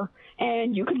over,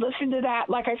 and you can listen to that,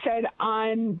 like I said,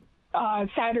 on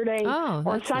Saturday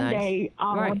or Sunday.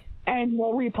 Nice. And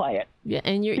we'll replay it. Yeah,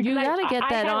 and you got to get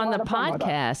that on the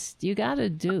podcast. You got to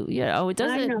do. It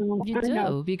doesn't. You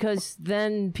do, because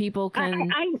then people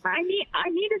can. I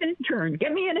need an intern.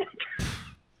 Get me an intern.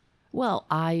 Well,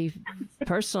 I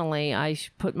personally, I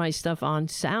put my stuff on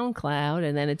SoundCloud,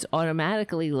 and then it's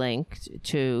automatically linked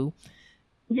to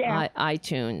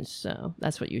iTunes. So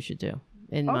that's what you should do,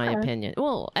 in my opinion.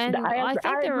 Well, and I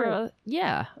think there are,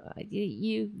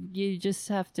 you just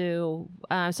have to,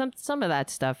 some of that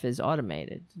stuff is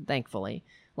automated, thankfully,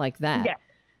 like that.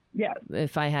 Yeah.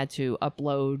 If I had to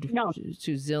upload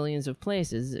to zillions of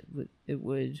places, it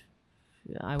would,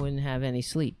 I wouldn't have any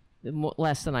sleep,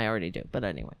 less than I already do. But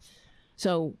anyway,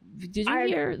 so did you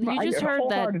hear? You just heard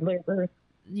that.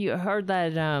 You heard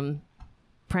that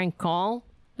prank call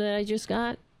that I just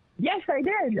got? Yes, I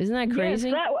did. Isn't that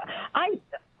crazy? Yes,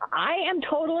 I am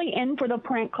totally in for the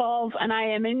prank calls, and I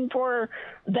am in for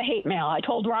the hate mail. I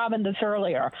told Robin this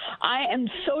earlier. I am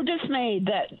so dismayed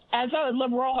that as a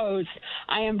liberal host,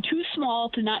 I am too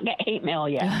small to not get hate mail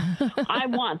yet. I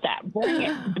want that.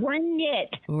 Bring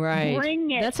it. Right. Bring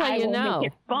it. That's how you know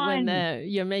when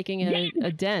you're making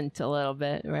a dent a little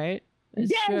bit, right? It's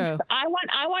yes, true. I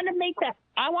want to make that.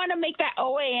 I want to make that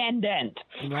OAN dent.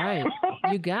 Right.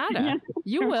 You gotta.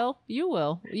 You will.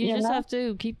 You just have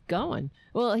to keep going.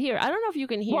 Well, here, I don't know if you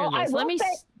can hear this. Let me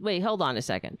wait. Hold on a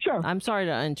second. Sure. I'm sorry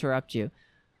to interrupt you.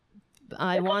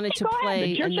 I wanted to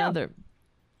play another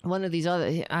one of these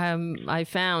other. I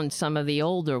found some of the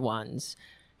older ones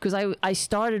because I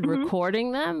started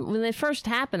recording them when they first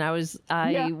happened. I was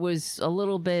a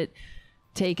little bit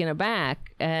taken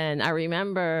aback, and I don't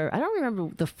remember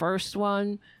the first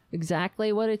one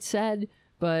exactly what it said,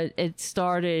 but it just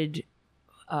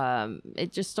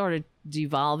started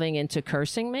devolving into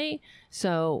cursing me.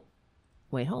 So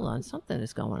wait, hold on, something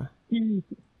is going on.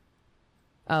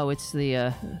 Oh, it's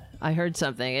the I heard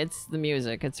something. It's the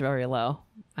music. It's very low.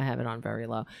 I have it on very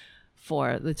low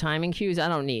for the timing cues. I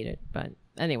don't need it, but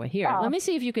anyway, here, let me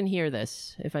see if you can hear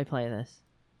this if I play this.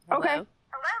 Okay. Hello there.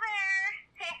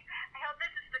 Hey, I hope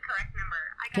this is the correct number.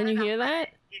 Can you hear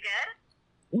that? You good?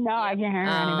 No, I can't hear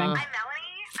anything. I'm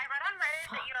Melanie. I read on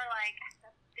Reddit that you're like the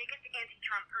biggest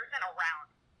anti-Trump person around.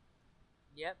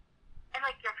 Yep. And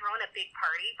like you're throwing a big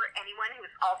party for anyone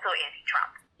who's also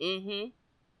anti-Trump. Mm-hmm.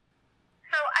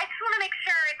 So I just want to make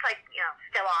sure it's like,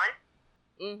 still on.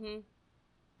 Mm-hmm.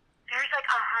 There's like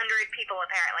 100 people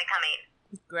apparently coming.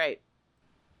 Great.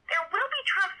 There will be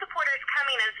Trump supporters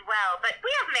coming as well, but we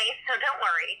have Mace, so don't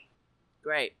worry.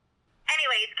 Great.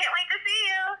 Anyways, can't wait to see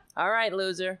you. All right,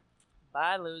 loser.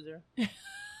 Bye, loser.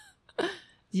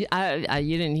 You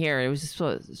didn't hear it. It was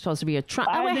supposed to be a Trump.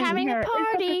 We're having a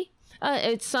party.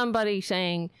 It's somebody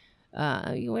saying,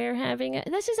 we're having we're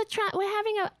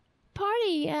having a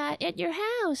party at your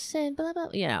house and blah, blah.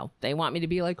 They want me to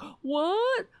be like,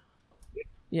 what?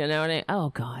 And oh,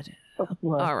 God.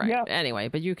 All right. Yep. Anyway,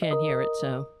 but you can't hear it,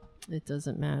 so it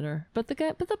doesn't matter. But the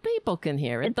people can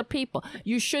hear it. The people.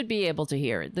 You should be able to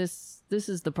hear it. This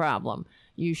is the problem.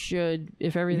 You should,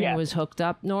 if everything was hooked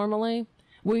up normally.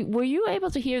 Were you able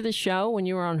to hear the show when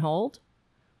you were on hold?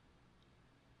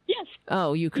 Yes.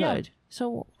 Oh, you could. Yeah.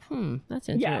 So, that's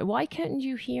interesting. Yeah. Why couldn't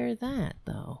you hear that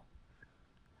though?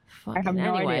 I have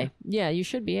no idea. Yeah, you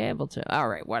should be able to. All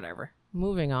right, whatever.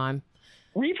 Moving on.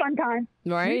 Refund time.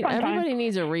 Right? Refund Everybody time.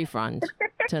 needs a refund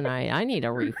tonight. I need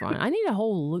a refund. I need a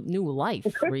whole new life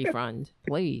refund,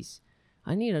 please.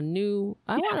 I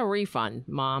want a refund,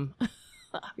 Mom.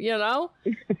 You know?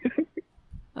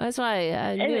 That's why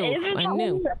I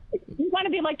knew. You want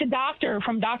to be like the doctor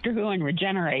from Doctor Who and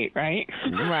regenerate, right?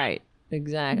 Right.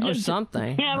 Exactly. Or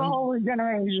something. Yeah, the whole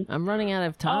regeneration. I'm running out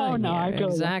of time. Oh, no, here. I feel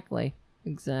you.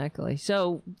 Exactly.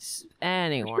 So,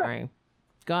 anyway,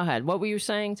 go ahead. What were you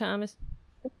saying, Thomas?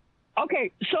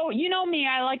 Okay, so you know me,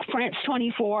 I like France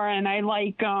 24 and I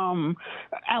like Al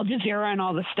Jazeera and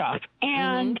all this stuff.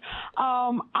 And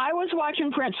I was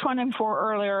watching France 24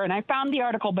 earlier and I found the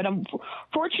article, but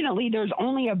unfortunately there's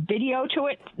only a video to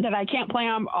it that I can't play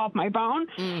off my phone.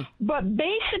 But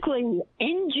basically,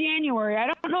 in January, I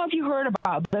don't know if you heard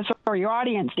about this or your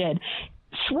audience did,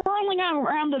 swirling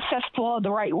around the cesspool of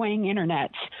the right-wing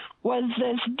internets was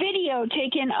this video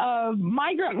taken of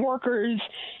migrant workers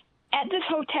at this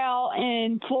hotel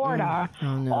in Florida,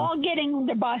 all getting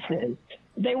the buses.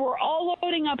 They were all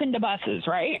loading up into buses,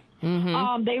 right?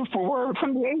 They were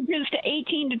from the ages to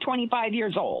 18 to 25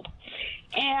 years old.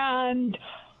 And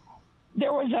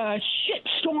there was a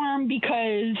shitstorm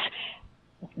because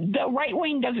the right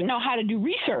wing doesn't know how to do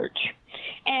research.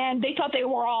 And they thought they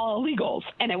were all illegals.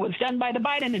 And it was done by the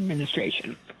Biden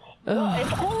administration. Well,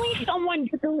 if only someone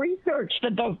did the research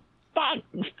that the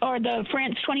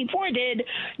France 24 did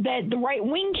that the right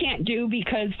wing can't do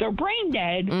because they're brain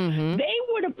dead, they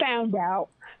would have found out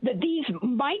that these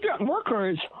migrant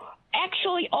workers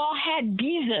actually all had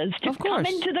visas to come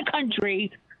into the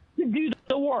country to do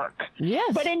the work.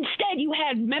 Yes. But instead you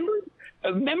had members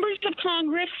of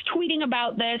Congress tweeting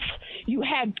about this. You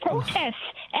had protests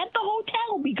at the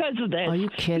hotel because of this. Are you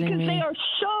kidding me? Because they are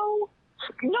so...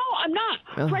 No, I'm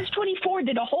not. Press 24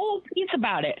 did a whole piece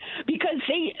about it because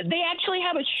they actually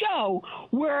have a show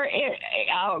where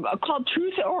called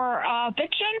Truth or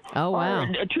Fiction. Oh, wow.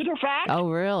 Or Truth or Fact.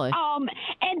 Oh, really?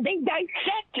 And they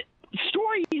dissect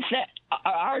stories that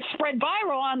are spread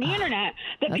viral on the internet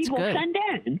that people send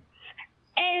in.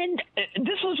 And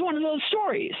this was one of those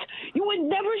stories. You would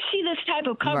never see this type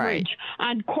of coverage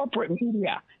on corporate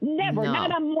media. Never. No.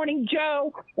 Not on Morning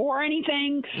Joe or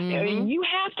anything. You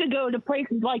have to go to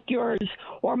places like yours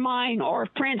or mine or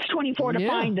France 24 to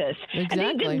find this. Exactly.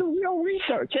 And they did the real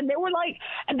research. And they were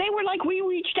like, we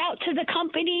reached out to the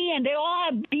company and they all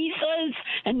have visas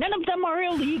and none of them are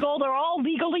illegal. They're all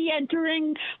legally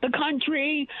entering the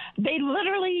country. They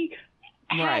literally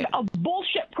had a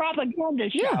bullshit propaganda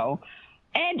show.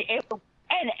 And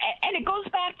it goes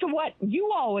back to what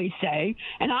you always say,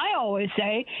 and I always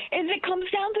say, is it comes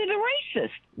down to the racists.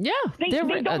 Yeah, they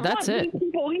don't that's want it. these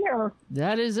people here.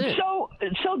 That is it. So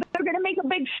they're going to make a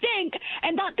big stink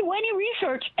and not do any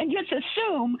research and just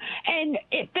assume, and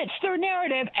it fits their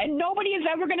narrative, and nobody is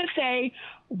ever going to say,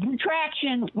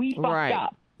 retraction, we fucked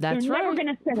up. That's they're never going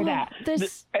to say that.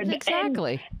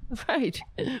 Exactly. Right.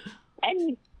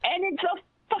 And it's a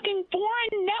fucking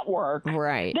foreign network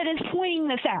that is pointing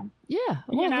this out. Yeah.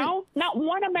 Well, not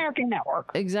one American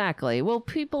network. Exactly. Well,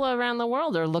 people around the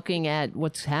world are looking at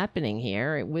what's happening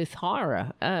here with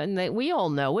horror. And we all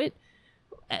know it,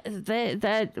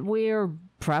 that we're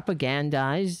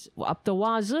propagandized up the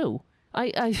wazoo.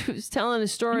 I was telling a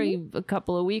story a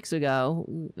couple of weeks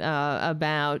ago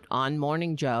about on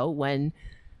Morning Joe when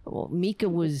Mika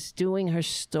was doing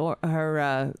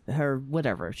her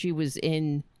whatever. She was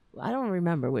in... I don't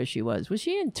remember where she was. Was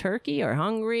she in Turkey or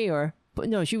Hungary or...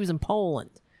 No, she was in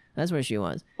Poland. That's where she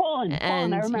was. Poland. I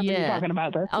remember you talking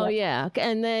about this. Oh, yeah.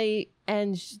 And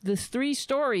the 3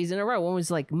 stories in a row. One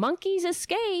was like, monkeys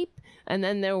escape. And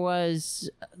then there was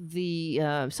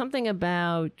the something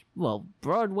about,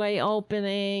 Broadway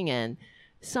opening and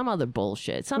some other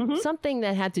bullshit. Something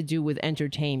that had to do with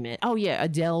entertainment. Oh, yeah,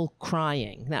 Adele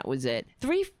crying. That was it.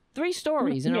 Three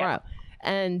stories in a row.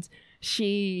 And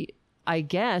she... I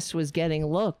guess was getting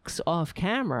looks off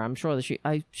camera. I'm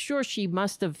sure she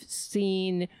must have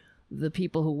seen the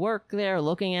people who work there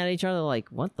looking at each other like,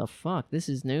 what the fuck? This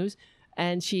is news.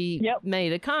 And she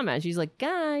made a comment. She's like,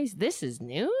 guys, this is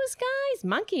news, guys?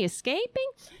 Monkey escaping?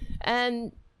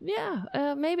 And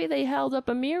maybe they held up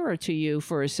a mirror to you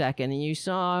for a second and you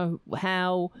saw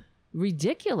how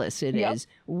ridiculous it is.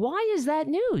 Why is that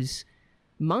news?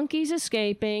 monkeys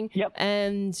escaping,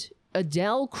 and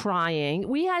Adele crying.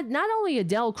 We had not only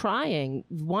Adele crying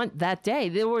that day,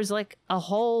 there was like a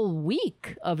whole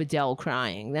week of Adele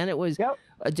crying. Then it was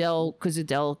Adele, because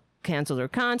Adele canceled her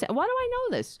concert. Why do I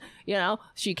know this? You know,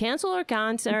 she canceled her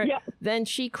concert, then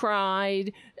she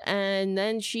cried, and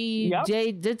then she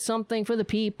did something for the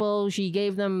people. She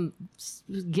gave them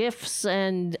gifts,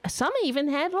 and some even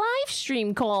had live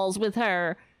stream calls with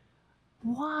her.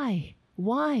 Why?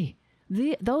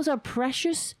 Those are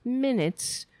precious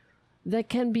minutes that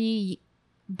can be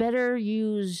better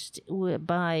used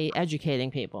by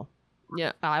educating people.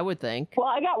 Yeah, I would think. Well,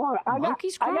 I got one.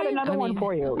 Monkeys crying? I got another one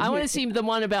for you. I want to see the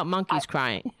one about monkeys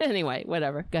crying. Anyway,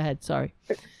 whatever. Go ahead. Sorry.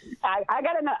 I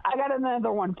got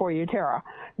another one for you, Tara.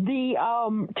 The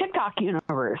TikTok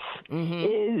universe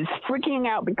is freaking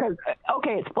out because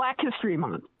it's Black History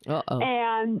Month.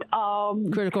 And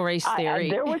critical race theory.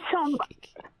 There was some.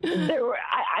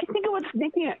 I think it was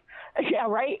Nicki. Yeah,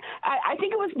 right. I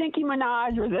think it was Nicki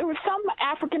Minaj, or there was some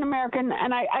African American,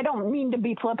 and I don't mean to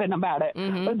be flippant about it,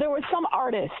 but there was some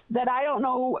artist that I don't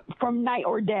know from night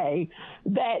or day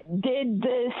that did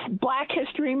this Black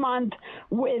History Month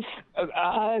with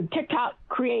TikTok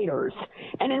creators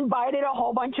and invited a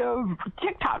whole bunch of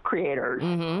TikTok creators.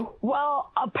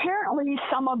 Well, apparently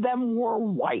some of them were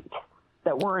white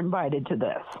that were invited to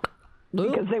this.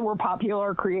 Because they were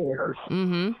popular creators.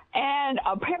 And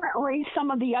apparently some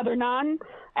of the other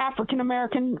non-African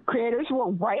American creators were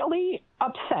rightly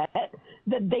upset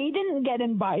that they didn't get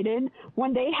invited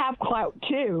when they have clout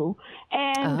too.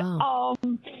 And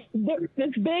there's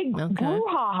this big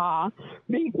brouhaha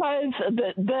because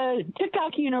the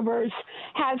TikTok universe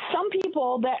has some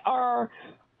people that are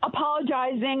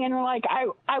apologizing and are like,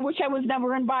 I wish I was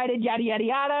never invited, yada, yada,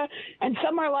 yada. And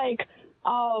some are like,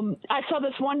 I saw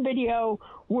this one video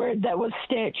that was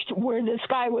stitched where this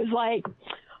guy was like,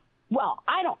 well,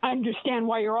 I don't understand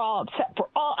why you're all upset for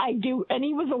all I do. And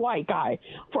he was a white guy,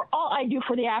 for all I do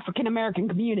for the African American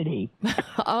community.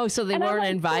 So they weren't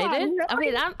invited? I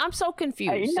mean, I'm so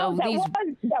confused. No, that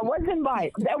was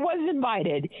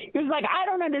invited. He was like, I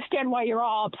don't understand why you're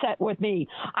all upset with me.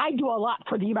 I do a lot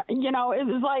for the, it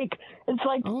was like, it's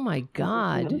like, oh my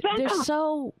God. They're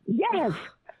so. Yes.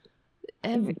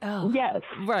 Yes.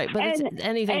 Right, but it's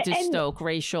anything to stoke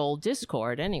racial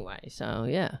discord anyway, so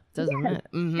yeah, doesn't matter.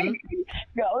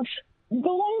 The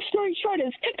long story short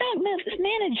is TikTok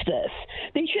managed this.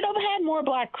 They should have had more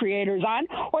Black creators on,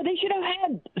 or they should have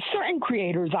had certain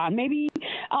creators on, maybe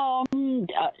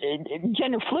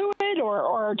gender fluid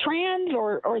or trans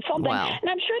or something. Wow.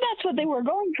 And I'm sure that's what they were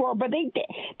going for, but they did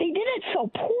it so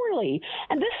poorly.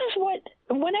 And this is what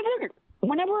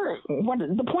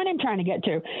the point I'm trying to get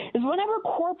to is whenever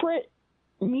corporate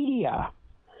media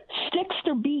sticks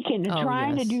their beak into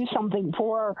trying to do something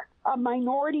for a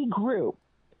minority group,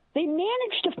 they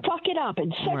manage to fuck it up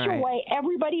in such a way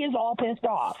everybody is all pissed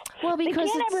off. Well, because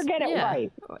they can't ever get it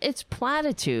right. It's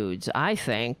platitudes, I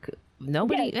think.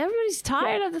 Everybody's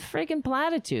tired of the freaking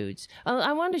platitudes.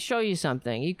 I wanted to show you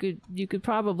something. You could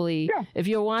probably, if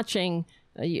you're watching,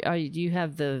 you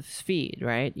have the feed,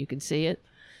 right? You can see it.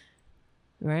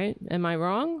 Right? Am I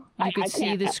wrong? You could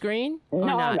see the screen or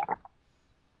not?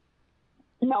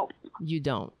 No. You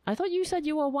don't. I thought you said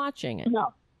you were watching it.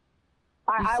 No.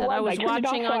 I was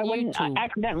watching on YouTube.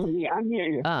 Accidentally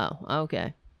unmute you. Oh,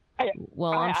 okay.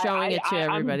 Well, I'm showing it to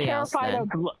everybody else then. I'm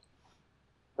terrified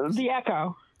of the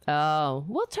echo. Oh,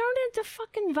 well, turn the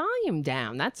fucking volume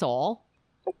down. That's all.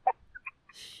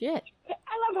 Shit.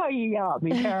 I love how you yell at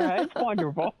me, Tara. It's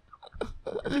wonderful.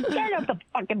 Turn up the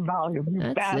fucking volume,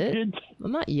 you bastards.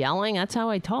 I'm not yelling. That's how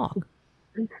I talk.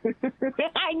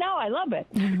 I know. I love it.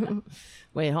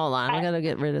 Wait, hold on. I got to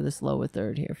get rid of this lower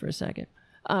third here for a second.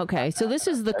 Okay, so this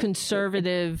is the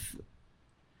conservative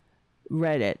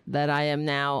Reddit that I am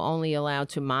now only allowed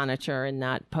to monitor and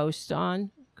not post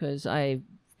on because I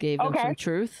gave them some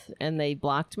truth and they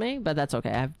blocked me, but that's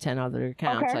okay. I have 10 other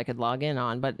accounts I could log in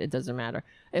on, but it doesn't matter.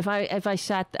 If I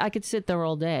sat, I could sit there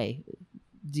all day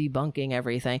debunking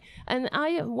everything. And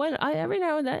every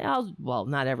now and then,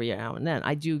 not every now and then,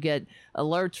 I do get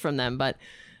alerts from them, but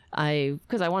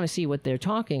because I want to see what they're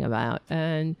talking about.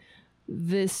 And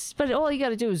but all you got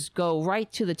to do is go right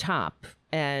to the top,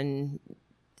 and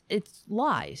it's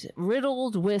lies,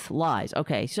 riddled with lies.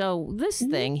 Okay, so this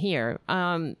thing here,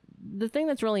 the thing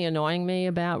that's really annoying me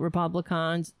about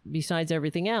Republicans, besides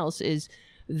everything else, is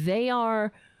they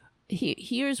are.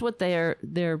 Here's what their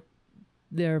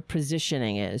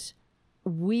positioning is: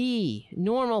 we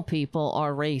normal people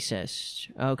are racist,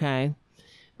 okay,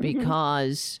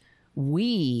 because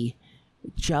we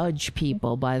judge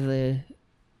people by the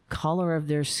color of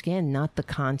their skin, not the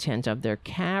content of their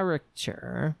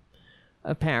character.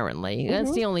 Apparently,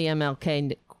 that's the only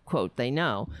MLK quote they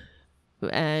know,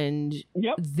 and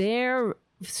they're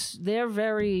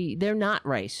not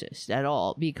racist at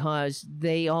all because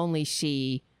they don't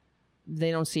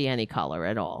see any color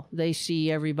at all. They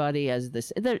see everybody as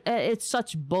this. It's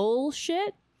such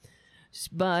bullshit.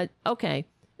 But okay,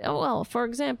 well, for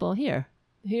example,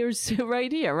 here's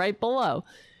right here, right below,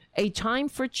 A Time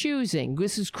for Choosing.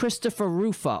 This is Christopher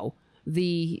Rufo,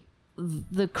 the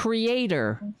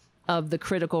creator of the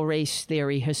critical race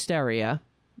theory hysteria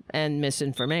and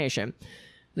misinformation.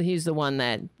 He's the one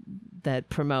that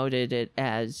promoted it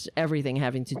as everything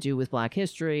having to do with Black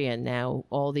history, and now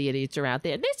all the idiots are out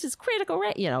there. This is critical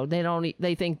race.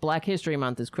 They think Black History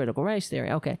Month is critical race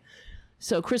theory. Okay.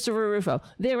 So Christopher Rufo,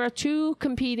 there are two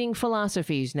competing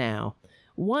philosophies now.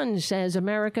 One says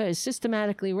America is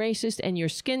systematically racist and your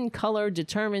skin color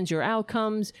determines your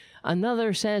outcomes.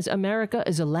 Another says America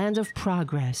is a land of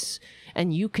progress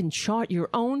and you can chart your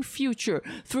own future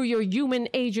through your human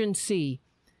agency.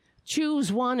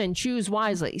 Choose one and choose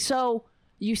wisely. So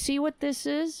you see what this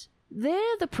is?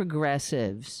 They're the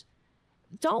progressives.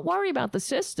 Don't worry about the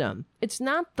system. It's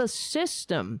not the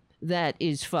system that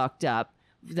is fucked up,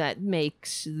 that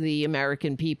makes the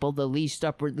American people the least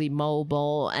upwardly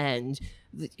mobile and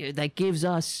that gives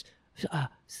us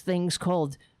things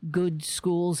called good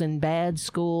schools and bad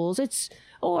schools.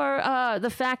 Or the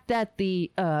fact that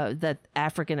that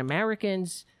African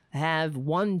Americans have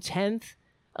 1/10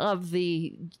 of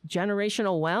the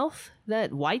generational wealth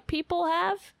that white people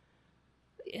have.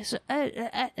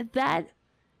 That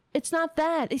it's not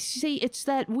that. It's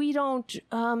that we don't.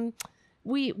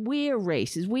 We're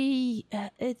racist.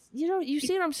 You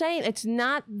see what I'm saying? It's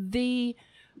not the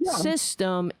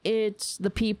system, it's the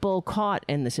people caught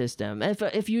in the system.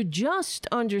 If you just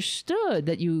understood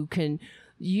that you can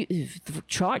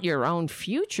chart your own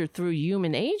future through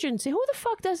human agency, who the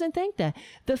fuck doesn't think that?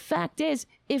 The fact is,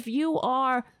 if you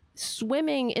are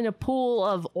swimming in a pool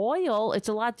of oil, it's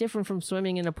a lot different from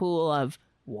swimming in a pool of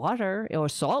water or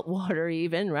salt water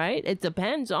even, right? It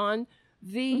depends on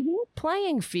the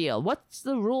playing field. What's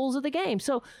the rules of the game?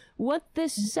 So what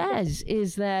this says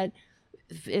is that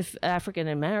if African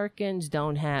Americans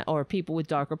don't have, or people with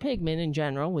darker pigment in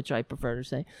general, which I prefer to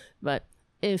say, but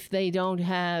if they don't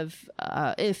have,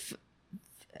 if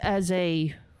as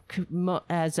a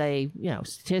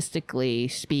statistically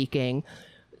speaking,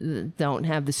 don't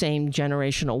have the same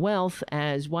generational wealth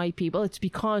as white people, it's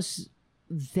because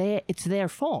it's their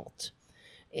fault.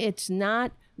 It's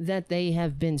not that they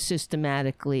have been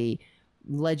systematically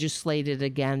legislated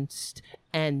against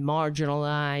and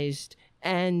marginalized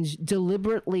and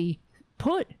deliberately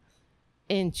put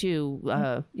into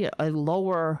a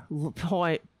lower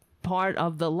part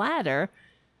of the ladder.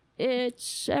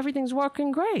 Everything's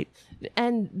working great.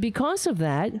 And because of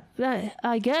that,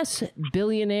 I guess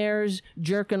billionaires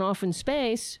jerking off in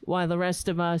space while the rest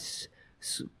of us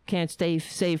can't save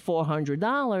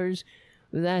 $400.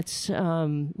 That's,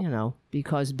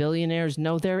 because billionaires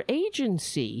know their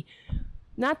agency.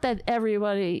 Not that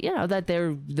everybody, that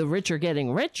the rich are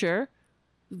getting richer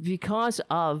because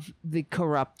of the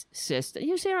corrupt system.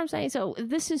 You see what I'm saying? So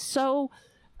this is so,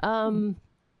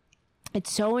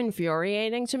 it's so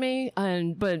infuriating to me,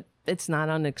 but it's not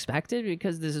unexpected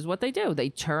because this is what they do. They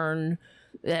turn,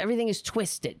 everything is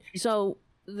twisted. So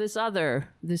this other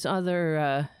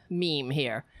meme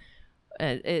here,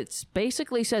 it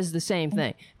basically says the same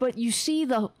thing, but you see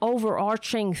the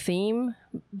overarching theme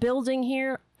building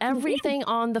here. Everything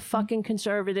on the fucking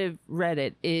conservative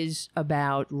Reddit is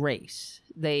about race.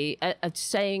 They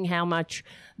saying how much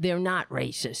they're not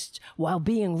racist while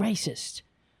being racist.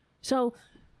 So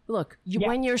look,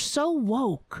 when you're so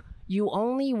woke, you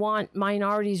only want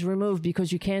minorities removed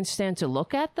because you can't stand to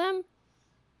look at them.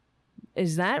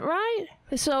 Is that right?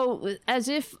 So, as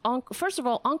if, first of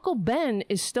all, Uncle Ben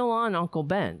is still on Uncle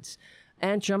Ben's.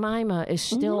 Aunt Jemima is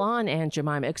still on Aunt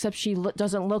Jemima, except she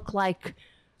doesn't look like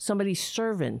somebody's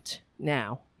servant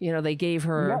now. They gave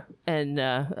her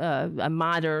a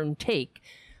modern take.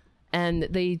 And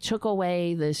they took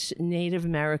away this Native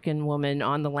American woman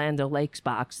on the Land O'Lakes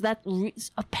box.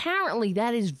 Apparently,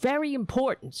 that is very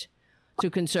important to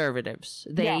conservatives.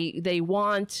 They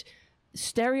want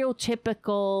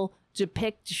stereotypical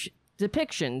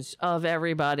depictions of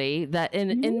everybody that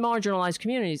in marginalized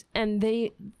communities, and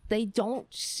they don't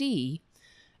see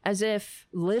as if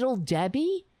Little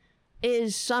Debbie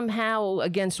is somehow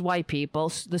against white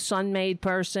people. The Sun-Maid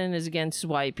person is against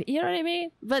white people. You know what I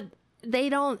mean? But they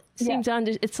don't seem to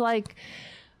understand. It's like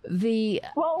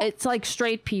It's like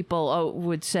straight people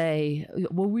would say,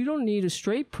 well, we don't need a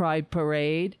straight pride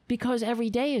parade because every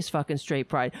day is fucking straight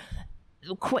pride.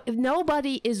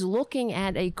 Nobody is looking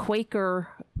at a Quaker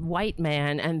white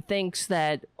man and thinks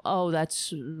that, oh,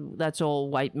 that's all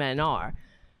white men are.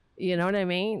 You know what I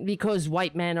mean? Because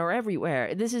white men are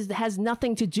everywhere. This has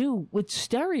nothing to do with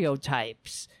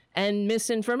stereotypes and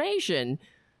misinformation.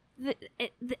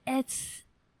 It's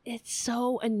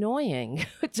so annoying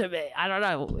to me. I don't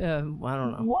know.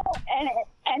 Well,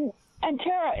 and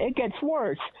Tara, it gets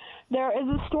worse. There is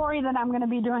a story that I'm going to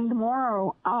be doing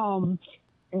tomorrow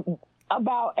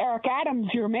about Eric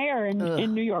Adams, your mayor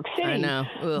in New York City, I know.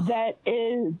 that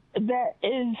is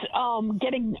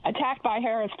getting attacked by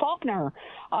Harris Faulkner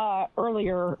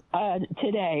earlier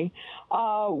today,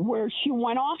 where she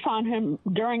went off on him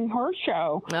during her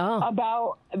show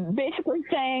about basically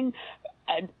saying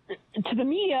to the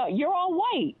media, "You're all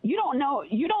white. You don't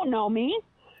know me.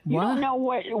 You don't know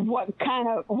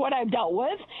what I've dealt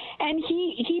with." And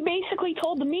he basically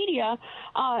told the media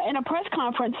in a press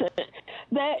conference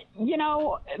that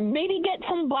maybe get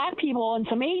some black people and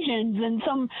some Asians and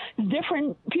some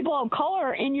different people of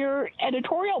color in your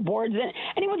editorial boards. And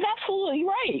he was absolutely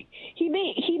right. He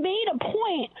made a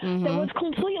point that was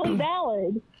completely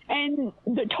valid. And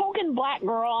the token black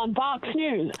girl on Fox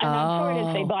News, and I'm sorry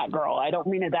to say black girl, I don't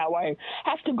mean it that way,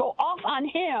 has to go off on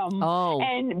him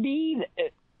and be...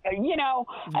 and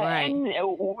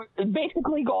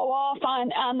basically go off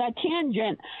on that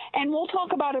tangent. And we'll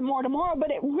talk about it more tomorrow,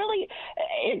 but it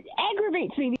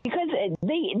aggravates me because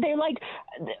they're like,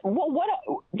 well,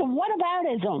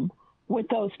 whataboutism with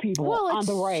those people on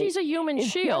the right. She's a human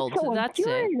shield. That's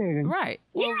it. Right.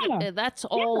 Well, that's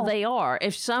all they are.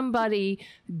 If somebody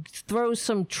throws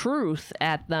some truth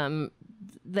at them,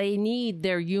 they need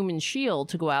their human shield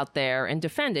to go out there and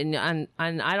defend it. And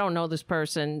I don't know this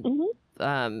person.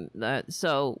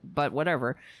 But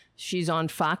whatever. She's on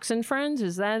Fox and Friends.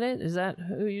 Is that it? Is that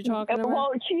who you're talking about?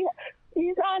 Well, she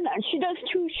does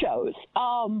two shows.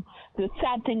 The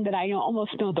sad thing that I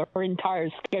almost know their entire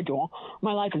schedule.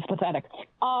 My life is pathetic.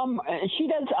 She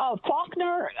does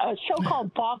Faulkner, a show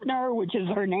called Faulkner, which is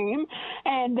her name,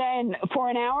 and then for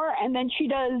an hour, and then she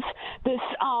does this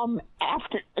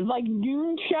after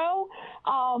noon show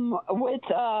with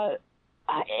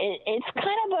it's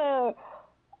kind of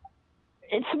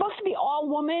it's supposed to be all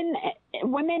women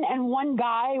and one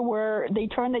guy where they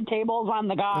turn the tables on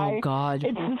the guy. Oh, God.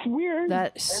 It's this weird...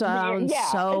 That sounds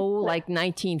so like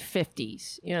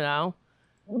 1950s, you know?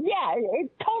 Yeah,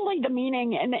 it's totally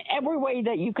demeaning in every way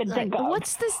that you could think of.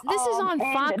 What's this? This is on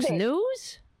Fox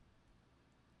News?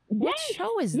 What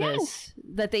show is this?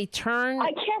 That they turn...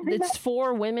 I can't remember. It's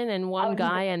 4 women and one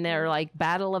guy and they're like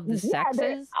Battle of the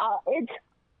Sexes? It's...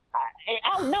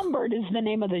 Outnumbered is the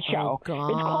name of the show. Oh, God.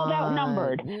 It's called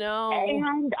Outnumbered. No.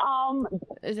 And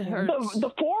it hurts. The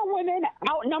 4 women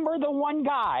outnumber the one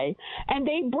guy, and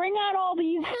they bring out all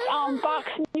these Fox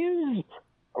News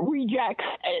rejects,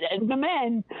 the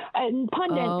men and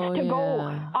pundits to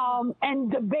go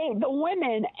and debate the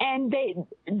women, and they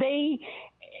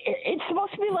it's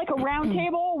supposed to be like a round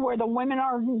table where the women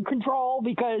are in control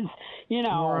because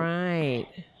right.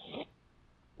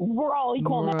 We're all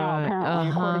equal now, apparently,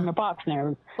 according to Fox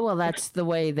News. Well, that's the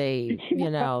way they,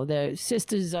 their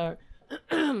sisters are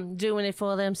doing it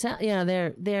for themselves.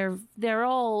 They're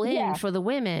all in for the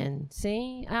women.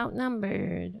 See,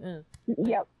 outnumbered.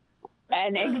 Yep.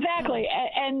 And exactly,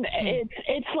 and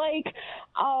it's like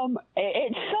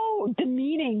it's so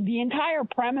demeaning, the entire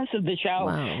premise of the show.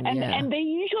 Wow, and they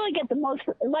usually get the most,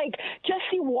 like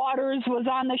Jesse Waters was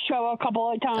on the show a couple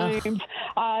of times.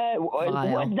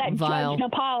 Vile.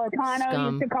 Judge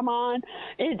Napolitano used to come on.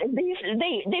 They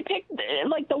picked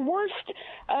like the worst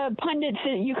pundits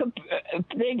that you could.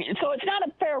 So it's not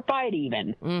a fair fight,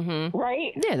 even,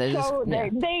 right? Yeah. They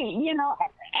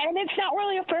and it's not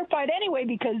really a fair fight anyway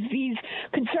because these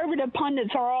conservative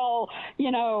pundits are all,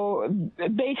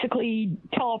 basically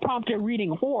teleprompter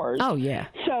reading whores. Oh, yeah.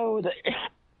 So,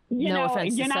 no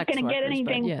offense you're to not going to get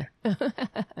anything. Yeah.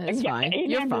 That's fine.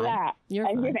 You're fine. You're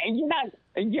fine.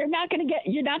 You're not going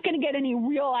to get any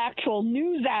real actual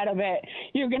news out of it.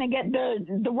 You're going to get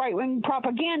the right-wing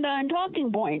propaganda and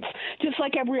talking points, just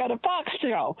like every other Fox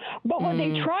show. But what they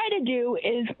try to do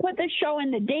is put the show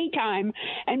in the daytime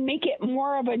and make it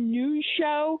more of a news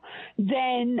show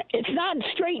than it's not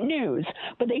straight news,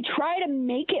 but they try to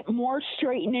make it more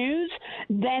straight news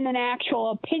than an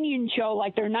actual opinion show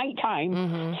like their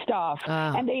nighttime stuff.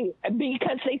 And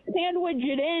because they sandwich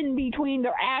it in between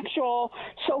their actual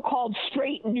so-called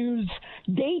straight news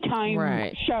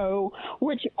daytime show,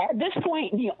 which at this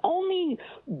point the only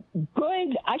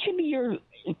good. I should be your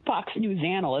Fox News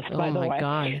analyst, by the way. Oh my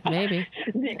God, maybe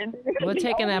we'll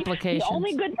take an application. The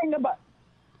only good thing about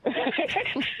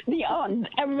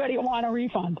everybody want a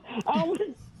refund.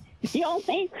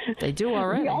 They do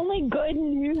already. The only good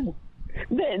news.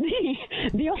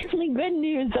 The only good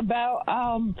news about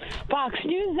Fox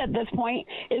News at this point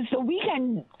is the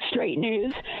weekend straight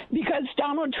news, because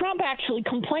Donald Trump actually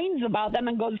complains about them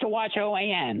and goes to watch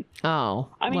OAN. Oh,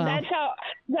 I mean, that's how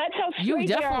straight you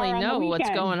definitely they are know on the what's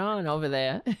weekend. going on over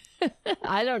there.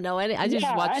 I don't know any. I just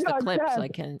watch the clips.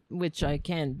 Which I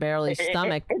can barely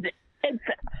stomach.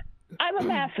 I'm a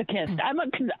masochist.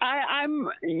 I'm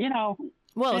you know.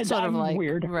 Well, it's sort of like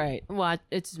weird, right? What?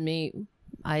 It's me.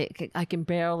 I can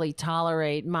barely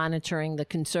tolerate monitoring the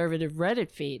conservative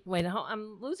Reddit feed. Wait,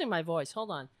 I'm losing my voice.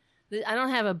 Hold on. I don't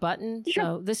have a button,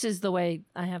 so this is the way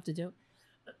I have to do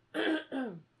it.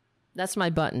 That's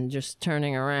my button, just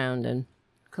turning around and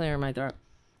clearing my throat.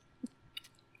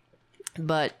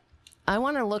 But I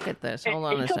want to look at this. Hold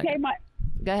on a second. Okay,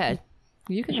 go ahead.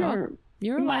 You can talk.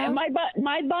 You're allowed.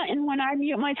 My button when I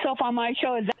mute myself on my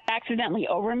show is accidentally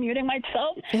over muting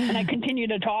myself, and I continue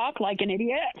to talk like an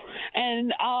idiot.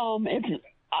 And if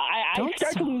I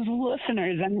start to lose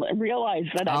listeners and realize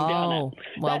that I'm doing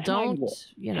it. Well,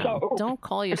 That's don't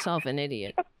call yourself an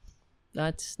idiot.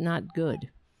 That's not good.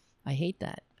 I hate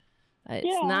that.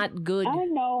 It's not good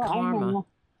karma. I know.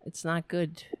 It's not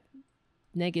good.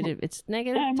 Negative. It's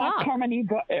negative my talk. karma needs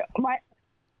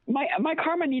my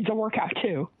karma needs a workout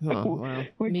too. Oh, well,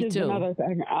 which me is too. another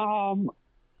thing.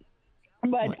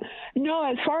 But no,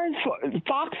 as far as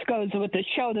Fox goes with the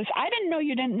show, I didn't know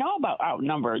you didn't know about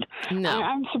Outnumbered. No,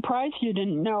 I'm surprised you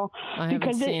didn't know,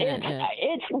 because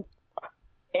it's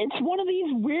one of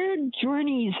these weird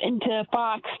journeys into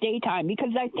Fox daytime,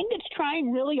 because I think it's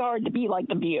trying really hard to be like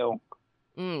The View.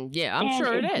 Yeah, I'm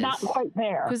sure it is. Not quite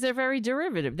there, because they're very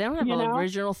derivative. They don't have an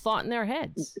original thought in their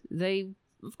heads.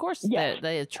 Of course,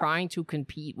 they're trying to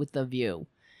compete with The View.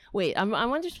 Wait,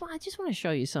 I just want to show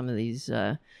you some of these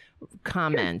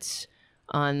comments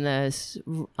on this,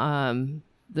 the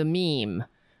meme,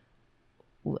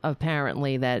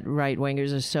 apparently, that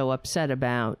right-wingers are so upset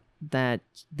about, that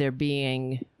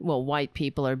white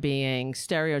people are being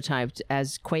stereotyped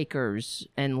as Quakers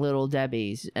and Little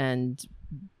Debbies and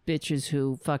bitches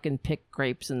who fucking pick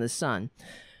grapes in the sun.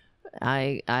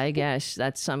 I guess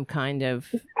that's some kind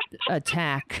of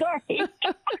attack. Sorry.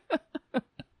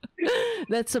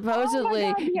 That's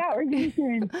supposedly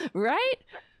right,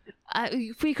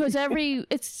 because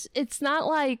it's not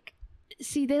like,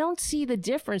 see, they don't see the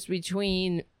difference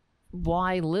between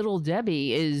why Little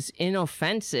Debbie is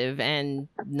inoffensive and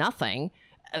nothing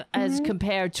as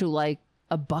compared to like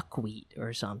a buckwheat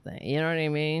or something. You know what I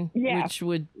mean? Yeah.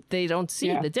 They don't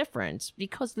see the difference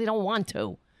because they don't want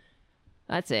to.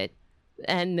 That's it.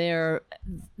 And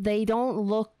they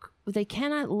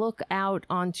cannot look out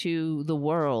onto the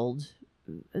world.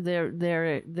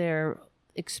 Their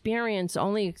experience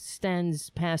only extends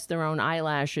past their own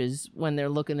eyelashes when they're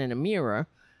looking in a mirror,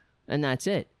 and that's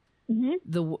it. Mm-hmm.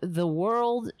 The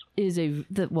world is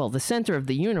the center of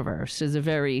the universe is a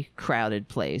very crowded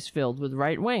place filled with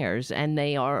right-wingers, and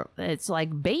it's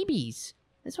like babies.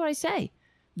 That's what I say.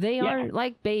 They are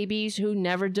like babies who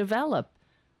never develop.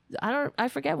 I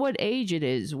forget what age it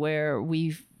is where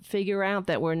we figure out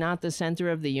that we're not the center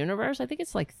of the universe. I think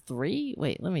it's like 3.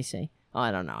 Wait, let me see. Oh,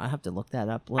 I don't know. I have to look that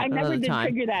up. I never did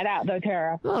figure that out, though,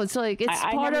 Tara. Well, it's like it's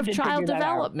part of child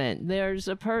development. There's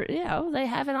they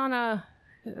have it on a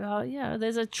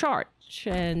there's a chart,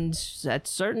 and at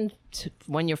certain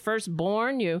when you're first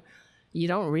born, you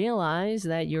don't realize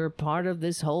that you're part of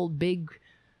this whole big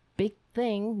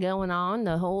thing going on,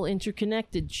 the whole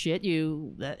interconnected shit.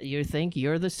 You think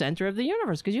you're the center of the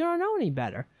universe because you don't know any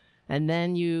better. And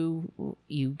then you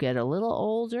get a little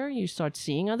older, you start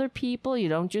seeing other people. You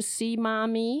don't just see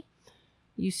mommy.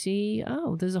 You see,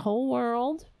 there's a whole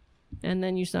world. And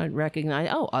then you start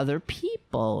recognizing, other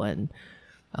people. And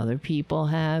other people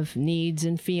have needs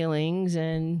and feelings.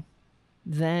 And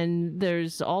then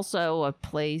there's also a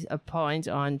point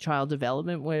on child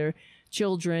development where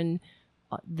children,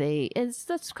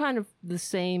 that's kind of the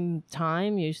same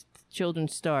time children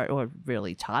start, or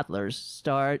really toddlers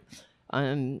start,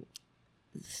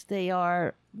 they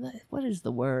are, what is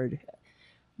the word?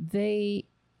 They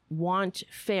want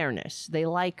fairness. They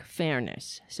like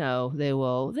fairness. So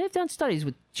they've done studies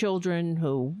with children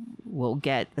who will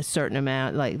get a certain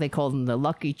amount, like they call them the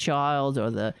lucky child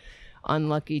or the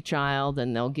unlucky child,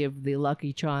 and they'll give the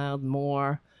lucky child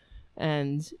more.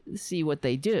 and see what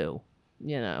they do.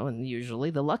 And usually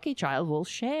the lucky child will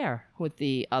share with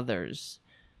the others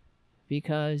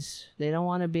because they don't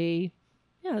want to be,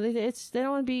 they don't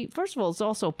want to be, first of all, it's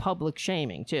also public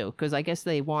shaming too, because I guess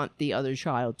they want the other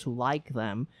child to like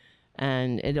them.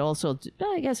 And it also,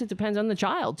 I guess it depends on the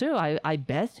child too. I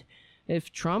bet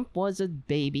if Trump was a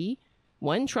baby,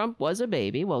 when Trump was a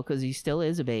baby, well, because he still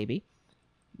is a baby,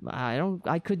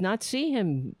 I could not see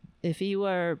him, if he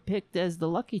were picked as the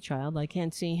lucky child, I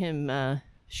can't see him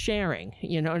sharing.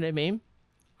 You know what I mean?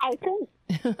 I think,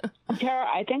 Tara,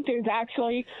 I think there's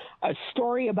actually a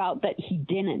story about that he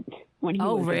didn't when he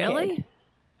was a kid.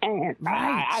 And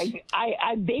Right.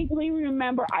 I vaguely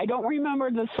remember, I don't remember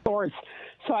the source,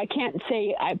 so I can't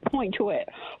say I point to it,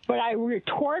 but I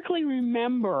rhetorically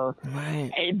remember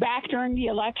back during the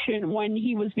election when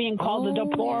he was being called a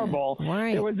deplorable,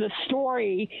 there was a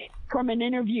story from an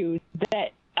interview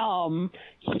that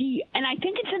he, and I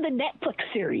think it's in the Netflix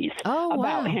series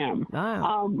about him,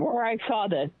 where I saw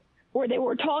this, where they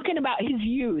were talking about his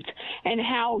youth and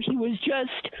how he was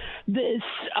just this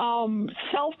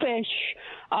selfish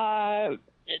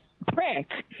prick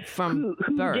from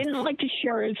who birth. didn't like to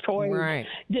share his toys,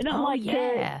 didn't like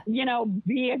to,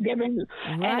 be a giving.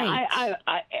 And I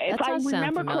if I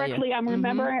remember correctly, I'm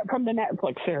remembering it from the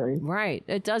Netflix series. Right.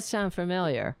 It does sound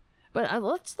familiar. But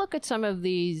let's look at some of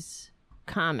these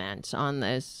comments on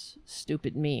this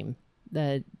stupid meme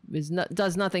that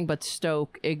does nothing but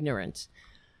stoke ignorance.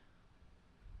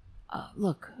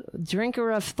 Look,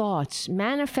 Drinker of Thoughts.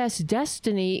 Manifest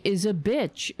Destiny is a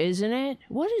bitch, isn't it?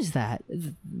 What is that?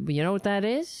 You know what that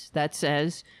is? That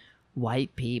says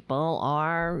white people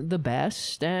are the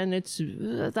best, and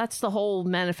that's the whole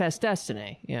Manifest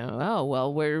Destiny. Oh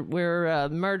well, we're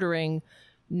murdering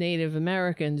Native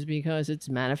Americans because it's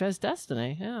Manifest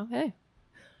Destiny. Oh, hey.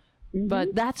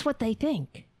 But that's what they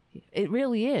think. It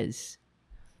really is.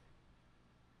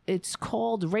 It's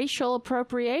called racial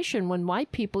appropriation when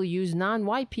white people use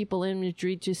non-white people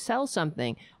imagery to sell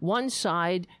something. One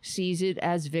side sees it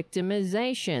as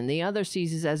victimization. The other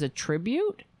sees it as a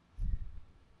tribute.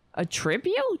 A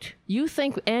tribute? You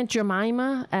think Aunt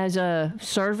Jemima as a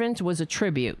servant was a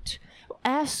tribute?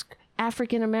 Ask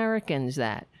African Americans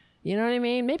that. You know what I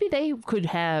mean? Maybe they could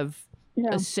have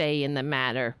a say in the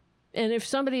matter. And if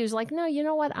somebody was like, no, you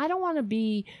know what? I don't want to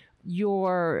be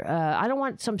I don't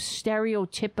want some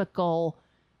stereotypical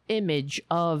image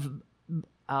of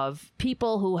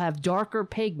people who have darker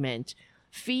pigment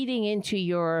feeding into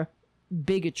your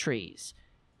bigotries.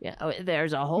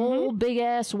 There's a whole big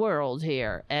ass world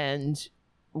here, and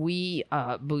we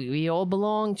all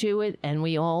belong to it, and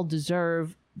we all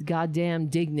deserve goddamn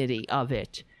dignity of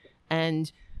it.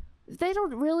 And they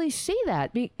don't really see that.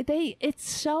 It's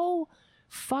so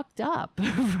fucked up,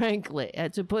 frankly,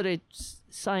 to put it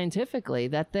scientifically,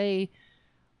 that it's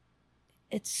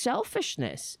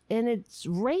selfishness and it's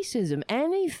racism,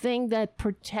 anything that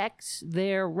protects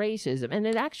their racism. And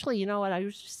it actually, you know what, I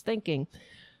was just thinking,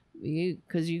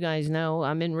 because you guys know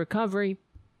I'm in recovery,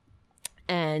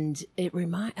 and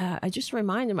I just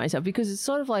reminded myself, because it's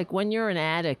sort of like when you're an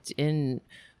addict in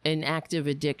active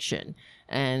addiction,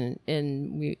 and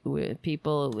we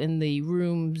people in the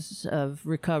rooms of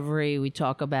recovery, we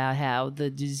talk about how the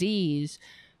disease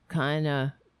kind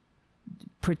of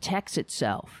protects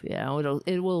itself.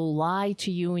 It will lie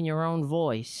to you in your own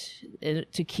voice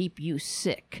to keep you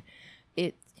sick.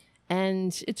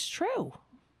 And it's true.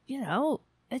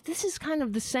 This is kind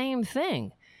of the same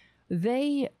thing.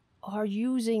 They are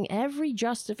using every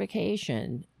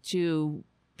justification to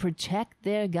protect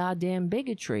their goddamn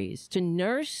bigotries, to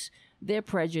nurse their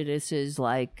prejudices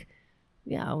like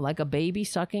a baby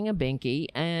sucking a binky,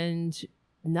 and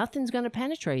nothing's going to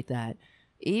penetrate that.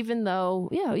 Even though,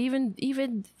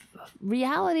 even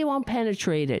reality won't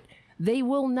penetrate it. They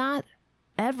will not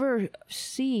ever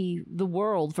see the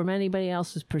world from anybody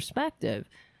else's perspective,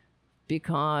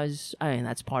 because,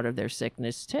 that's part of their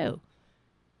sickness too.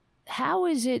 How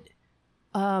is it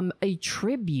a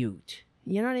tribute?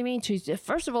 You know what I mean?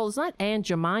 First of all, it's not Aunt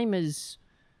Jemima's,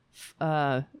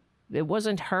 it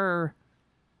wasn't her,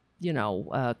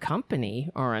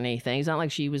 company or anything. It's not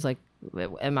like she was like,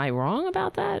 am I wrong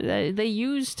about that? They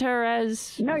used her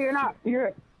as... No, you're not.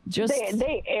 You're just...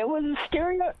 It was a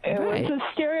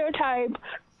stereotype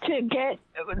to get...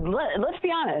 Let's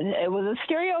be honest. It was a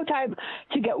stereotype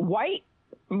to get white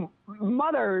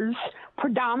mothers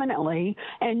predominantly,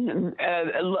 and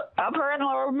upper and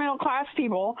lower middle class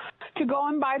people, to go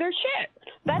and buy their shit.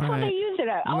 That's what they used it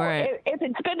at. If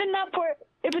it's good enough for...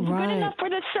 If it's good enough for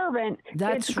the servant,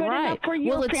 that's it's good enough for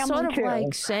your it's family sort of too.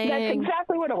 like saying, that's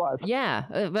exactly what it was.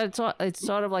 Yeah, but it's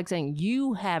sort of like saying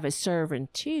you have a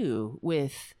servant too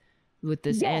with with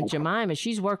this Aunt Jemima.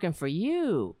 She's working for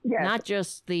you, not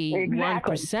just the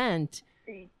 1%,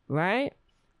 right?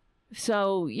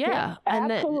 So, yeah. And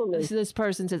this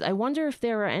person says, I wonder if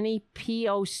there are any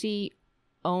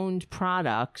POC-owned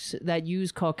products that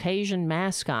use Caucasian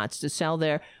mascots to sell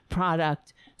their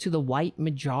product to the white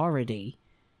majority.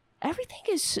 Everything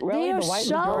is...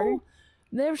 Majority?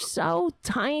 They're so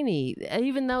tiny,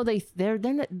 even though they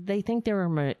think they're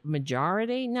a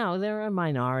majority. No, they're a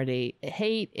minority.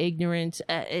 Hate, ignorance.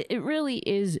 It really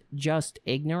is just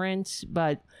ignorance,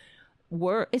 but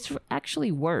it's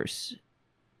actually worse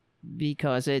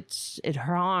because it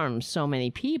harms so many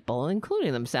people,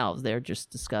 including themselves. They're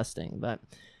just disgusting. But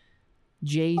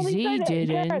Jay-Z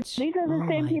didn't. These are the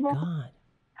same people. God.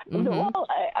 Well,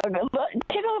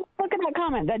 take a look at that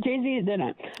comment that Jay-Z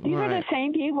didn't. These are the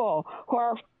same people who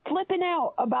are flipping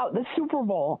out about the Super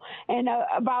Bowl and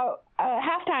about a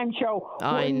halftime show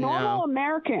where normal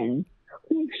Americans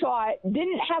who saw it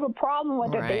didn't have a problem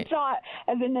with it. They saw it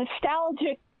as a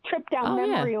nostalgic trip down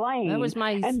memory lane. That was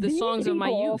the songs of my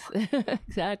youth.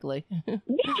 Exactly.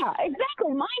 Yeah,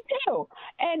 exactly. Mine too.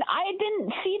 And I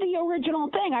didn't see the original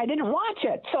thing. I didn't watch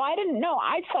it. So I didn't know.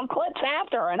 I saw clips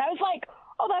after and I was like,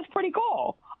 oh, that's pretty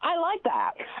cool. I like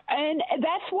that. And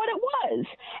that's what it was.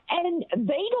 And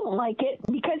they don't like it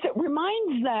because it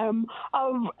reminds them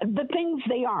of the things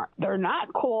they aren't. They're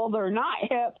not cool. They're not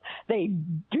hip. They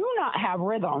do not have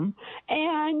rhythm.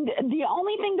 And the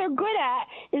only thing they're good at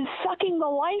is sucking the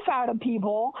life out of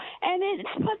people. And it's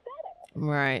pathetic.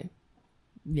 Right.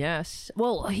 Yes.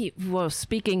 Well,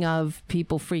 speaking of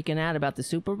people freaking out about the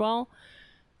Super Bowl,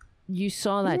 you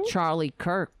saw that Charlie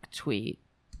Kirk tweet.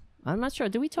 I'm not sure.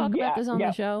 Did we talk about this on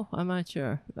the show? I'm not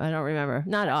sure. I don't remember.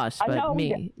 Not us, but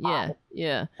me.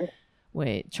 Yeah.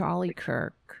 Wait, Charlie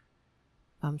Kirk.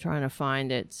 I'm trying to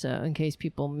find it so in case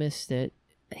people missed it.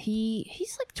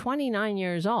 He's like 29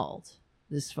 years old,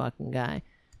 this fucking guy.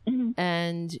 Mm-hmm.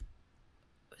 And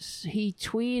he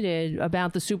tweeted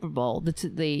about the Super Bowl,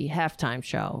 the halftime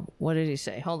show. What did he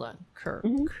say? Hold on. Kirk.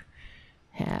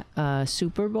 Mm-hmm.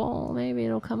 Super Bowl, maybe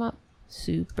it'll come up.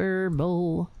 Super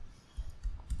Bowl.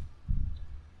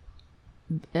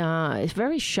 It's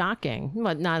very shocking,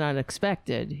 but not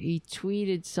unexpected. He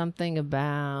tweeted something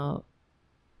about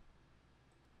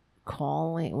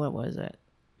calling. What was it?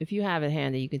 If you have it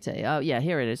handy, you could say, oh, yeah,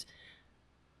 here it is.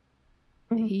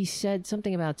 Mm-hmm. He said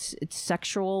something about it's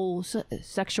sexual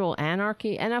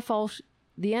anarchy. The NFL.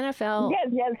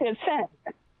 Yes.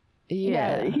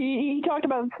 Yeah. He talked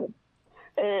about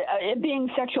it being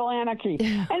sexual anarchy.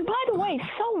 And by the way,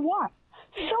 so what?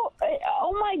 So,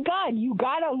 oh my God, you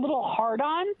got a little hard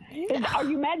on? Are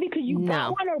you mad because you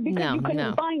got one or because you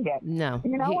couldn't find it? No.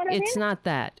 You know what I mean? It's not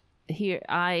that. You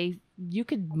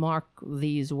could mark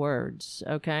these words,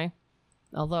 okay?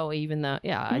 Although even though,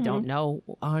 I don't know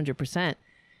 100%.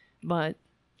 But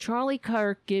Charlie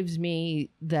Kirk gives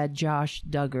me that Josh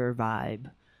Duggar vibe.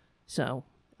 So,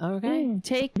 okay?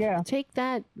 Take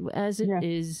that as it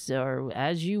is or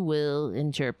as you will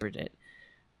interpret it.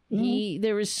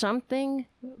 There is something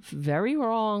very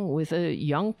wrong with a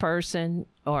young person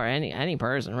or any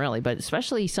person really, but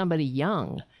especially somebody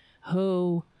young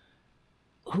who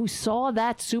saw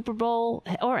that Super Bowl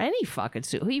or any fucking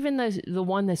even the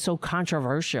one that's so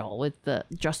controversial with the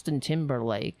Justin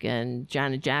Timberlake and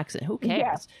Janet Jackson. Who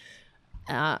cares?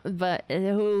 But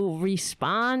who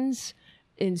responds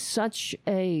in such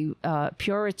a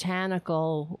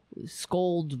puritanical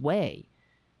scold way.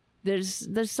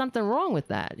 There's something wrong with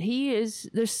that.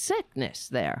 There's sickness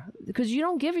there because you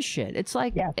don't give a shit. It's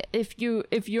like if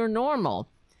you're normal,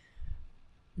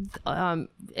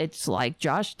 it's like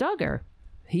Josh Duggar.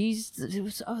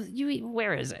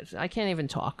 Where is it? I can't even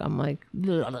talk. I'm like,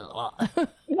 blah, blah, blah. The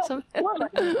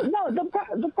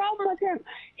problem with him,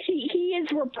 he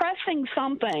is repressing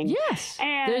something. Yes,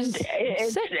 and it's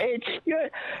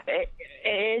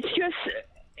just.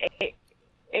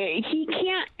 He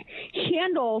can't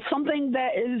handle something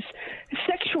that is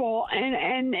sexual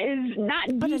and is not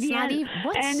deviant. But it's not even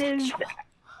what's sexual?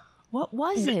 What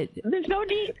was it? There's no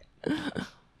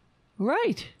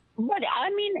right. But I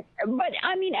mean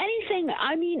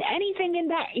anything in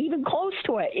that even close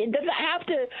to it. It doesn't have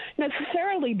to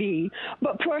necessarily be.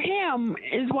 But for him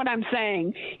is what I'm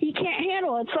saying. He can't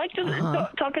handle it. It's like just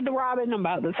talking to Robin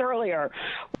about this earlier.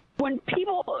 When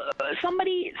some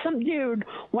dude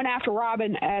went after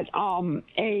Robin at Robin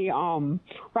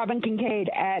Kincaid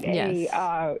at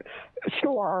a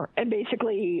store and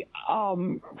basically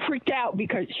freaked out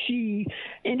because she,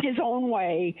 in his own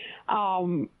way,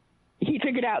 he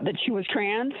figured out that she was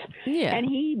trans. Yeah. And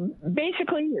he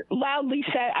basically loudly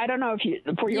said, I don't know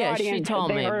if for your audience. Yeah, she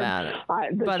told me about it.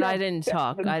 But I didn't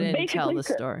talk. I didn't tell the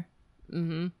story.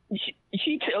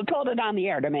 She told it on the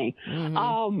air to me.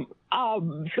 So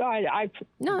I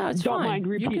No, it's don't fine. mind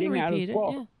repeating that repeat as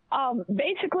well.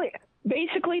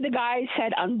 Basically, the guy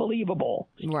said unbelievable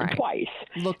twice.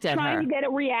 Looked at trying her. to get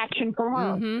a reaction from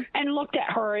her, and looked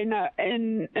at her in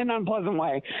an unpleasant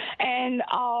way, and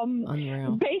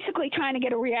Unreal. basically trying to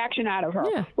get a reaction out of her.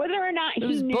 Yeah. Whether or not It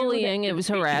was he knew bullying. that It was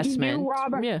he knew harassment.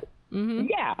 Robert. Yeah.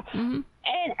 Yeah.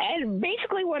 And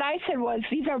basically what I said was,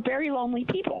 these are very lonely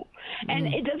people. And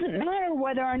it doesn't matter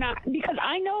whether or not, because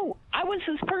I know I was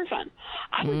this person.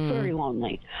 I was very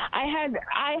lonely. I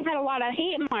had a lot of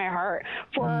hate in my heart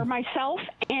for myself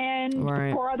and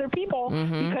for other people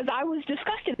because I was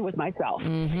disgusted with myself.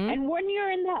 And when you're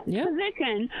in that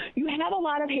position, you have a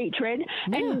lot of hatred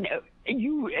and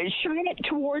you shine it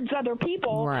towards other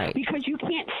people because you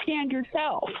can't stand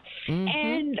yourself.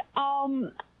 And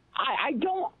I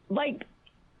don't like.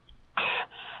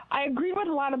 I agree with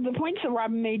a lot of the points that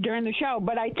Robin made during the show,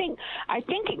 but I think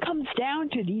it comes down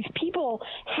to these people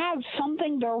have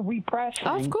something they're repressing.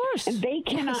 Of course. And they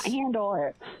cannot handle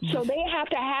it. So they have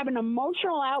to have an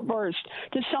emotional outburst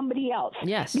to somebody else.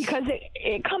 Yes. Because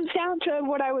it comes down to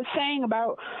what I was saying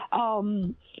about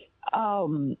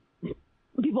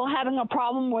people having a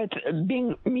problem with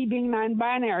me being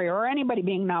non-binary or anybody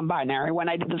being non-binary when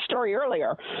I did the story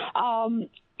earlier.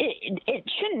 It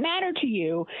shouldn't matter to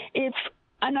you if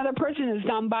another person is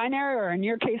non-binary or in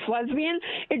your case lesbian.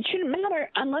 It shouldn't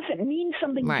matter unless it means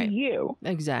something to you.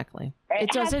 Exactly. It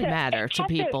doesn't matter to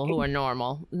people who are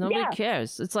normal. Nobody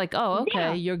cares. It's like, oh,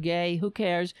 okay, you're gay. Who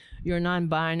cares? You're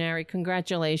non-binary.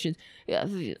 Congratulations.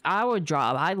 Our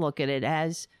job, I look at it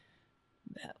as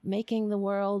making the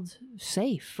world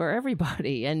safe for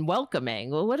everybody and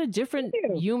welcoming. Well, what a different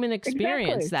human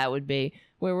experience that would be,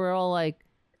 where we're all like,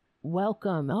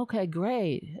 welcome. Okay,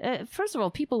 great. First of all,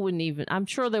 people wouldn't even, I'm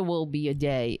sure there will be a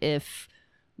day if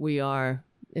we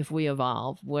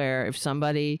evolve, where if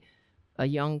somebody, a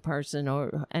young person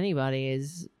or anybody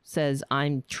says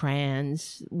I'm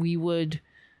trans, we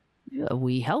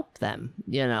help them,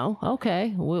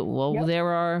 okay. Well, there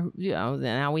are,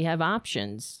 now we have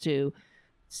options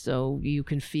so you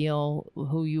can feel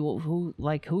who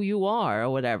you are or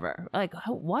whatever. Like,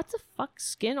 what the fuck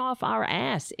skin off our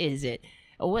ass is it?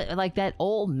 Like that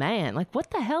old man, like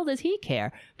what the hell does he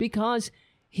care? Because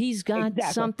he's got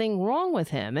something wrong with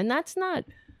him. And that's not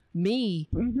me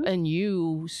and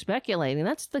you speculating.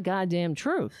 That's the goddamn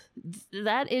truth.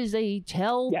 That is a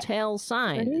telltale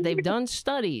sign. They've done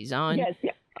studies on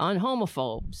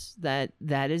homophobes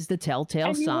that is the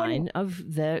telltale sign of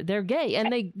they're gay.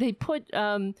 And they put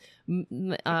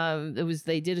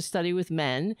they did a study with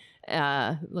men.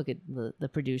 Look at the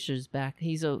producer's back.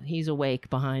 He's awake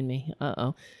behind me.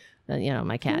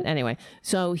 My cat. Anyway,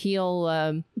 so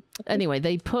he'll anyway,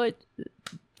 they put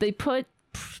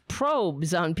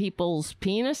probes on people's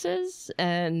penises,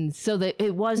 and so that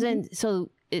it wasn't so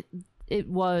it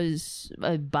was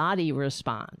a body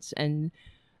response, and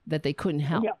that they couldn't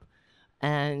help.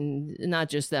 And not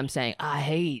just them saying, I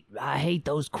hate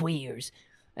those queers.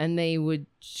 And they would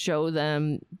show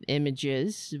them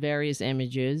various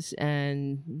images,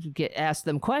 and ask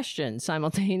them questions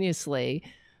simultaneously.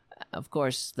 Of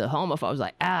course, the homophobe was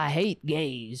like, I hate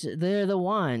gays. They're the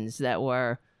ones that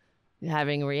were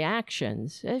having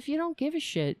reactions. If you don't give a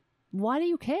shit, why do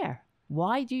you care?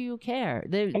 Why do you care?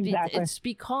 It's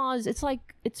because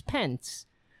it's Pence.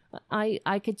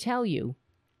 I could tell you.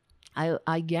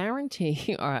 I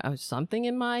guarantee, or something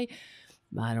in my,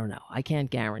 I don't know, I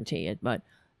can't guarantee it, but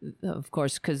of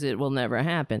course, because it will never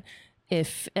happen.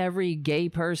 If every gay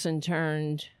person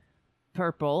turned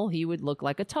purple, he would look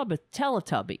like a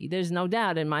Teletubby. There's no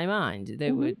doubt in my mind.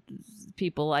 They would,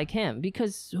 people like him,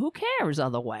 because who cares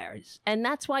otherwise? And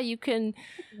that's why you can,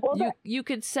 you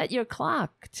could set your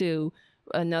clock to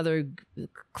another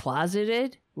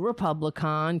closeted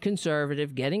Republican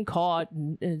conservative getting caught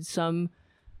in some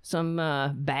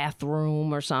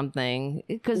bathroom or something,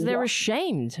 because they're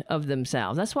ashamed of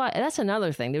themselves. That's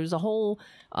another thing. There was a whole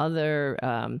other,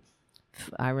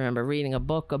 I remember reading a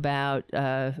book about,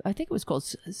 I think it was called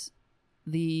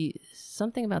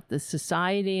something about the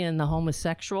society and the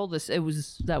homosexual.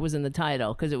 That was in the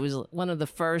title, because it was one of the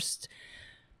first,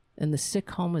 and the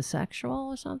sick homosexual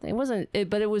or something. It wasn't,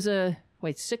 but it was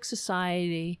sick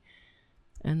society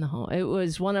and it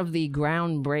was one of the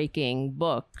groundbreaking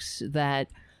books that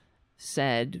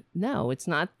said, no, it's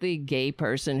not the gay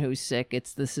person who's sick,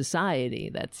 it's the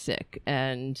society that's sick.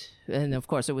 And of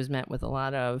course it was met with a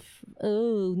lot of,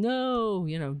 oh no,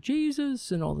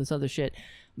 Jesus and all this other shit.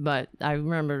 But I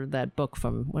remember that book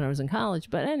from when I was in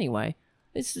college. But anyway,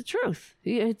 it's the truth.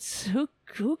 It's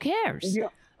who cares?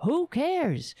 Who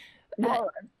cares?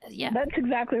 Well, yeah. That's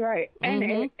exactly right.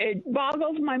 And it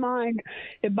boggles my mind.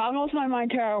 It boggles my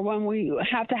mind, Tara, when we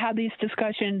have to have these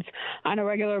discussions on a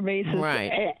regular basis.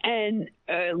 Right. And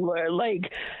like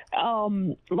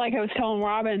I was telling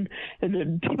Robin,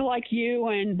 the people like you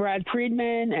and Brad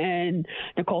Friedman and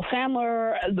Nicole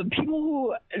Sandler, the people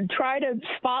who try to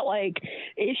spotlight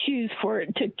issues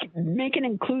to make an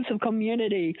inclusive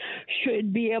community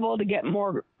should be able to get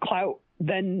more clout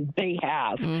than they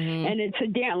have. And it's a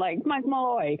damn, like Mike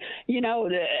Malloy,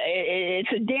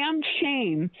 it's a damn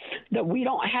shame that we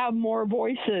don't have more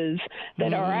voices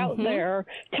that are out there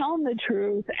telling the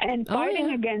truth and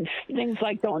fighting against things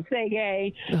like Don't Say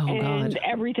Gay and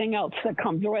everything else that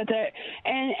comes with it.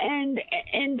 And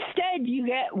instead you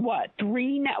get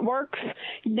 3 networks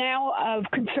now of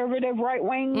conservative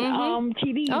right-wing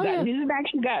TV. You got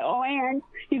Newsmax, you got OAN,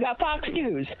 you got Fox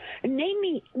News. Name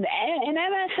me, and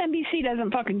MSNBC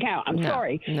doesn't fucking count. I'm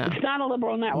sorry. No. It's not a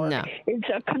liberal network. No.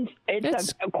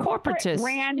 It's a corporate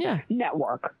ran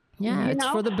network. Yeah, it's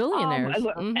for the billionaires.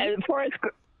 For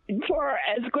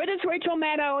as good as Rachel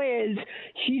Maddow is,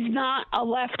 she's not a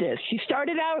leftist. She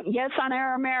started out, yes, on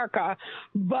Air America,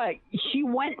 but she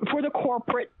went for the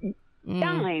corporate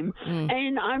dime.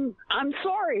 And I'm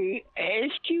sorry,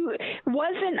 she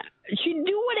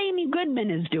do what Amy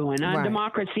Goodman is doing on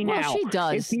Democracy Now! Well, she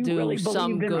does do really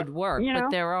some good work,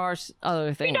 but there are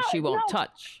other things she won't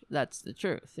touch. That's the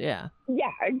truth. Yeah,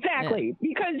 exactly.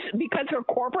 Yeah. Because her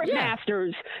corporate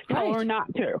masters tell her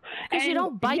not to. Because you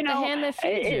don't bite the hand that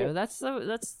feeds you. That's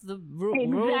the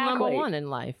rule number 1 in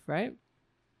life, right?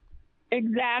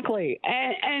 Exactly.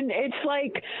 And it's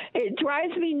like, it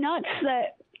drives me nuts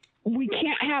that we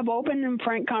can't have open and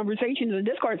frank conversations and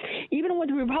discourse, even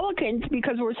with Republicans,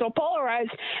 because we're so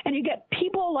polarized. And you get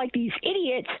people like these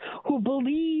idiots who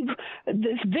believe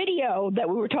this video that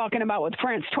we were talking about with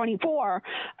France 24.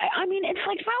 I mean, it's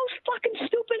like, how fucking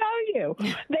stupid are you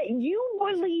that you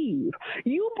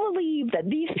believe that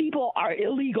these people are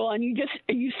illegal, and you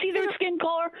see their skin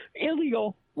color,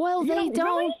 illegal. Well, they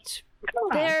don't.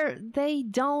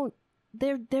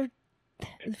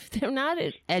 They're not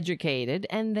educated,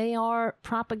 and they are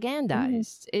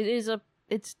propagandized.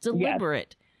 It's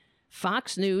deliberate. Yes.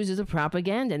 Fox News is a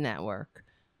propaganda network,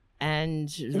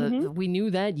 and we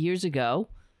knew that years ago.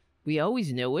 We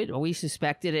always knew it, or we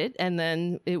suspected it, and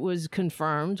then it was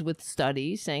confirmed with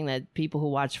studies saying that people who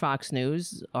watch Fox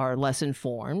News are less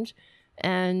informed.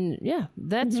 And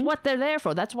that's what they're there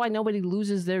for. That's why nobody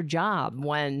loses their job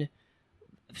when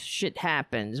shit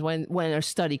happens, when a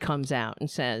study comes out and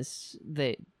says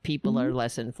that people are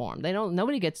less informed.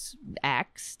 Nobody gets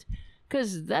axed,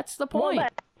 because that's the point.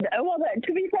 Well,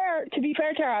 to be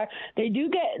fair, Tara, they do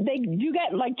get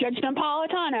like Judge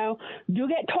Napolitano do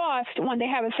get tossed when they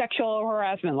have a sexual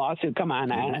harassment lawsuit come on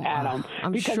at them.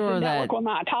 I'm because sure the network will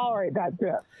not tolerate that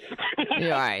shit.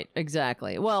 Yeah, right,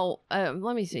 exactly. Well,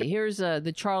 let me see. Here's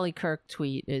the Charlie Kirk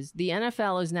tweet: "Is the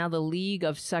NFL is now the League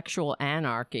of Sexual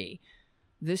Anarchy.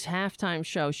 This halftime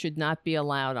show should not be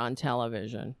allowed on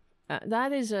television."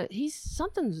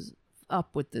 Something's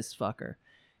up with this fucker.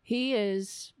 He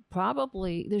is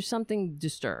probably, there's something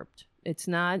disturbed. It's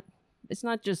not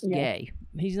just gay.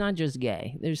 He's not just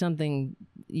gay. There's something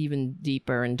even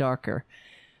deeper and darker.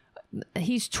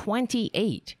 He's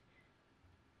 28.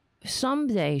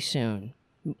 Someday soon,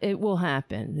 it will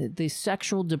happen. The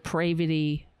sexual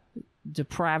depravities,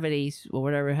 or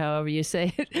whatever, however you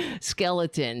say it,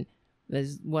 skeleton,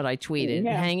 is what I tweeted,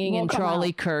 hanging in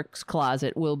Charlie Kirk's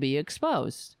closet, will be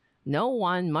exposed. No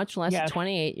one, much less a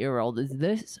 28-year-old, is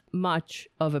this much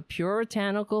of a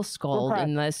puritanical skull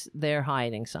unless they're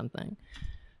hiding something.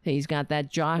 He's got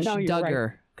that Josh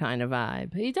Duggar kind of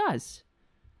vibe. He does.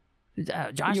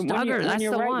 Josh Duggar, that's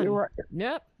the one. Right.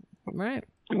 Yep, right.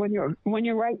 When you're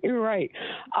right, you're right.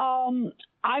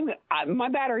 My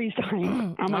battery's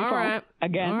dying on my phone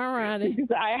again. All righty. Because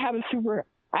I have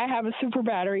a super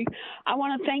battery. I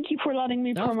want to thank you for letting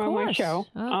me promote my show.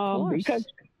 Because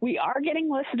we are getting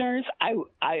listeners.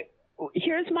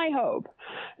 Here's my hope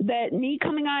that me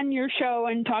coming on your show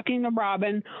and talking to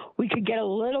Robin, we could get a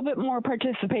little bit more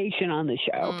participation on the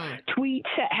show. Tweets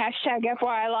at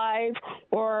 #FYI Live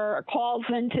or calls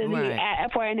into the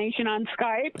at FYI Nation on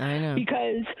Skype. I know.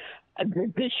 Because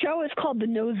the show is called The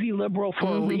Nosy Liberal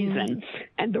for a reason.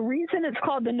 And the reason it's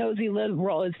called The Nosy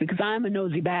Liberal is because I'm a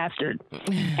nosy bastard.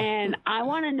 And I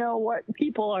want to know what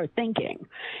people are thinking.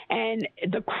 And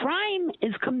the crime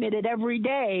is committed every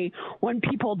day when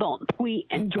people don't tweet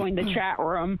and join the chat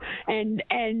room and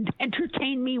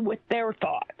entertain me with their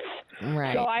thoughts.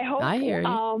 Right. So I hope I hear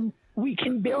you. we we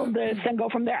can build this and go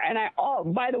from there. And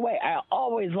by the way, I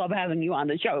always love having you on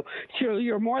the show. So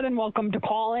you're more than welcome to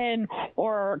call in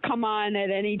or come on at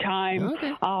any time.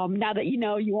 Okay. Now that you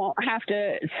know you won't have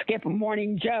to skip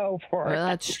Morning Joe for Well,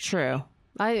 that's true.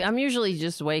 I'm usually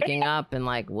just waking up and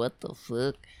like, what the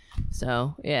fuck?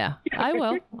 So, yeah, I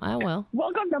will.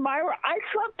 Welcome to I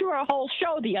slept through a whole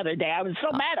show the other day. I was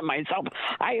so mad at myself.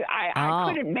 I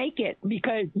couldn't make it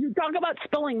because you talk about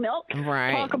spilling milk.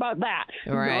 Right. Talk about that.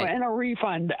 Right. And a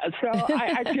refund. So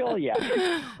I feel you.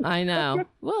 I know.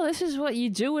 Well, this is what you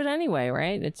do it anyway,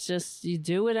 right? It's just you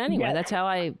do it anyway. Yes. That's how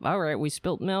all right, we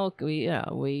spilt milk.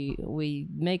 We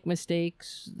make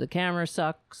mistakes. The camera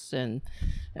sucks and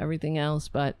everything else,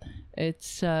 but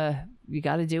it's you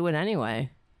got to do it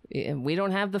anyway. We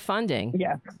don't have the funding.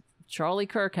 Yeah. Charlie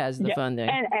Kirk has the funding.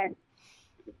 And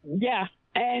yeah.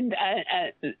 And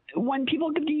when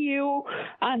people give to you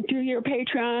through your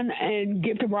Patreon and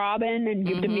give to Robin and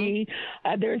give to me,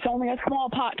 there's only a small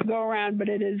pot to go around, but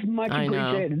it is much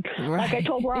appreciated. Right. Like I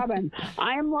told Robin,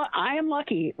 I am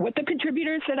lucky with the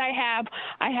contributors that I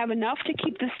have enough to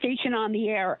keep the station on the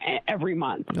air every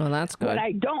month. Well, that's good. What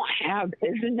I don't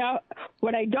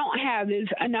have is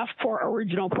enough for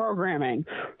original programming.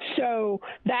 So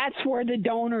that's where the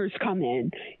donors come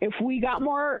in. If we got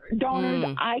more donors,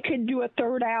 I could do a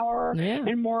third hour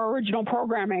and more original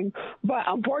programming. But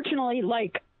unfortunately,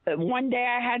 like one day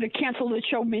I had to cancel the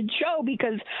show mid-show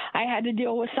because I had to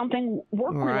deal with something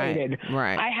work-related.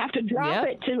 Right. I have to drop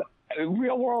it to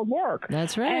real world work.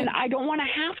 That's right. And I don't want to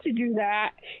have to do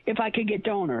that if I could get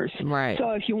donors. Right.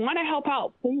 So if you want to help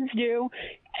out, please do.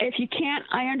 If you can't,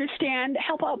 I understand.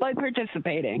 Help out by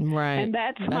participating. Right. And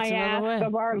that's my ask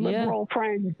of our liberal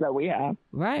friends that we have.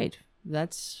 Right.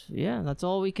 That's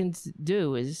all we can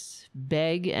do is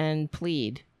beg and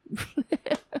plead.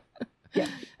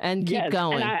 And keep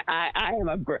going. And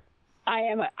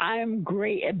I am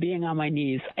great at being on my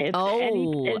knees. Today's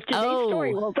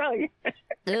story will tell you.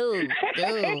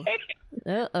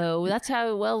 That's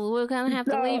how. Well, we're gonna have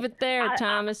to leave it there,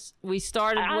 Thomas. We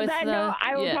started with.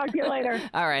 I will talk to you later.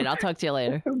 All right, I'll talk to you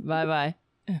later. Bye.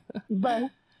 Bye.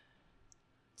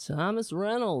 Thomas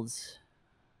Reynolds,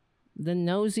 the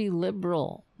nosy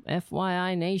liberal,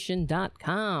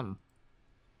 FYINation.com.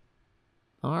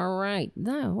 All right.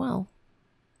 Well,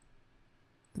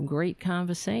 great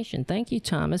conversation. Thank you,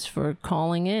 Thomas, for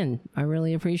calling in. I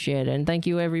really appreciate it. And thank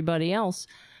you, everybody else,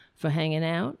 for hanging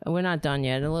out. We're not done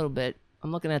yet. A little bit.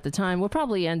 I'm looking at the time. We'll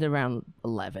probably end around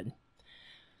 11.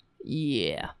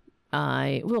 Yeah.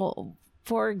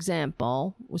 For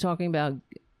example, we're talking about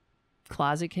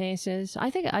closet cases. I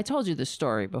think I told you the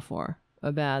story before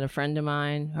about a friend of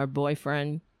mine, her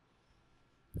boyfriend.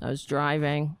 I was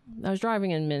driving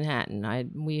in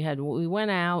Manhattan. We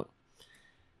went out,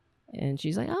 and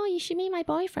she's like, "Oh, you should meet my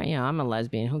boyfriend." You know, I'm a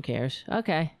lesbian. Who cares?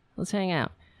 Okay, let's hang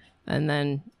out. And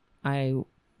then I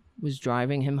was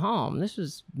driving him home. This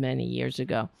was many years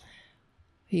ago.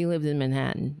 He lived in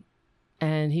Manhattan,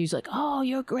 and he's like, "Oh,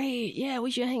 you're great. Yeah,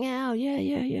 we should hang out.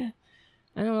 Yeah."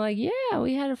 And I'm like, "Yeah,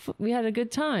 we had a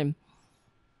good time."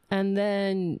 And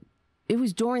then it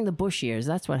was during the Bush years.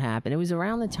 That's what happened. It was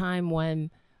around the time when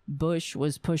Bush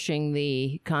was pushing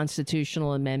the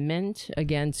constitutional amendment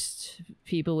against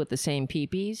people with the same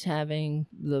peepees having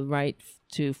the right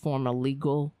to form a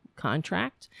legal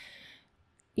contract.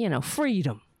 You know,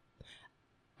 freedom.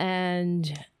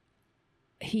 And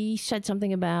he said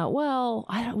something about,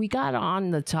 we got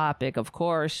on the topic, of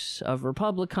course, of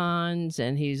Republicans.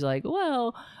 And he's like,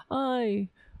 well, I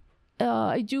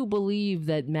do believe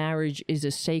that marriage is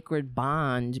a sacred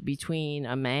bond between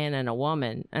a man and a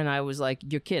woman. And I was like,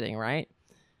 you're kidding, right?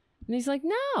 And he's like,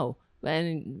 no.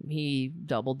 And he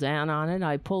doubled down on it.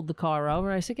 I pulled the car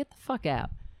over. I said, get the fuck out.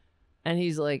 And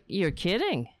he's like, you're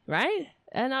kidding, right?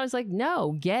 And I was like,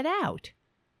 no, get out.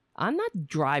 I'm not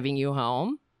driving you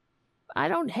home. I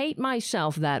don't hate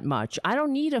myself that much. I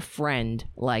don't need a friend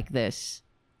like this.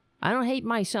 I don't hate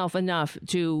myself enough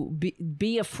to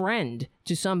be a friend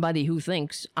to somebody who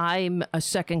thinks I'm a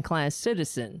second-class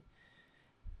citizen.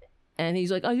 And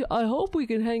he's like, I hope we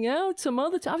can hang out some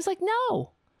other time. I was like,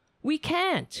 no, we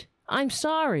can't. I'm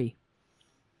sorry.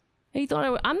 He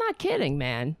thought I'm not kidding,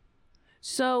 man.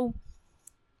 So,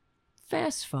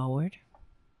 fast forward.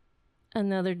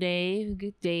 Another day,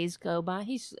 days go by.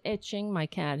 He's itching, my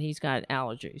cat. He's got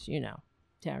allergies, you know.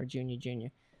 Tara Jr.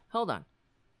 Hold on.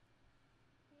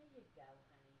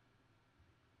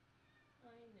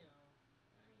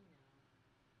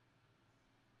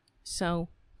 So,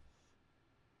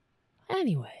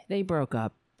 anyway, they broke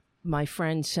up. My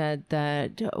friend said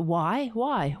that, why?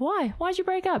 Why'd you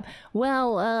break up?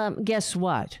 Well, guess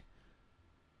what?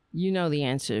 You know the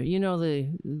answer. You know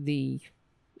the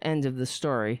end of the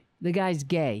story. The guy's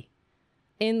gay.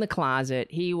 In the closet.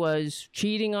 He was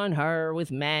cheating on her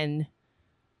with men.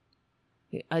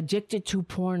 Addicted to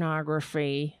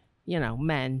pornography. You know,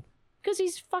 men. Because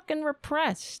he's fucking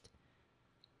repressed.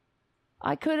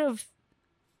 I could have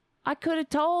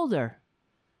told her.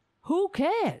 Who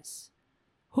cares?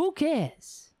 Who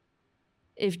cares?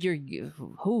 If you're,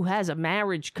 who has a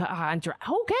marriage contract,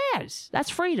 who cares?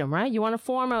 That's freedom, right? You want to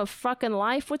form a fucking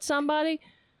life with somebody?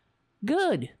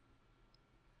 Good.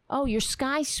 Oh, your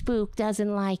sky spook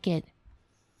doesn't like it.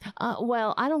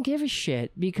 Well, I don't give a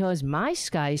shit because my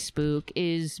sky spook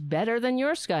is better than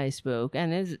your sky spook.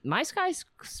 And my sky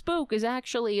spook is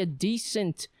actually a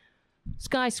decent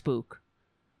sky spook.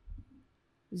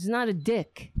 He's not a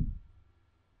dick.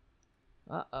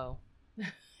 Uh-oh.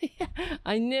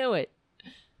 I knew it.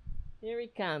 Here he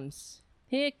comes.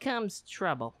 Here comes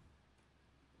trouble.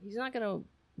 He's not gonna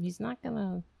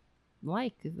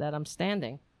like that I'm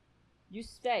standing. You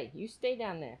stay. You stay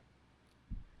down there.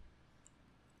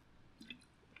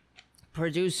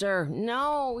 Producer.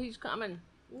 No, he's coming.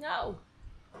 No.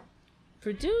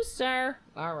 Producer.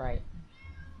 All right.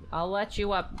 I'll let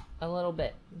you up a little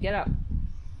bit. Get up.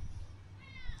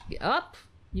 Get up.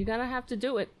 You're gonna have to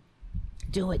do it.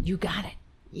 Do it. You got it.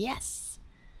 Yes.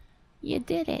 You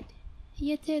did it.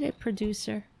 You did it,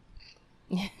 producer.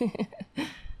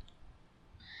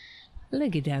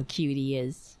 Look at how cute he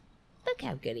is. Look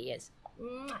how good he is.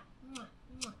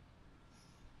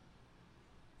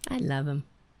 I love him.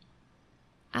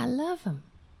 I love him.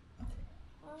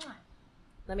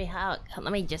 Let me hug.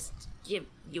 Let me just give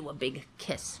you a big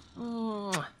kiss.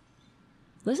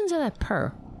 Listen to that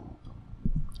purr.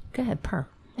 Go ahead, purr.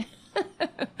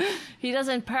 He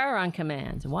doesn't purr on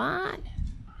command. What?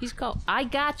 He's called. I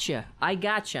gotcha. I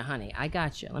gotcha, honey. I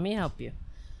gotcha. Let me help you.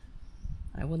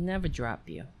 I will never drop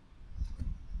you.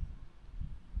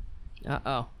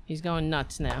 Uh-oh. He's going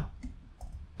nuts now.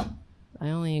 I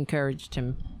only encouraged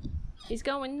him. He's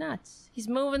going nuts. He's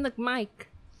moving the mic.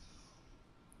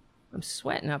 I'm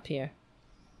sweating up here.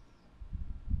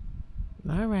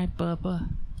 All right, Bubba.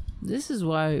 This is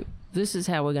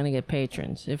how we're going to get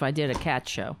patrons if I did a cat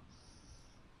show.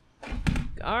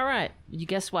 All right. You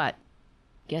guess what?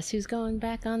 Guess who's going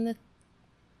back on the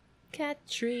cat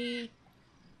tree?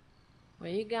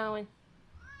 Where you going?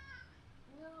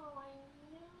 No, I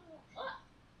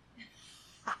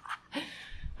know.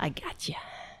 I got you.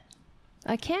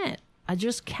 I can't. I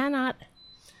just cannot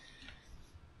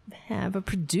have a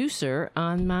producer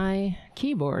on my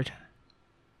keyboard.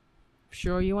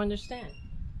 Sure you understand.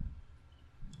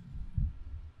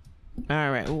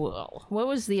 All right. Well, what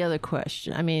was the other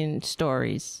question? I mean,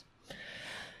 stories.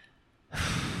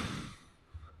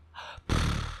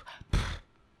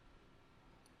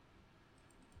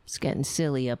 It's getting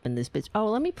silly up in this bitch. Oh,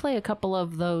 let me play a couple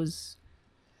of those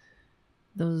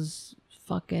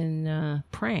fucking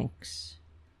pranks.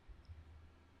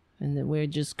 And then we're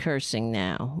just cursing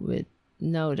now. With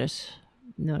notice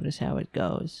how it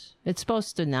goes. It's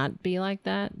supposed to not be like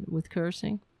that with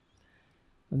cursing.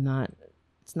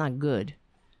 It's not good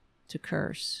to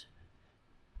curse.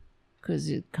 Because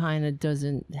it kind of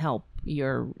doesn't help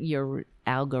your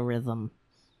algorithm.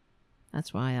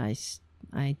 That's why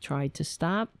I tried to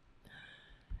stop.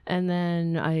 And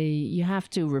then you have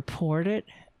to report it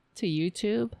to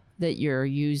YouTube that you're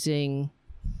using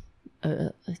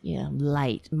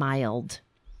mild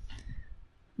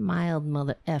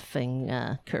mother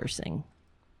effing cursing.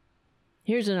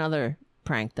 Here's another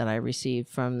prank that I received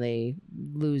from the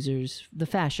losers, the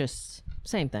fascists.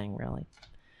 Same thing, really.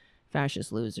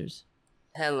 Fascist losers.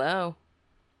 Hello.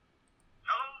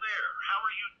 Hello there. How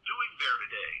are you doing there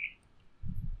today?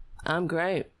 I'm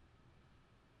great.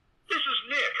 This is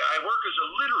Nick. I work as a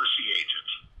literacy agent.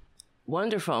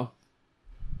 Wonderful.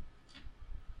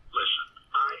 Listen,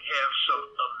 I have some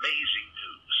amazing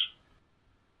news.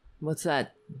 What's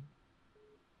that?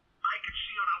 I can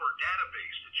see on our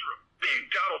database that you're a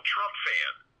big Donald Trump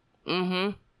fan. Mm-hmm.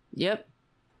 Yep.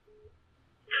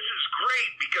 This is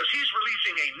great because he's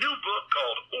releasing a new book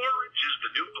called Orange is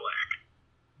the New Black.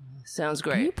 Sounds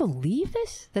great. Can you believe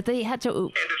this? That they had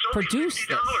to produce $50. this.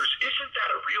 Isn't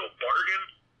that a real bargain?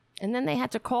 And then they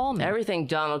had to call me. Everything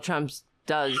Donald Trump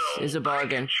does is a bargain. I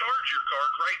can charge your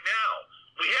card right now.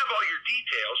 We have all your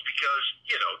details because,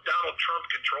 Donald Trump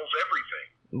controls everything.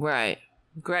 Right.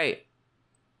 Great.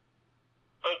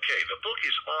 Okay, the book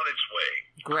is on its way.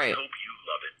 Great. I hope you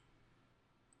love it.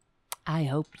 I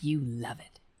hope you love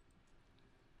it.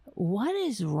 What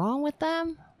is wrong with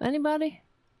them? Anybody?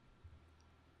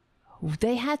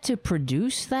 They had to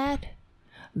produce that?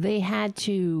 They had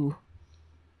to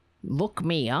look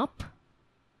me up?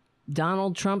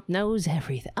 Donald Trump knows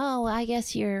everything. Oh, I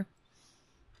guess you're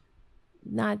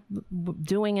not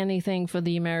doing anything for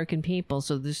the American people,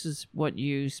 so this is what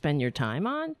you spend your time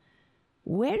on?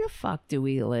 Where the fuck do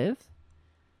we live?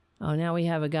 Oh, now we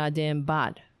have a goddamn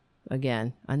bot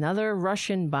again. Another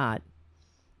Russian bot.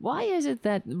 Why is it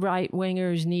that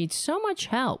right-wingers need so much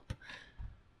help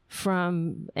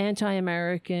from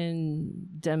anti-American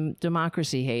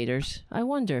democracy haters? I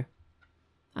wonder.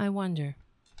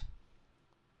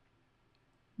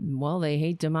 Well, they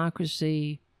hate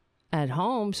democracy at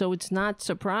home, so it's not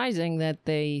surprising that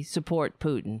they support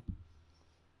Putin.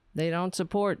 They don't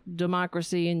support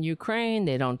democracy in Ukraine.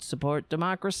 They don't support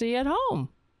democracy at home.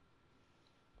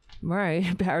 Right.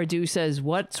 Baradou says,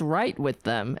 what's right with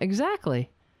them? Exactly.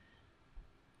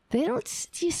 They don't,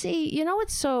 you see, you know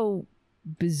what's so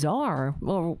bizarre?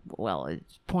 Well, it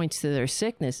points to their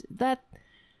sickness. That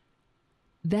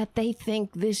they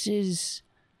think this is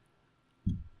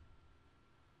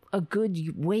a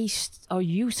good waste or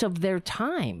use of their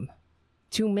time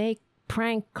to make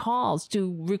prank calls,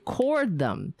 to record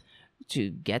them, to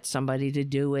get somebody to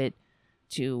do it,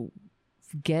 to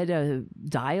get a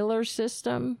dialer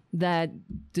system that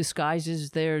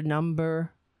disguises their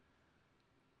number,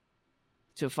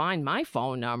 to find my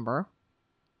phone number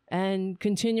and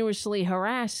continuously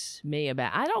harass me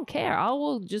about. I don't care. I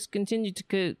will just continue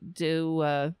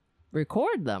to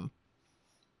record them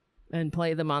and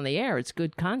play them on the air. It's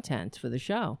good content for the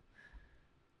show.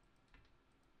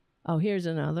 Oh, here's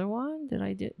another one. Did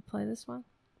I play this one?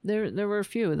 There were a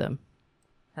few of them.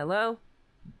 Hello?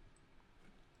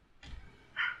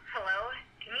 Hello?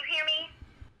 Can you hear me?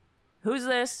 Who's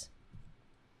this?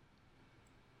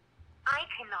 I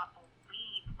cannot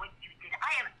believe what you did.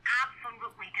 I am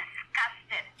absolutely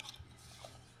disgusted.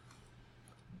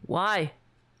 Why?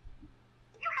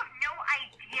 You have no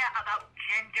idea about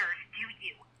genders, do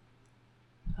you?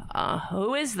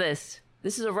 Who is this?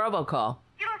 This is a robocall.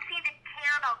 You don't seem to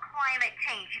care about climate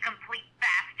change, you complete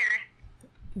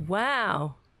bastard.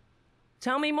 Wow.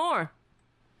 Tell me more.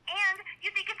 And you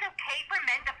think it's okay for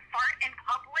men to fart in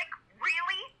public?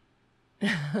 Really?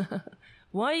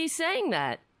 Why are you saying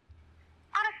that?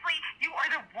 Honestly, you are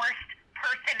the worst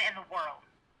person in the world.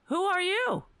 Who are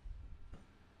you?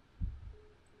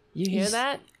 You hear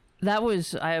that? That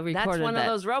was, I recorded that. That's one of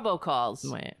those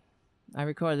robocalls. Wait, I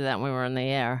recorded that when we were on the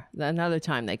air. Another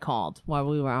time they called while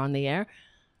we were on the air.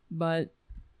 But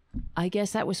I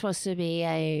guess that was supposed to be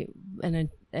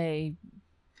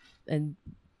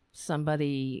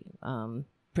somebody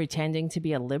pretending to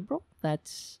be a liberal.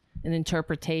 That's an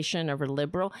interpretation of a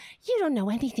liberal. You don't know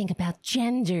anything about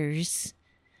genders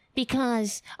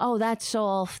because, that's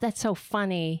so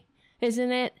funny,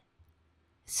 isn't it?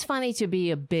 It's funny to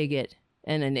be a bigot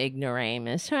and an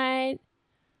ignoramus, right?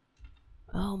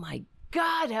 Oh my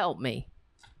God, help me.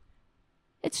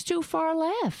 It's too far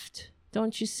left.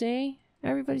 Don't you see?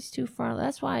 Everybody's too far.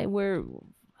 That's why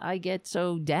I get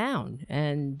so down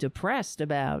and depressed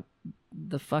about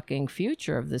the fucking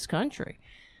future of this country.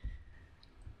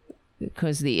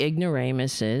 Because the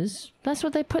ignoramuses, that's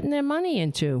what they're putting their money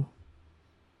into.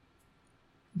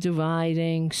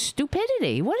 Dividing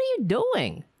stupidity. What are you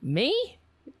doing? Me?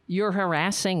 You're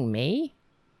harassing me?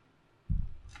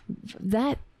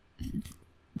 That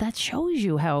shows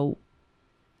you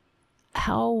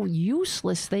how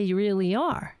useless they really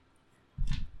are.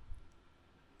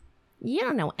 You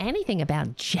don't know anything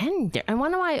about gender. And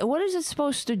what is it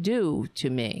supposed to do to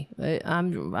me?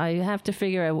 I have to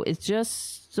figure out, is it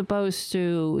supposed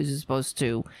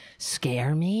to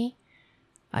scare me?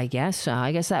 I guess so.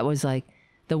 I guess that was like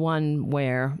the one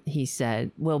where he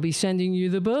said, we'll be sending you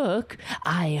the book.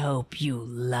 I hope you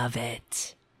love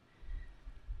it.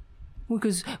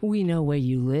 Because we know where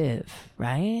you live,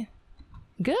 right?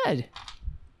 Good.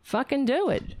 Fucking do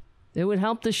it. It would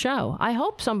help the show. I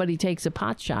hope somebody takes a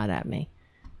pot shot at me,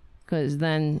 because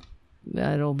then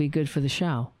it'll be good for the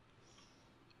show.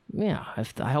 Yeah,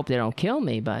 I hope they don't kill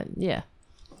me, but yeah.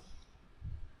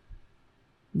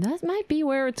 That might be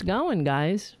where it's going,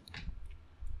 guys.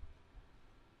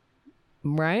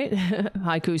 Right?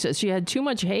 Haiku says she had too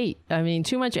much hate. I mean,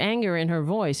 too much anger in her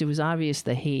voice. It was obvious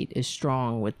the hate is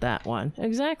strong with that one.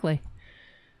 Exactly.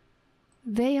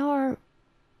 They're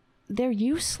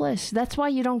useless. That's why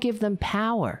you don't give them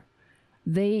power.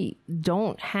 They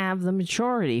don't have the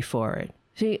maturity for it.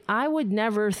 See, I would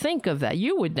never think of that.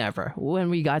 You would never. When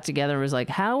we got together, it was like,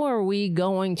 how are we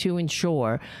going to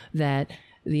ensure that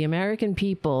the American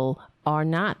people are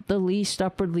not the least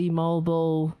upwardly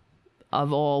mobile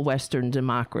of all Western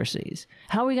democracies?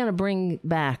 How are we going to bring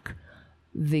back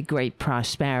the great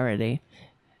prosperity?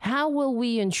 How will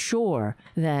we ensure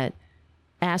that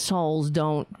assholes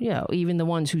don't, even the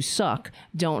ones who suck,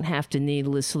 don't have to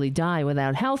needlessly die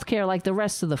without health care like the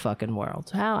rest of the fucking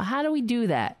world. How do we do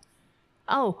that?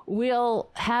 Oh, we'll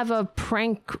have a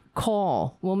prank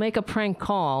call. We'll make a prank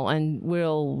call and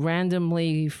we'll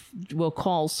randomly, we'll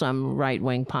call some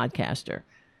right-wing podcaster.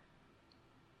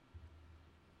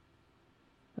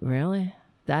 Really?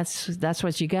 That's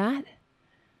what you got?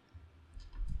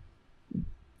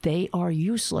 They are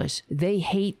useless. They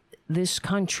hate this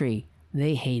country.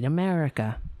 They hate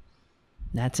America.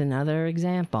 That's another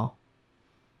example.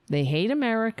 They hate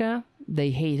America.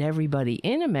 They hate everybody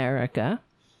in America.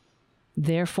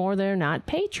 Therefore, they're not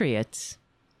patriots.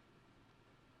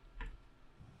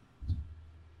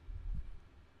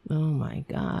 Oh my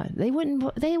God. They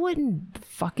wouldn't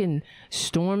fucking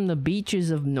storm the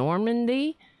beaches of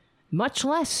Normandy, much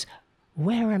less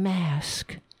wear a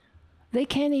mask. They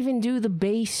can't even do the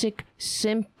basic,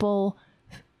 simple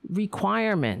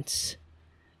requirements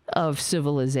of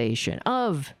civilization,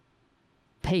 of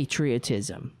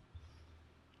patriotism.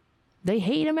 They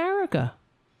hate America.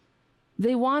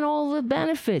 They want all the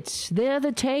benefits. They're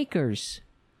the takers.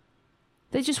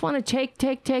 They just want to take.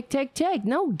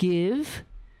 No give.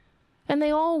 And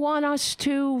they all want us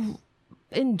to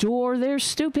endure their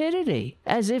stupidity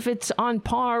as if it's on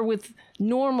par with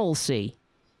normalcy,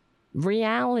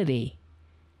 reality.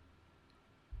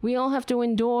 We all have to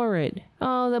endure it.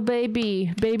 Oh, the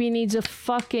baby needs a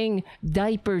fucking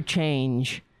diaper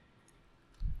change.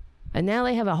 And now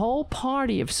they have a whole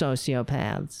party of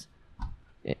sociopaths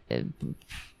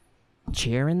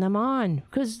cheering them on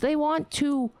because they want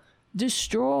to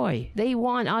destroy. They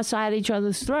want us at each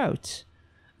other's throats.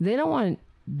 They don't want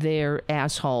their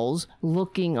assholes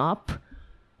looking up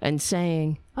and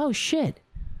saying, oh shit,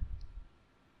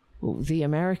 the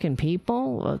American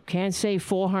people can't save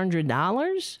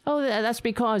 $400? Oh, that's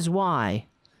because why?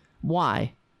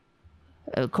 Why?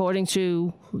 According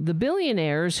to the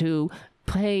billionaires who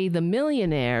pay the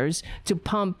millionaires to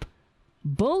pump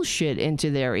bullshit into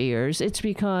their ears, it's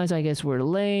because I guess we're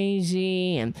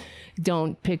lazy and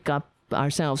don't pick up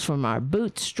ourselves from our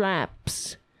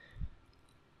bootstraps.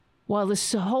 Well,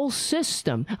 this whole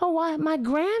system. Oh, my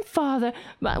grandfather,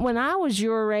 when I was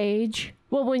your age,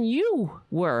 well, when you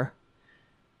were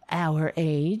our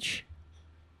age,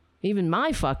 even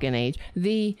my fucking age,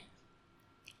 you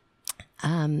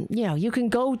could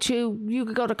go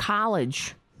to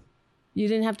college. You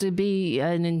didn't have to be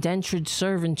an indentured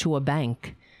servant to a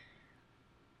bank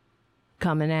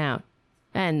coming out.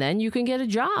 And then you can get a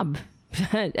job.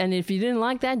 And if you didn't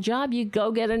like that job, you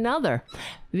go get another.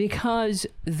 Because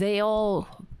they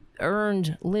all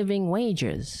earned living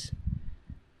wages.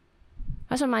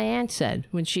 That's what my aunt said.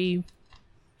 When she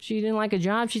didn't like a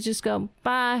job, she'd just go,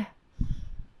 bye.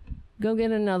 Go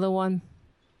get another one.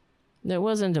 There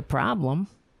wasn't a problem.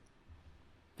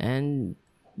 And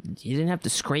you didn't have to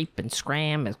scrape and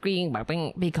scram and scream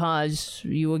because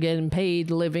you were getting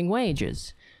paid living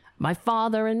wages. My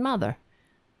father and mother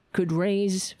could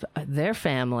raise their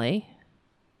family,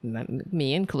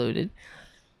 me included,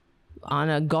 on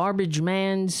a garbage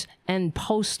man's and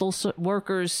postal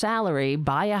worker's salary,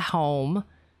 buy a home,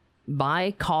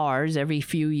 buy cars every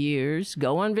few years,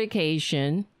 go on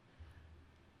vacation.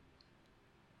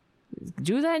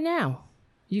 Do that now.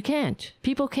 You can't.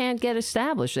 People can't get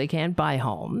established. They can't buy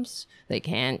homes. They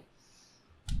can't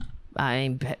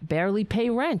barely pay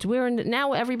rent.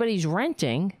 Now everybody's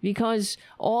renting because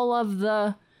all of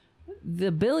the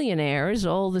billionaires,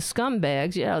 all the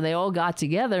scumbags, they all got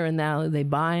together and now they're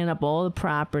buying up all the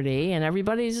property and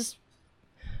everybody's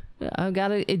got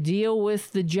to deal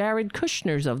with the Jared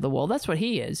Kushners of the world. That's what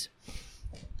he is.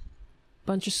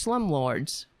 Bunch of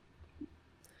slumlords.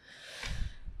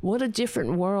 What a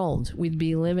different world we'd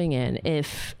be living in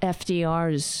if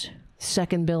FDR's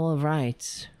second Bill of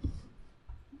Rights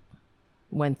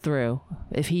went through,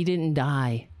 if he didn't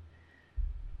die.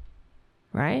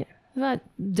 Right? But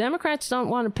Democrats don't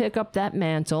want to pick up that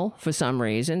mantle for some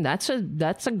reason. That's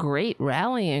a great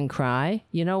rallying cry.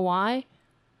 You know why?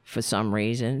 For some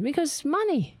reason. Because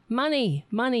money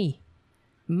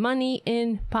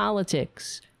in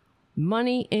politics,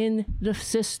 money in the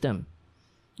system,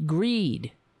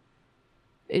 greed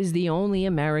is the only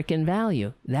American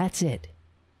value. That's it.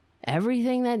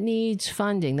 Everything that needs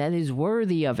funding, that is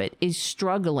worthy of it, is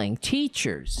struggling.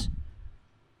 Teachers.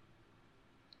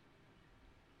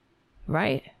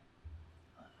 Right?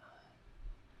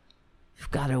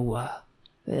 You've got to...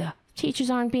 teachers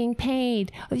aren't being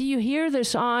paid. You hear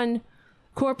this on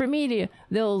corporate media.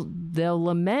 They'll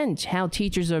lament how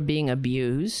teachers are being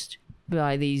abused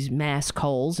by these mask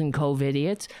holes and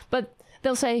COVIDiots. But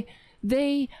they'll say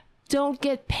they don't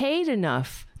get paid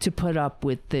enough to put up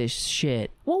with this shit.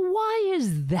 Well, why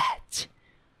is that?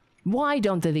 Why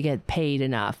don't they get paid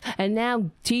enough? And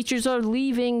now teachers are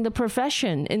leaving the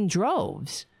profession in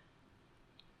droves.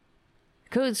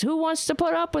 Because who wants to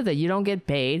put up with it? You don't get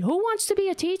paid. Who wants to be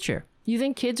a teacher? You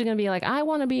think kids are going to be like, I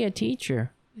want to be a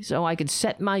teacher so I could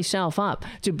set myself up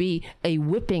to be a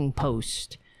whipping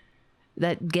post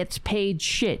that gets paid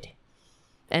shit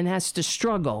and has to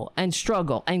struggle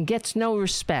and gets no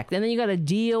respect. And then you got to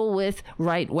deal with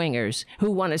right-wingers who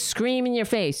want to scream in your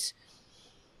face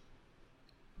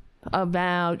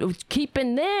about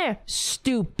keeping their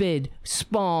stupid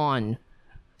spawn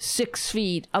 6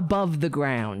 feet above the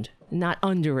ground, not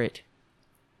under it.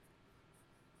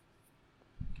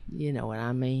 You know what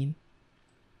I mean?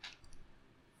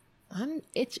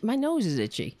 My nose is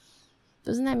itchy.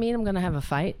 Doesn't that mean I'm going to have a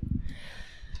fight?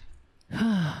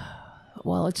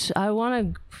 Well,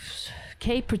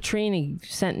 Kate Petrini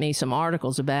sent me some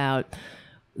articles about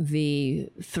the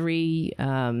 3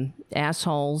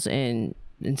 assholes in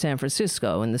San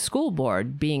Francisco and the school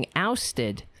board being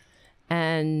ousted.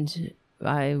 And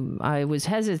I was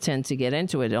hesitant to get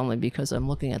into it only because I'm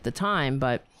looking at the time,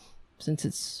 but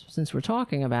since we're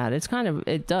talking about it,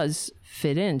 it does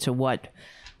fit into what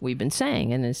we've been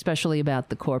saying, and especially about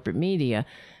the corporate media.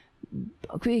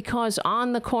 Because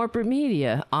on the corporate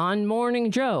media, on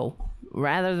Morning Joe,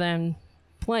 rather than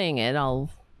playing it, I'll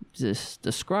just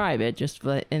describe it just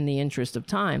in the interest of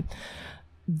time.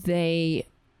 They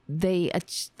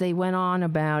went on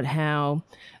about how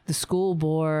the school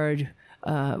board,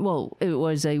 it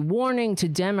was a warning to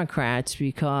Democrats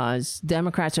because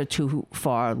Democrats are too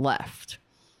far left.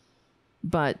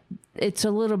 But it's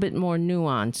a little bit more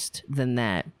nuanced than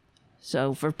that.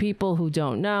 So for people who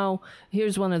don't know,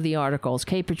 here's one of the articles.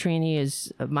 Kate Petrini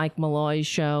is Mike Malloy's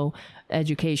show,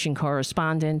 education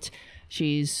correspondent.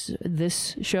 She's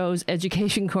this show's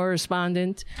education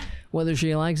correspondent, whether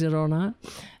she likes it or not.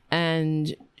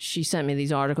 And she sent me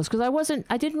these articles because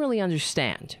I didn't really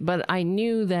understand, but I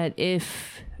knew that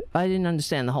if I didn't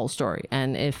understand the whole story,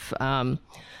 and if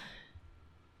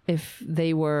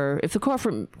the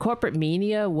corporate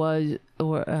media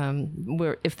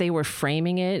if they were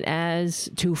framing it as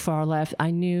too far left,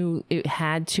 I knew there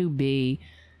had to be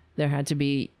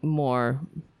more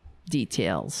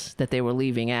details that they were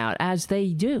leaving out, as they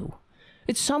do.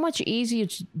 It's so much easier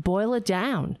to boil it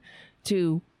down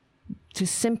to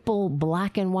simple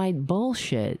black and white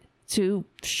bullshit, to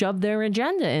shove their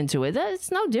agenda into it.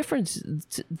 It's no different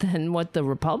than what the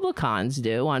Republicans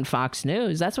do on Fox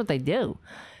News. That's what they do.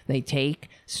 They take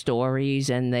stories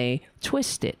and they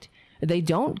twist it. They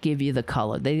don't give you the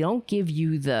color. They don't give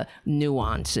you the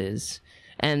nuances.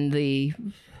 And they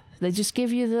just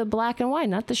give you the black and white,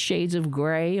 not the shades of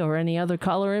gray or any other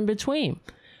color in between.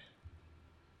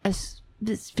 It's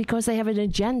because they have an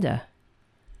agenda.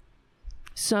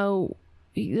 So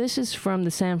this is from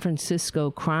the San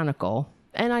Francisco Chronicle.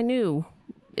 And I knew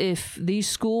if these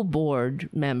school board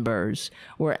members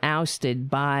were ousted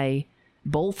by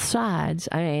both sides,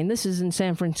 I mean, this is in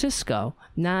San Francisco,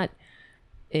 not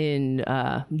in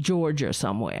Georgia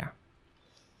somewhere.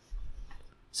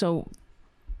 So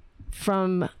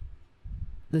from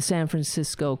the San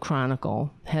Francisco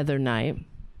Chronicle, Heather Knight,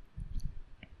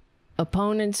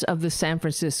 opponents of the San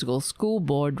Francisco School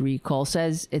Board recall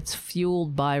says it's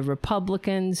fueled by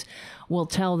Republicans, will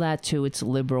tell that to its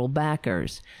liberal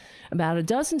backers. About a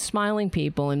dozen smiling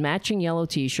people in matching yellow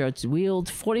T-shirts wheeled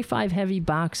 45 heavy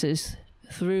boxes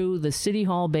through the City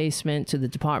Hall basement to the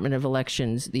Department of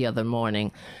Elections the other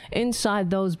morning. Inside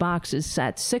those boxes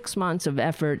sat 6 months of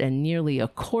effort and nearly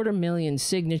 250,000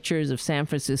 signatures of San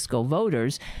Francisco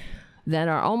voters that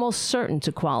are almost certain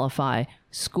to qualify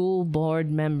school board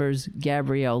members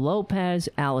Gabrielle Lopez,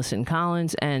 Allison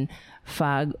Collins, and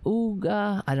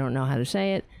Faguga, I don't know how to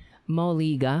say it,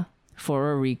 Moliga,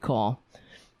 for a recall.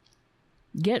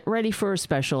 Get ready for a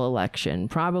special election,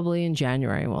 probably in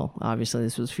January. Well, obviously,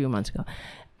 this was a few months ago.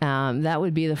 That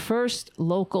would be the first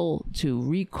local to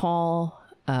recall,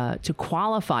 to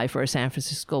qualify for a San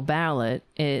Francisco ballot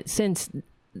since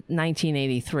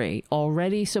 1983.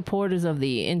 Already, supporters of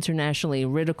the internationally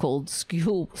ridiculed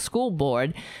school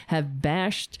board have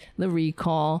bashed the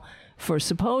recall for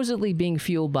supposedly being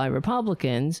fueled by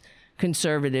Republicans,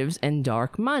 conservatives, and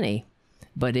dark money.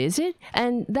 But is it?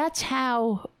 And that's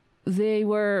how they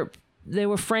were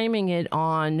framing it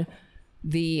on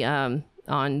the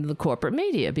corporate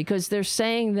media, because they're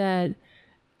saying that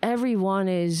everyone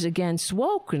is against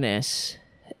wokeness.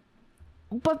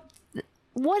 But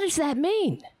what does that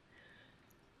mean?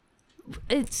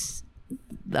 It's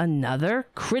another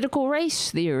critical race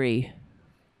theory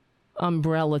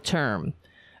umbrella term.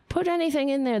 Put anything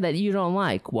in there that you don't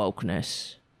like,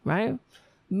 wokeness, right?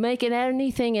 Make it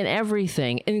anything and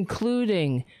everything,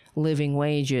 including living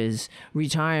wages,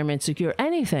 retirement secure,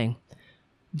 anything.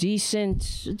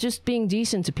 Decent, just being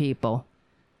decent to people.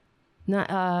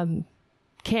 Not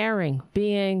caring,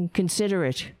 being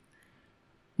considerate.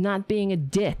 Not being a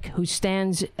dick who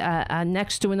stands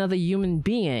next to another human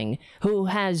being who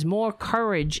has more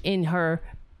courage in her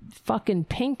fucking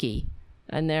pinky.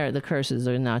 And there, the curses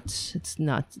are nuts. It's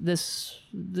nuts. This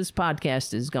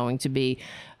podcast is going to be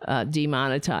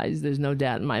demonetized. There's no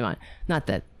doubt in my mind. Not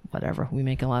that, whatever, we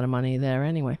make a lot of money there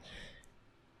anyway.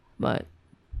 But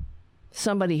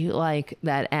somebody like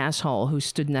that asshole who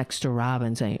stood next to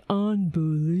Robin saying,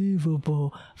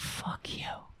 unbelievable, fuck you.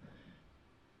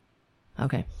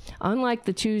 Okay. Unlike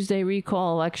the Tuesday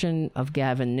recall election of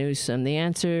Gavin Newsom, the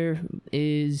answer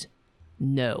is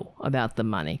no about the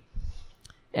money.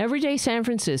 Everyday San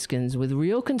Franciscans with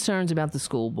real concerns about the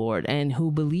school board and who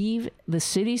believe the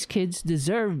city's kids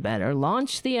deserve better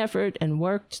launched the effort and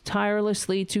worked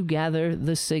tirelessly to gather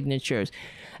the signatures.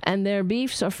 And their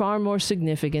beefs are far more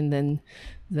significant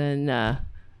than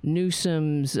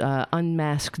Newsom's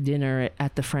unmasked dinner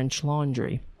at the French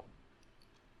Laundry.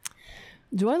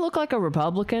 Do I look like a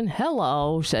Republican?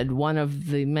 Hello, said one of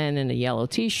the men in a yellow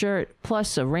t-shirt,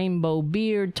 plus a rainbow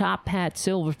beard, top hat,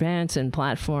 silver pants, and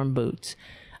platform boots.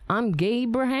 I'm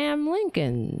Gabraham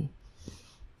Lincoln.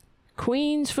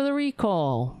 Queens for the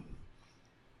recall.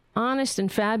 Honest and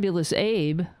fabulous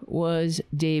Abe was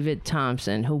David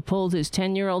Thompson, who pulled his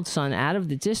 10-year-old son out of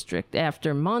the district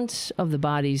after months of the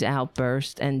body's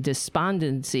outburst and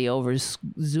despondency over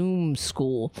Zoom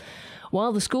school,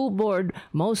 while the school board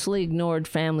mostly ignored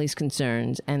families'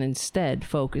 concerns and instead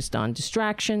focused on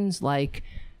distractions like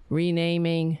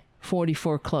renaming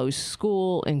 44 closed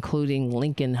school, including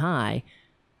Lincoln High.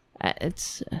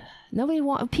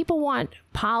 People want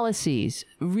policies,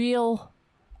 real,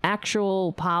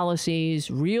 actual policies,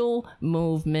 real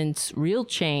movements, real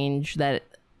change that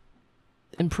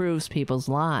improves people's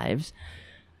lives.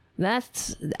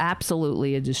 That's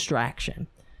absolutely a distraction,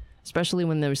 especially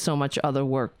when there's so much other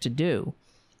work to do.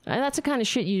 And that's the kind of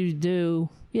shit you do.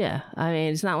 Yeah, I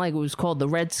mean, it's not like it was called the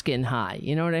Redskin High.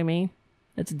 You know what I mean?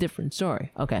 That's a different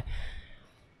story. Okay.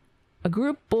 A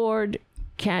group board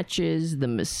catches the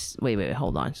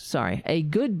hold on. Sorry. A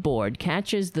good board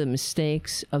catches the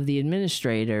mistakes of the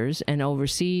administrators and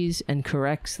oversees and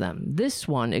corrects them. This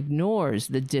one ignores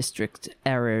the district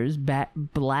errors,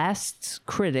 blasts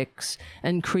critics,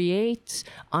 and creates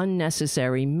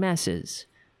unnecessary messes.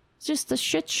 It's just a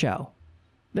shit show.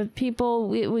 But people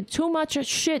with too much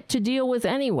shit to deal with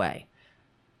anyway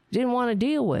didn't want to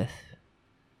deal with.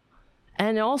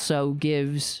 And it also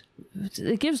gives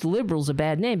liberals a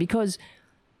bad name because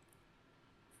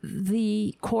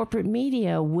the corporate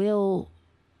media will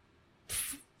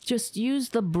just use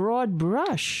the broad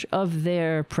brush of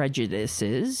their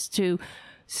prejudices to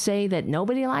say that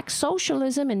nobody likes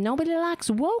socialism and nobody likes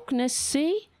wokeness.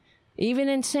 See? Even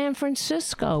in San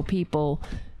Francisco, people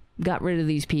got rid of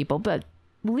these people, but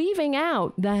leaving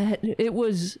out that it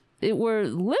were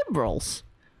liberals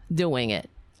doing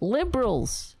it.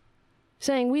 Liberals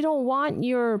saying, we don't want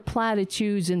your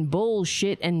platitudes and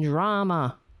bullshit and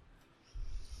drama.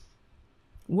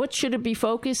 What should it be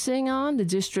focusing on? The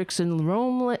district's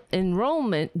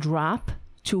enrollment drop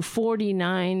to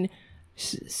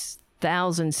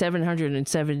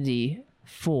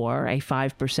 49,774, a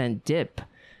 5% dip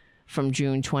from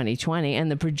June 2020, and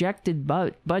the projected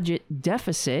budget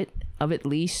deficit of at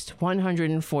least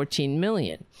 $114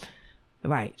 million.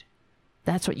 Right.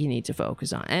 That's what you need to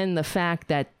focus on. And the fact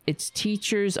that its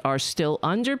teachers are still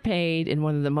underpaid in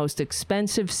one of the most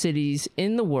expensive cities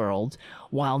in the world,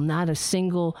 while not a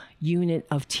single unit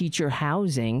of teacher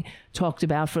housing talked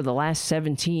about for the last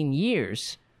 17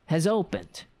 years has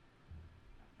opened.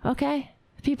 Okay?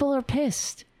 People are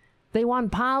pissed. They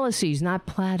want policies, not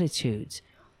platitudes.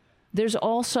 There's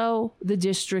also the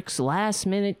district's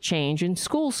last-minute change in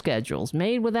school schedules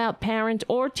made without parent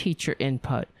or teacher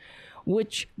input,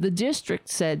 which the district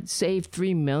said saved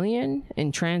 $3 million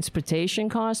in transportation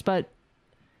costs, but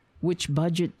which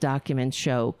budget documents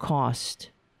show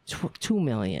cost $2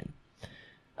 million,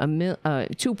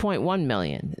 $2.1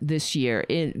 million this year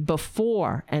in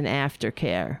before and after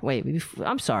care. Wait,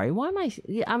 I'm sorry. Why am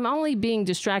I'm only being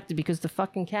distracted because the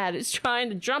fucking cat is trying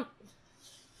to jump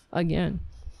again.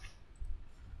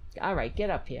 All right,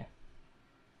 get up here.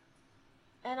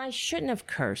 And I shouldn't have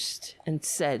cursed and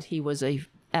said he was a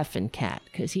effing cat,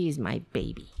 because he's my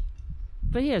baby.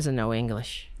 But he doesn't know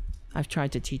English. I've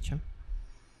tried to teach him.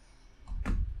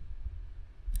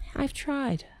 I've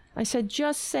tried. I said,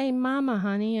 just say mama,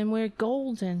 honey, and we're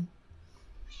golden.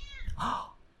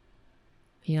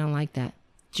 You don't like that?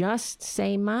 Just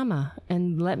say mama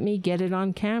and let me get it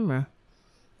on camera.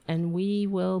 And we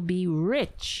will be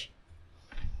rich.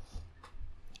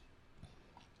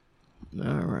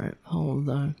 All right, hold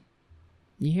on.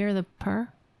 You hear the purr?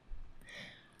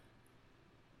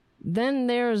 Then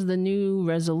there's the new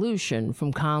resolution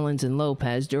from Collins and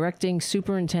Lopez directing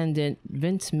Superintendent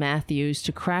Vince Matthews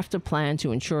to craft a plan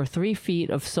to ensure 3 feet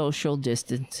of social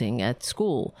distancing at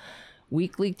school,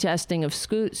 weekly testing of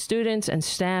students and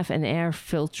staff, and air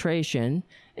filtration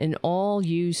in all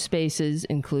used spaces,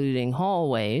 including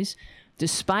hallways,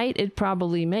 despite it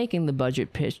probably making the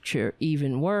budget picture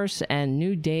even worse, and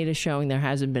new data showing there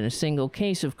hasn't been a single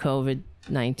case of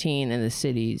COVID-19 in the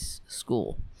city's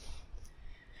school.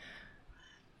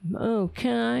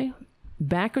 Okay.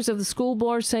 Backers of the school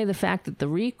board say the fact that the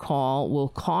recall will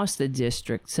cost the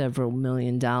district several $1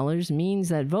 million means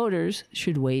that voters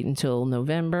should wait until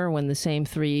November when the same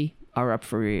 3 are up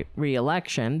for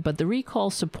re-election. But the recall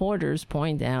supporters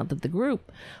point out that the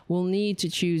group will need to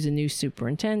choose a new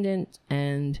superintendent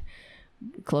and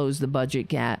close the budget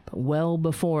gap well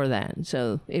before then.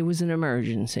 So it was an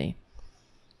emergency.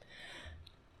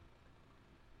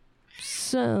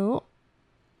 So,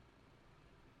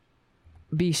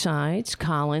 besides,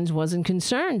 Collins wasn't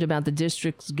concerned about the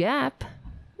district's gap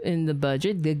in the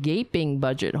budget, the gaping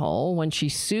budget hole, when she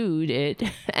sued it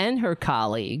and her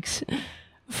colleagues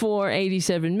for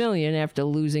 $87 million after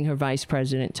losing her vice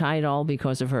president title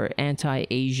because of her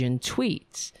anti-Asian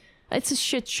tweets. It's a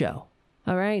shit show.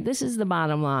 All right? This is the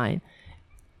bottom line.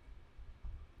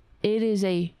 It is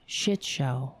a shit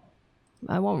show.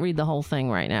 I won't read the whole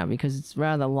thing right now because it's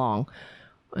rather long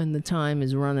and the time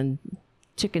is running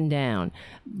chicken down.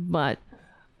 But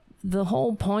the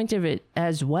whole point of it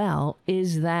as well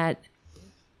is that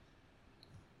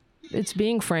it's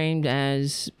being framed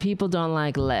as people don't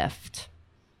like left.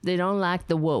 They don't like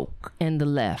the woke and the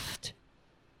left.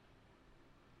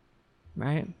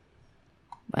 Right?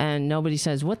 And nobody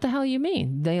says, what the hell you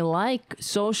mean? They like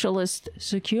socialist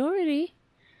security.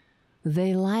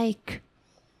 They like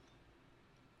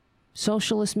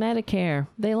socialist Medicare.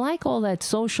 They like all that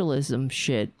socialism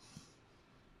shit.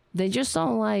 They just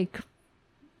don't like,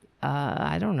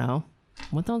 I don't know.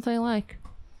 What don't they like?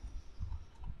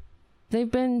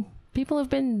 People have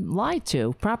been lied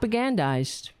to,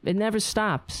 propagandized. It never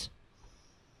stops.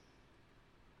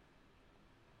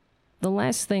 The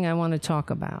last thing I want to talk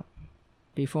about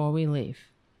before we leave.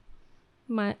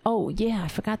 I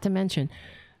forgot to mention.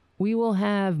 We will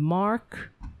have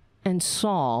Mark and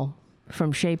Saul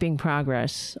from Shaping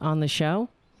Progress on the show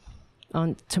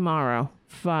on tomorrow,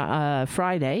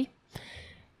 Friday,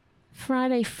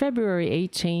 February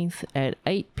 18th at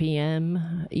 8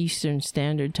 p.m. Eastern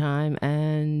Standard Time,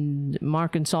 and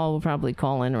Mark and Saul will probably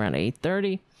call in around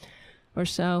 8:30 or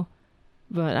so.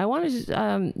 But I wanted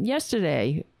to,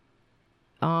 yesterday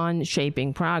on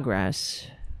Shaping Progress,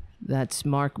 that's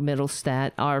Mark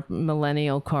Middlestat, our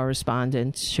millennial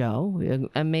correspondent show,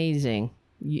 amazing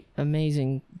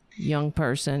young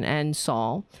person, and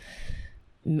Saul,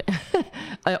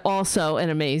 also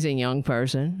an amazing young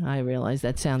person. I realized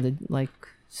that sounded like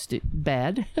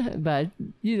bad, but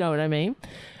you know what I mean.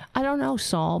 I don't know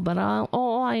Saul, but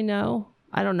all I know,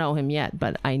 I don't know him yet,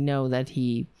 but I know that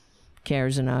he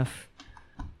cares enough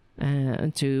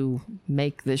to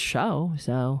make this show,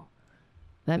 so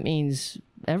that means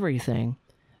everything.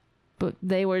 But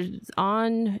they were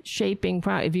on Shaping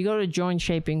Progress. If you go to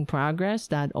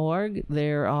joinshapingprogress.org,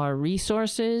 there are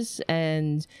resources,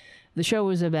 and the show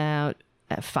was about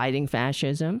fighting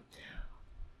fascism.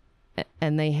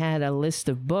 And they had a list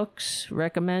of books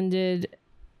recommended,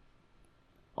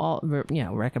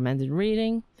 recommended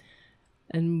reading.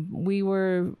 And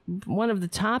one of the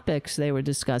topics they were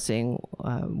discussing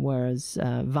was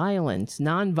violence,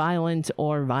 nonviolent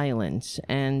or violence.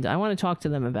 And I want to talk to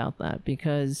them about that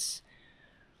because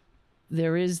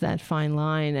there is that fine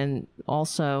line, and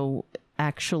also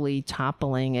actually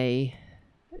toppling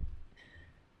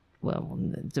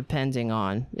depending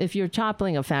on, if you're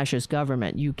toppling a fascist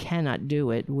government, you cannot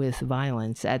do it with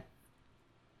violence. I'm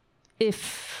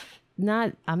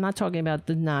not talking about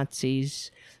the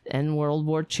Nazis and World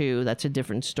War II. That's a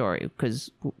different story because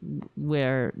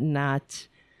we're not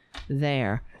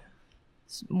there.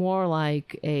 It's more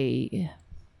like a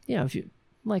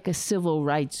civil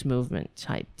rights movement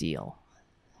type deal.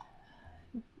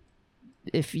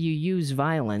 If you use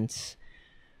violence,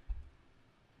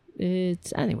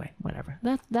 anyway, whatever.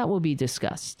 That will be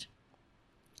discussed.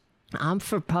 I'm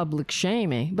for public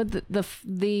shaming, but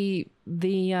the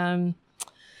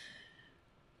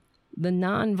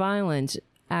nonviolence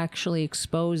actually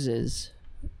exposes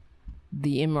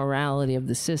the immorality of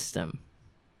the system.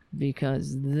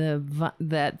 Because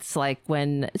that's like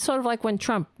it's sort of like when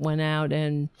Trump went out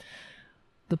and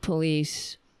the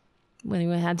police, when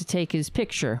he had to take his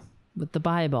picture with the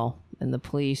Bible and the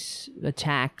police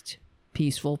attacked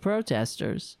peaceful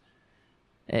protesters.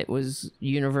 It was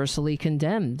universally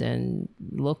condemned and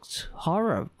looked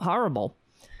horrible.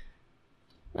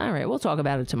 All right, we'll talk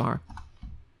about it tomorrow.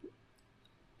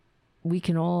 We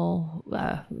can all,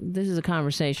 this is a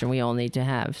conversation we all need to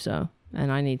have, so,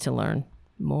 and I need to learn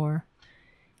more.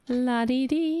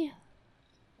 La-dee-dee.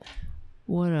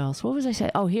 What else? What was I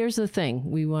saying? Oh, here's the thing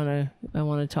I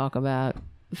want to talk about.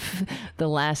 The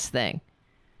last thing.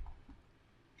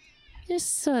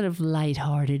 Just sort of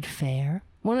lighthearted fare.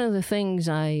 One of the things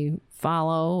I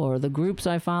follow, or the groups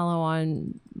I follow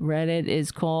on Reddit,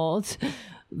 is called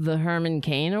the Herman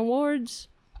Cain Awards.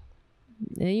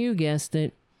 You guessed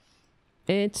it.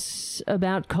 It's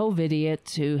about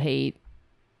COVID-idiots who hate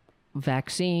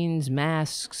vaccines,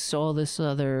 masks, all this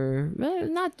other,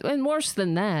 and worse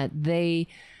than that, they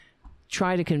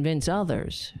try to convince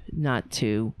others not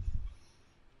to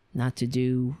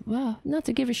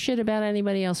give a shit about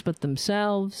anybody else but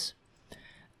themselves.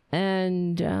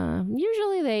 And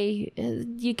usually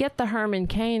you get the Herman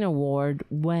Cain Award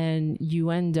when you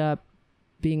end up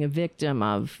being a victim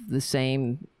of the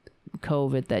same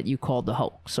COVID that you called the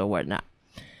hoax or whatnot.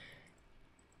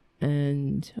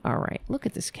 And, all right, look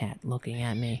at this cat looking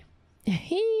at me.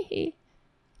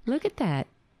 Look at that.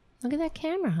 Look at that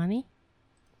camera, honey.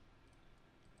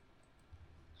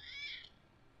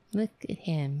 Look at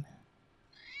him.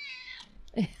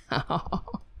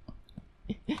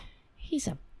 He's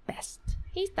a best.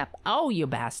 Oh, you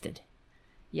bastard.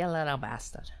 You little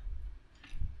bastard.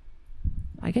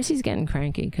 I guess he's getting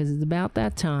cranky because it's about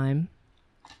that time.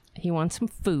 He wants some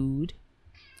food.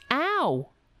 Ow!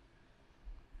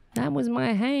 That was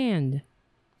my hand.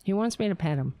 He wants me to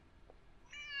pet him.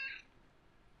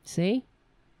 See?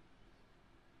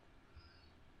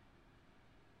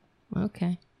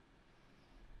 Okay.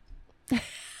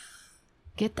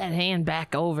 Get that hand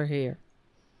back over here.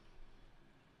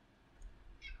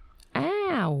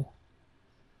 Ow.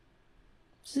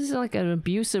 This is like an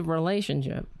abusive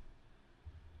relationship.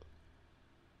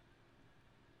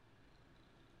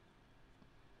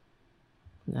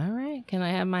 All right. Can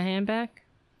I have my hand back?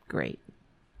 Great.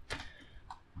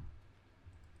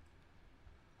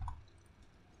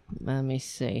 Let me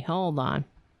see. Hold on.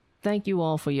 Thank you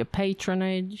all for your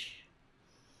patronage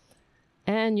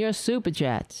and your super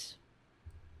chats.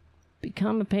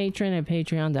 Become a patron at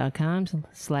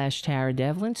patreon.com/Tara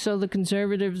Devlin so the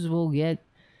conservatives will get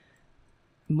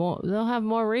more, they'll have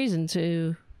more reason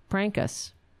to prank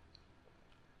us.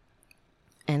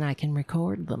 And I can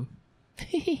record them.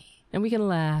 And we can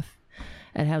laugh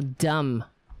at how dumb,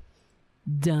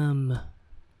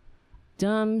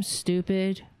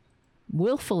 stupid,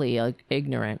 willfully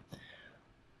ignorant.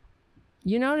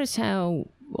 You notice how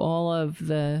all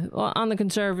of on the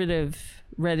conservative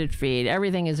Reddit feed,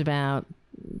 everything is about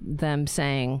them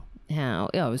saying how,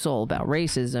 it's all about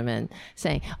racism and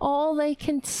saying all they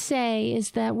can say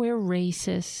is that we're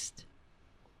racist.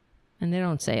 And they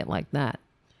don't say it like that.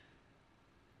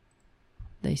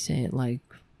 They say it like,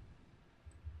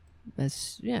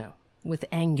 with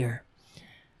anger.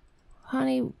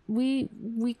 Honey, we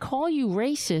call you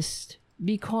racist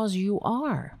because you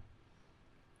are.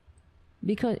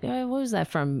 Because, what was that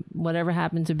from Whatever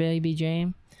Happened to Baby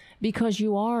Jane? Because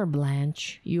you are,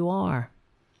 Blanche. You are.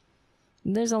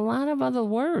 There's a lot of other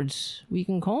words we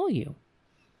can call you.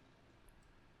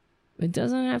 It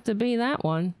doesn't have to be that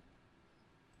one.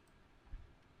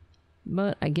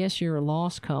 But I guess you're a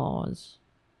lost cause.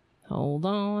 Hold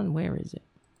on. Where is it?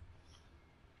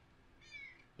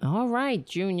 All right,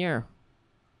 Junior.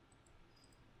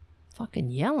 Fucking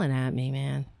yelling at me,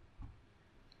 man.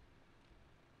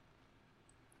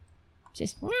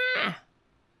 Just,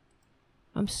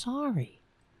 I'm sorry.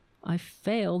 I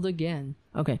failed again.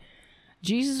 Okay.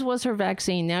 Jesus was her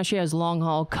vaccine. Now she has long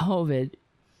haul COVID.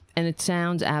 And it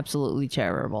sounds absolutely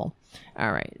terrible.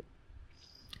 All right.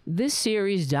 This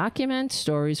series documents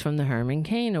stories from the Herman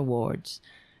Cain Awards,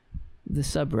 the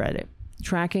subreddit,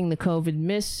 tracking the COVID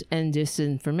myths and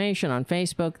disinformation on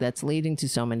Facebook that's leading to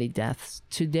so many deaths.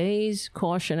 Today's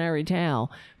cautionary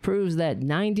tale proves that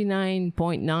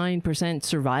 99.9%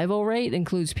 survival rate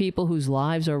includes people whose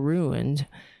lives are ruined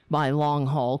by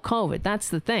long-haul COVID. That's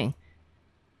the thing.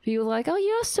 People are like, oh,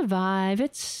 you'll survive.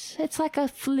 It's like a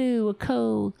flu, a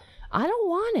cold. I don't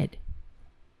want it.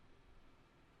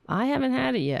 I haven't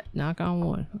had it yet. Knock on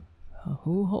wood.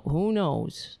 Who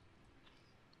knows?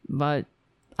 But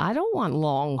I don't want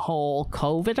long-haul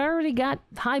COVID. I already got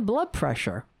high blood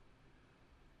pressure.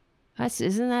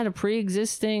 Isn't that a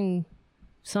pre-existing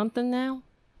something now?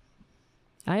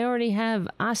 I already have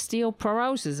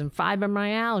osteoporosis and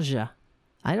fibromyalgia.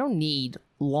 I don't need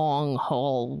long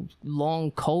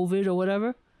COVID or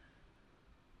whatever.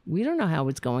 We don't know how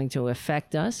it's going to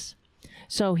affect us.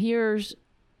 So here's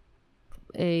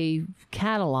a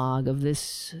catalog of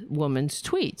this woman's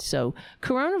tweets. So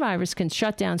coronavirus can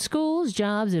shut down schools,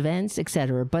 jobs, events,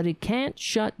 etc., but it can't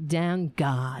shut down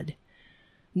God.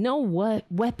 No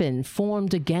weapon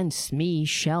formed against me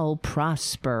shall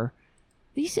prosper.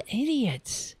 These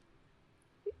idiots.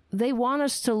 They want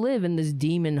us to live in this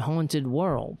demon-haunted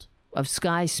world of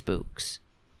sky spooks.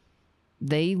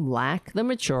 They lack the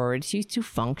maturity to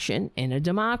function in a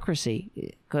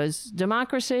democracy, because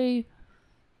democracy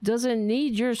doesn't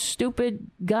need your stupid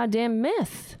goddamn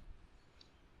myth.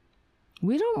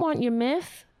 We don't want your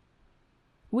myth.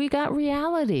 We got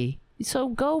reality. So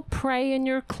go pray in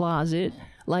your closet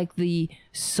like the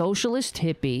socialist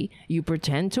hippie you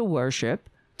pretend to worship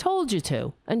told you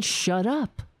to, and shut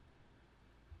up.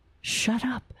 Shut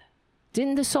up.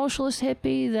 Didn't the socialist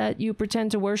hippie that you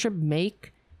pretend to worship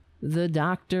make the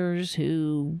doctors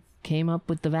who came up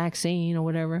with the vaccine or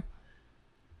whatever?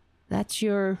 That's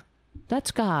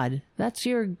God. That's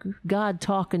your God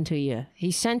talking to you. He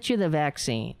sent you the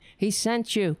vaccine. He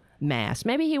sent you masks.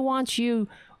 Maybe he wants you,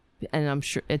 and I'm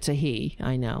sure it's a he,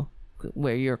 I know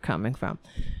where you're coming from.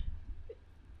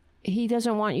 He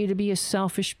doesn't want you to be a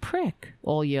selfish prick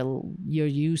all your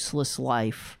useless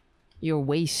life, your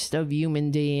waste of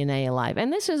human DNA alive.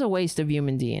 And this is a waste of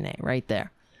human DNA right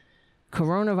there.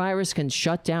 Coronavirus can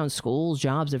shut down schools,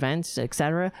 jobs, events,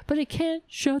 etc., but it can't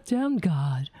shut down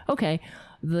God. Okay,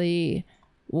 the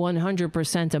 100%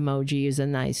 emoji is a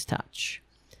nice touch.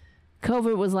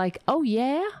 COVID was like, oh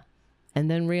yeah?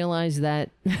 And then realized that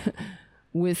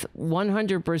with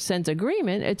 100%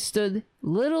 agreement, it stood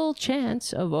little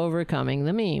chance of overcoming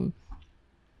the meme.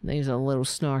 These are little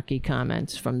snarky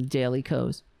comments from Daily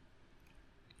Kos.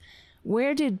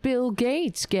 Where did Bill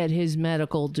Gates get his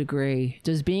medical degree?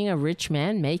 Does being a rich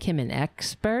man make him an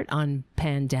expert on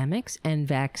pandemics and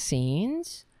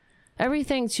vaccines?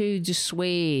 Everything to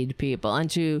dissuade people and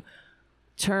to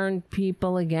turn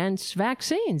people against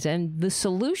vaccines and the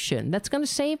solution that's going to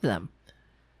save them.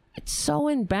 It's so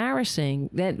embarrassing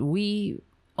that we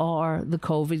are the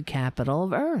COVID capital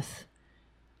of Earth.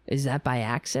 Is that by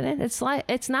accident? It's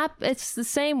the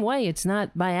same way. It's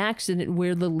not by accident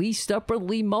we're the least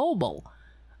upwardly mobile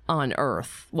on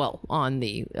Earth. Well,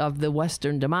 of the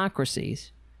Western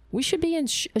democracies. We should be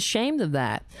ashamed of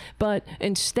that. But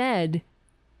instead,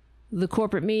 the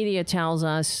corporate media tells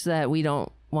us that we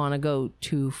don't want to go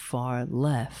too far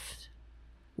left,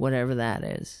 whatever that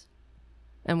is.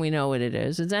 And we know what it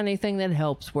is. It's anything that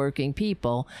helps working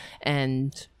people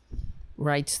and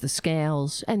rights the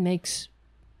scales and makes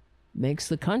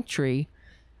the country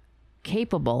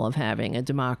capable of having a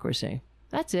democracy.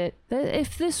 That's it.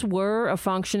 If this were a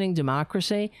functioning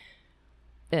democracy,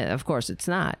 of course it's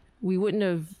not. We wouldn't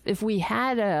have, if we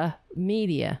had a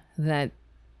media that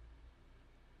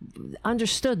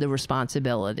understood the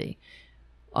responsibility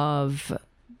of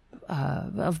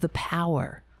the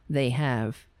power they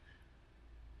have,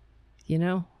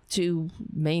 to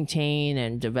maintain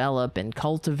and develop and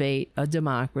cultivate a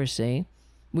democracy,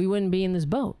 we wouldn't be in this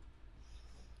boat.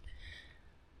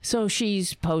 So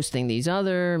she's posting these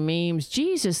other memes.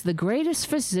 Jesus, the greatest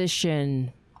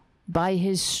physician, by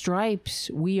his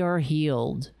stripes we are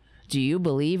healed. Do you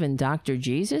believe in Dr.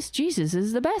 Jesus? Jesus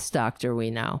is the best doctor we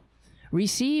know.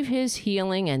 Receive his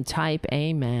healing and type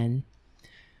amen.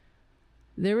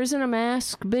 There isn't a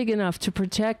mask big enough to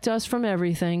protect us from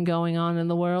everything going on in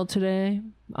the world today,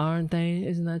 aren't they?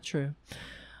 Isn't that true?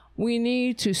 We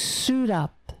need to suit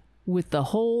up with the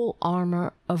whole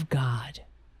armor of God.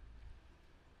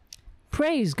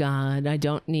 Praise God, I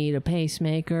don't need a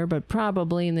pacemaker, but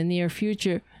probably in the near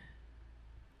future,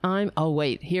 oh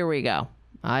wait, here we go.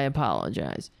 I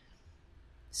apologize.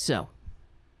 So,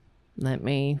 let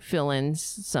me fill in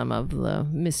some of the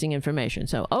missing information.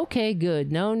 So, okay,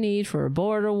 good. No need for a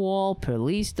border wall,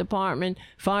 police department,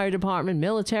 fire department,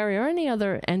 military, or any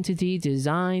other entity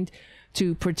designed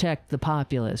to protect the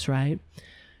populace, right?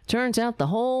 Turns out the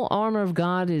whole armor of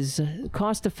God is a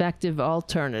cost-effective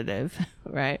alternative,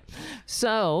 right?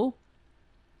 So,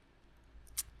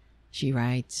 she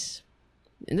writes,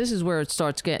 and this is where it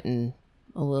starts getting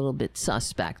a little bit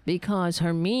suspect, because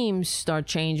her memes start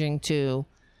changing to,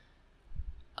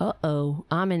 uh-oh,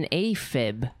 I'm an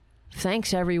AFib.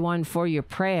 Thanks, everyone, for your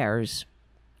prayers.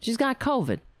 She's got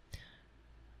COVID.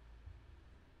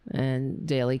 And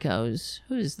Daily Kos,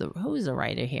 who's the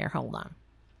writer here? Hold on.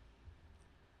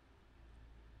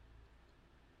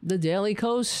 The Daily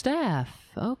Kos staff.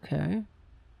 Okay.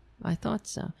 I thought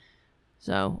so.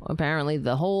 So apparently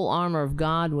the whole armor of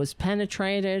God was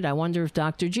penetrated. I wonder if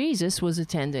Dr. Jesus was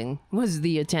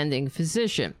the attending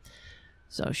physician.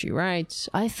 So she writes,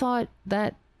 I thought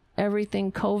that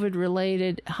everything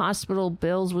COVID-related hospital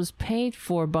bills was paid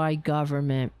for by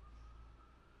government.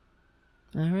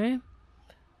 All right.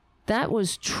 That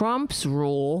was Trump's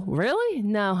rule. Really?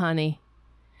 No, honey.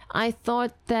 I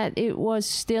thought that it was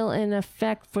still in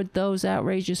effect for those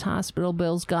outrageous hospital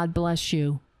bills. God bless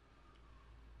you.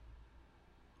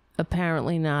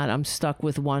 Apparently not. I'm stuck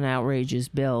with one outrageous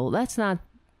bill. That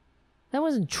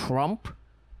wasn't Trump.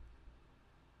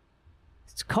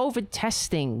 It's COVID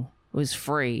testing was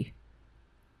free.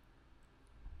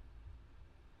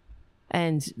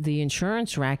 And the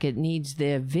insurance racket needs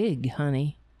their VIG,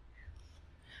 honey.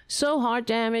 So heart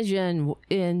damage and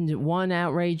in one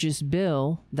outrageous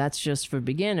bill, that's just for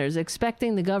beginners,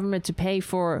 expecting the government to pay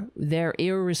for their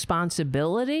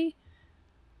irresponsibility,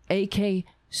 aka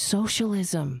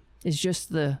socialism, is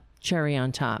just the cherry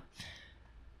on top.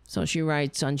 So she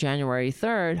writes on January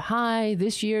 3rd, hi,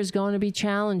 this year is going to be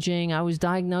challenging. I was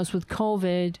diagnosed with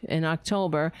COVID in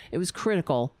October. It was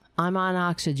critical. I'm on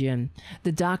oxygen.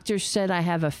 The doctor said I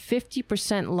have a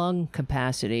 50% lung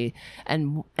capacity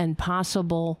and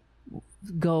possible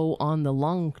go on the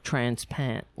lung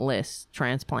transplant list,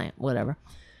 whatever.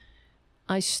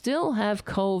 I still have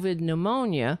COVID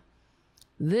pneumonia.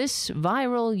 This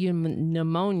viral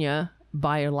pneumonia,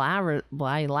 bilateral.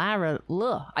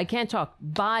 I can't talk.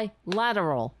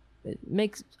 Bilateral.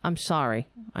 I'm sorry.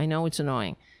 I know it's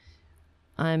annoying.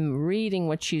 I'm reading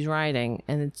what she's writing,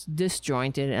 and it's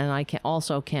disjointed, and I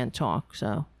also can't talk,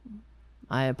 so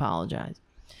I apologize.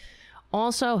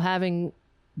 Also having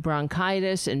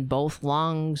bronchitis in both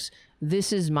lungs.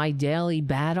 This is my daily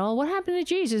battle. What happened to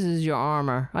Jesus is your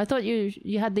armor? I thought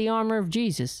you had the armor of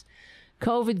Jesus.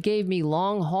 COVID gave me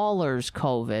long haulers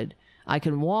COVID. I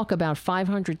can walk about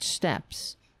 500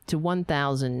 steps to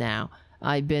 1,000 now.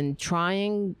 I've been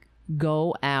trying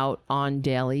go out on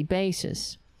daily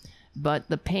basis. But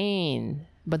the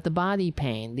body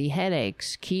pain, the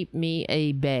headaches keep me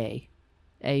a bay,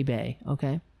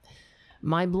 okay?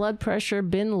 My blood pressure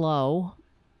been low.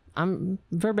 I'm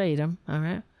verbatim, all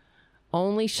right?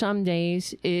 Only some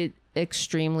days it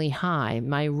extremely high.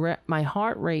 My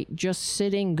heart rate just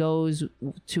sitting goes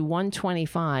to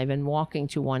 125 and walking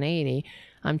to 180.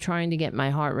 I'm trying to get my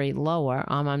heart rate lower.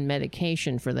 I'm on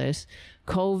medication for this.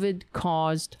 COVID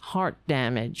caused heart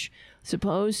damage.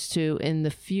 Supposed to, in the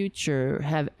future,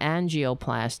 have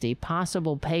angioplasty,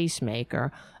 possible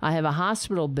pacemaker. I have a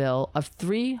hospital bill of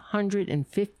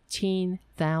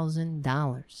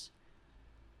 $315,000.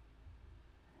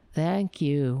 Thank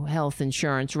you, health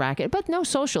insurance racket. But no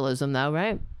socialism, though,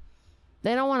 right?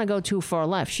 They don't want to go too far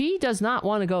left. She does not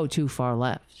want to go too far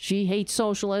left. She hates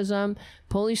socialism.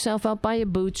 Pull yourself up by your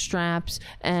bootstraps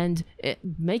and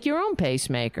make your own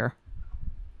pacemaker.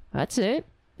 That's it.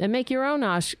 And make your own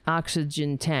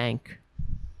oxygen tank.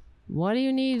 Why do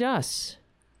you need us?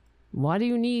 Why do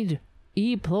you need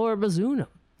E pluribus unum?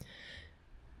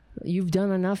 You've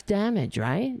done enough damage,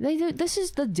 right? This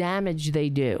is the damage they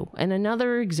do. And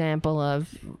another example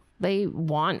of they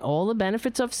want all the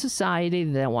benefits of society.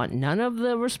 They want none of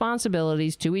the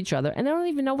responsibilities to each other. And they don't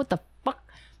even know what the fuck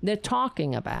they're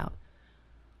talking about.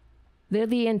 They're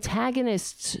the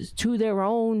antagonists to their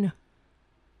own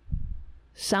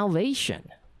salvation.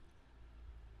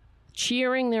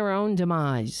 Cheering their own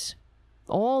demise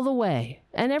all the way,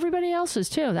 and everybody else's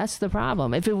too. That's the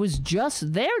problem. If it was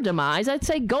just their demise, I'd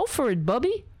say go for it,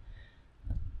 bubby.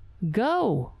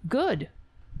 Go. Good.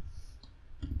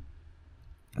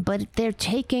 But they're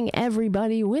taking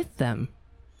everybody with them.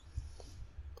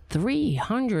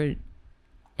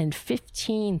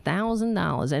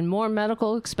 $315,000 and more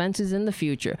medical expenses in the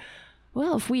future.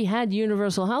 Well, if we had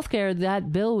universal health care,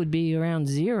 that bill would be around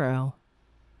zero.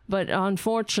 But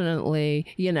unfortunately,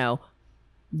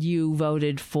 you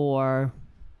voted for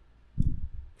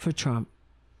Trump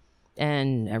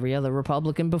and every other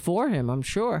Republican before him, I'm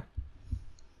sure.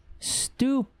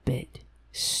 Stupid.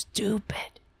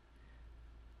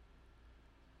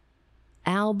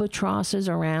 Albatrosses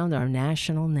around our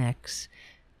national necks.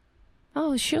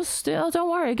 Oh, don't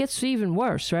worry, it gets even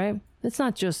worse, right? It's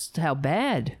not just how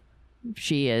bad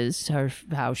she is,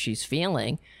 how she's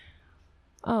feeling.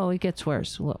 Oh, it gets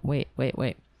worse. Wait.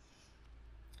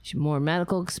 More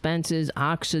medical expenses,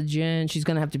 oxygen. She's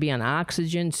going to have to be on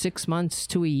oxygen 6 months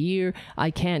to a year. I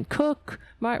can't cook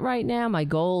right now. My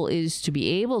goal is to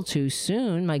be able to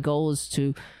soon. My goal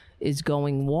is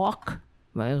going walk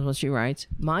That's what she writes.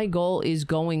 My goal is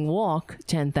going walk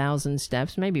 10,000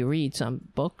 steps, maybe read some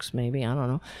books, maybe, I don't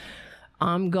know.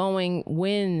 I'm going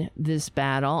win this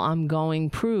battle. I'm going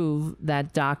prove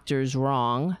that doctor's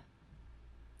wrong.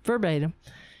 Verbatim.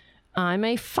 I'm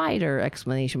a fighter,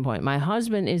 exclamation point. My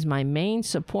husband is my main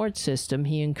support system.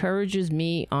 He encourages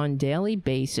me on daily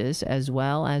basis as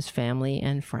well as family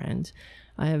and friends.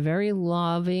 I have a very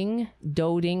loving,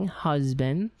 doting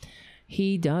husband.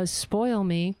 He does spoil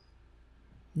me.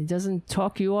 He doesn't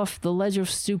talk you off the ledge of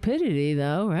stupidity,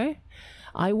 though, right?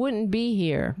 I wouldn't be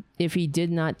here if he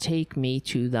did not take me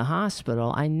to the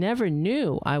hospital. I never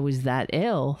knew I was that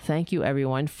ill. Thank you,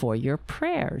 everyone, for your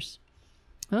prayers.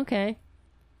 Okay.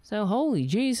 So, holy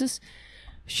Jesus.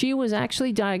 She was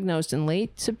actually diagnosed in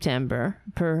late September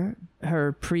per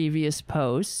her previous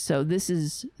post. So this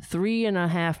is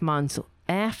 3.5 months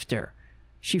after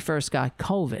she first got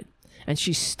COVID. And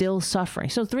she's still suffering.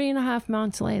 So 3.5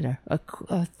 months later, a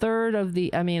quarter of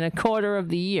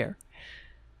the year.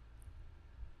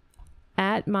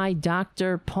 At my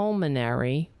Dr.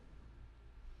 Pulmonary.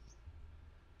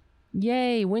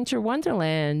 Yay, Winter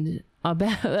Wonderland.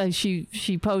 About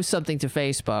she posts something to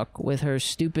Facebook with her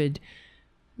stupid,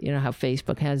 you know how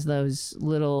Facebook has those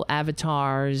little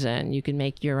avatars and you can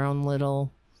make your own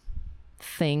little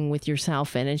thing with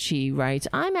yourself in, and she writes,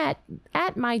 I'm at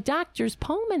my doctor's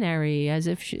pulmonary, as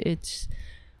if it's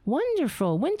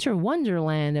wonderful Winter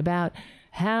Wonderland, about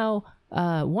how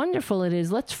wonderful it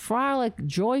is. Let's frolic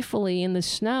joyfully in the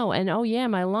snow, and oh yeah,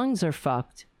 my lungs are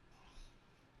fucked.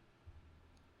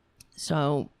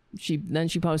 So she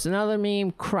posts another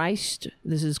meme. Christ,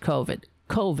 this is COVID.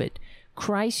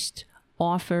 Christ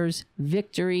offers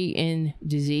victory in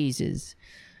diseases.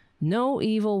 No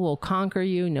evil will conquer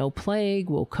you. No plague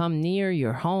will come near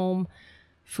your home.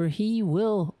 For he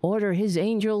will order his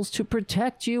angels to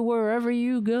protect you wherever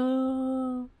you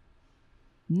go.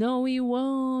 No, he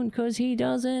won't, because he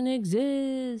doesn't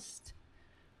exist.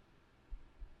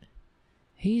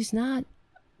 He's not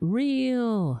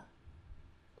real.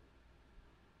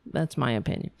 That's my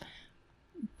opinion.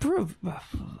 Prove a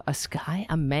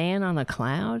man on a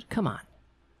cloud? Come on.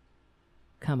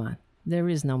 There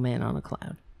is no man on a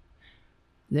cloud.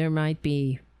 There might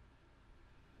be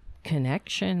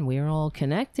connection. We're all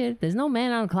connected. There's no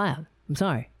man on a cloud. I'm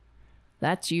sorry.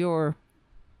 That's the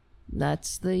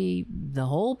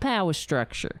whole power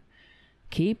structure.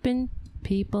 Keeping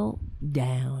people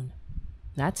down.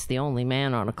 That's the only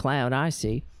man on a cloud I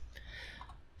see.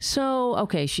 So,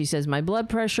 okay, she says, my blood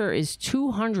pressure is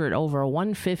 200 over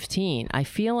 115. I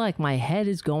feel like my head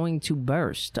is going to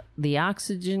burst. The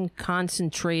oxygen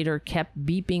concentrator kept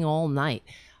beeping all night.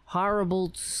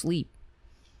 Horrible sleep.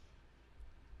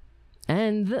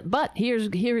 But here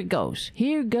it goes.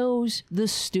 Here goes the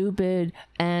stupid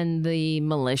and the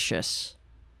malicious.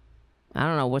 I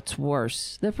don't know what's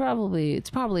worse. It's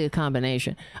probably a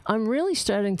combination. I'm really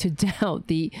starting to doubt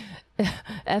the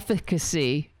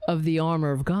efficacy of the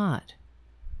armor of God,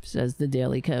 says the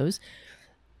Daily Kos.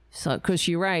 So, because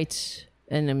she writes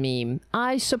in a meme,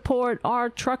 I support our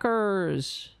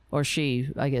truckers. Or she,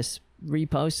 I guess,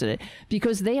 reposted it.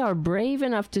 Because they are brave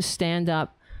enough to stand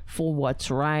up for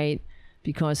what's right.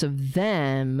 Because of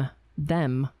them,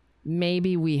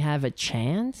 maybe we have a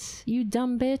chance, you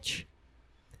dumb bitch.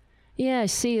 Yeah,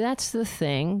 see, that's the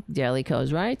thing, Daily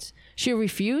Kos writes. She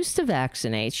refused to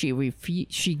vaccinate.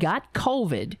 She got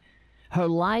COVID. Her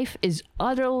life is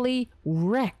utterly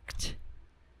wrecked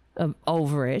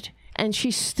over it. And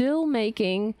she's still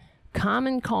making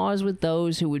common cause with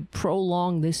those who would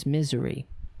prolong this misery.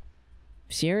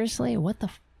 Seriously? What the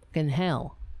fucking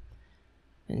hell?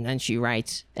 And then she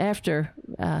writes, after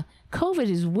COVID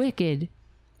is wicked,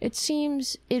 it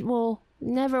seems it will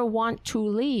never want to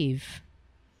leave.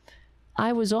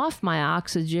 I was off my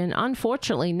oxygen.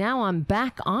 Unfortunately, now I'm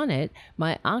back on it.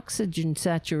 My oxygen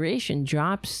saturation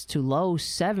drops to low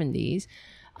 70s.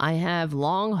 I have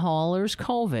long haulers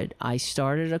COVID. I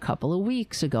started a couple of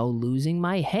weeks ago losing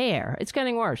my hair. It's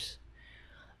getting worse.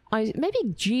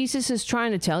 Maybe Jesus is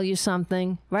trying to tell you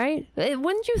something, right?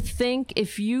 Wouldn't you think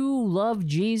if you love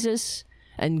Jesus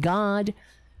and God,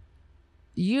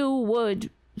 you would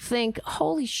think,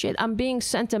 holy shit, I'm being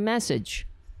sent a message.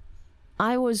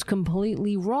 I was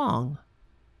completely wrong.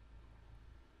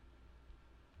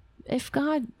 If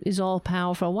God is all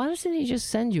powerful, why doesn't he just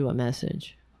send you a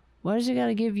message? Why does he got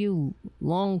to give you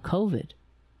long COVID?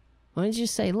 Why don't you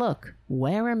say, look,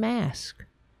 wear a mask.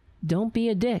 Don't be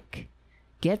a dick.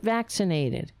 Get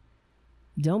vaccinated.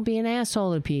 Don't be an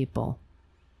asshole to people.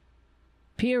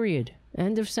 Period.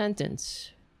 End of sentence.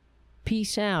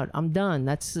 Peace out. I'm done.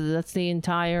 That's the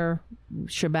entire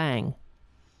shebang.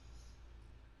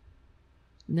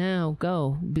 Now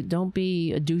go. Don't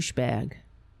be a douchebag.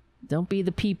 Don't be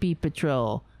the pee-pee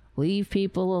patrol. Leave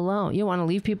people alone. You want to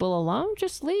leave people alone?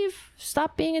 Just leave.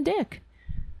 Stop being a dick.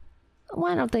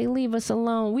 Why don't they leave us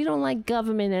alone? We don't like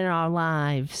government in our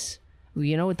lives.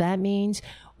 You know what that means?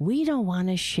 We don't want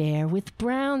to share with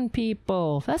brown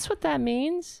people. That's what that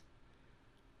means.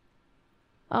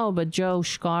 Oh, but Joe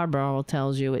Scarborough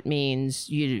tells you it means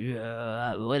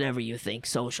whatever you think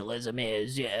socialism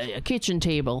is. Yeah, kitchen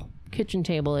table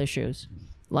issues.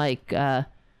 Like, I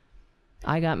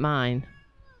got mine.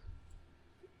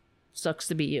 Sucks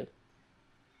to be you.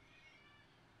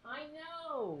 I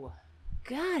know.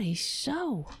 God, he's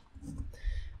so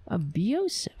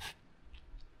abusive.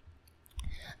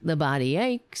 The body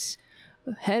aches,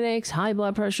 headaches, high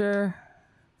blood pressure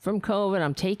from COVID.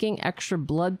 I'm taking extra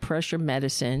blood pressure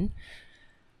medicine.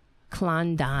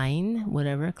 Clonidine.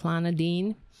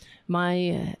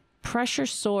 My pressure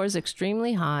soars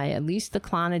extremely high. At least the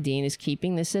clonidine is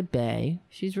keeping this at bay.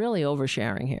 She's really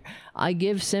oversharing here. I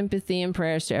give sympathy and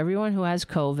prayers to everyone who has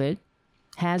COVID,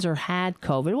 has or had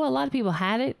COVID. Well, a lot of people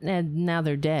had it and now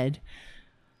they're dead.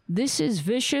 This is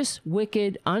vicious,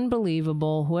 wicked,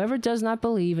 unbelievable. Whoever does not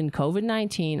believe in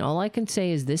COVID-19, all I can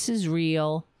say is this is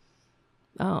real.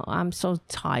 Oh, I'm so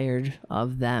tired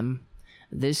of them.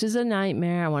 This is a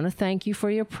nightmare. I want to thank you for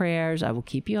your prayers. I will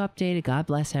keep you updated. God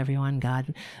bless everyone.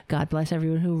 God bless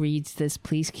everyone who reads this.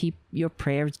 Please keep your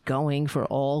prayers going for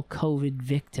all COVID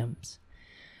victims.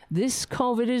 This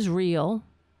COVID is real.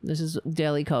 This is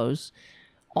Daily Kos.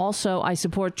 Also, I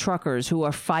support truckers who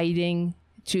are fighting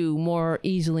to more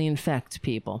easily infect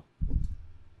people.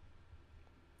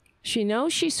 She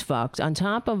knows she's fucked. On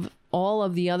top of all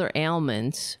of the other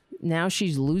ailments, now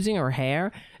she's losing her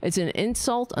hair. It's an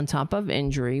insult on top of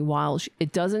injury, while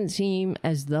it doesn't seem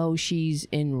as though she's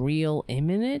in real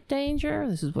imminent danger.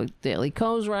 This is what Daily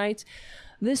Kos writes.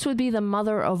 This would be the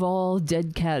mother of all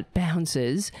dead cat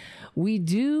bounces. We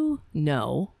do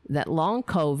know that long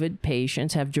COVID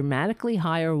patients have dramatically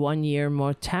higher one-year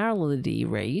mortality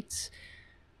rates.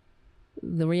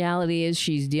 The reality is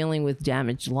she's dealing with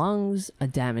damaged lungs, a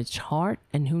damaged heart,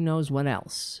 and who knows what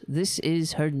else. This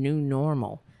is her new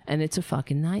normal, and it's a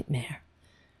fucking nightmare.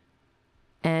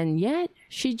 And yet,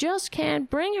 she just can't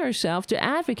bring herself to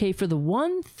advocate for the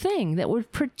one thing that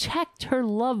would protect her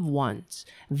loved ones,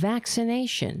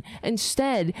 vaccination.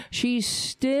 Instead, she's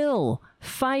still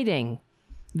fighting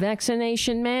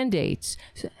vaccination mandates.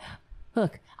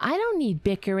 Look, I don't need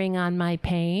bickering on my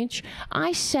page.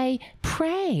 I say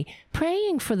pray.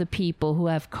 Praying for the people who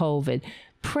have COVID.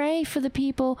 Pray for the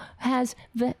people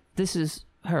this is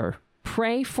her.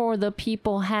 Pray for the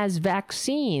people has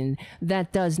vaccine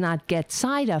that does not get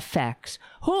side effects.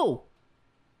 Who?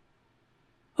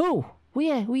 I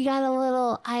got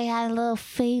a little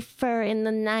fever in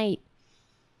the night.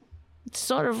 It's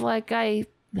sort of like I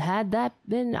had that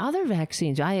in other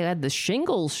vaccines. I had the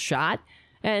shingles shot.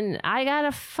 And I got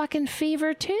a fucking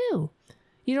fever too.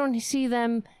 You don't see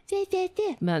them.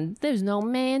 Man, there's no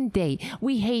mandate.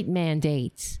 We hate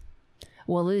mandates.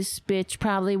 Well, this bitch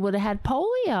probably would have had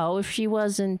polio if she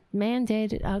wasn't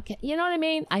mandated. Okay, you know what I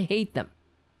mean? I hate them.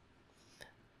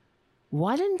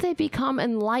 Why didn't they become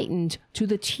enlightened to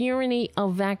the tyranny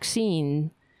of vaccine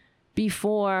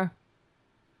before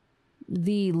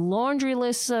the laundry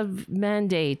list of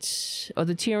mandates, or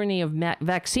the tyranny of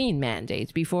vaccine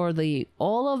mandates, before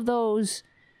all of those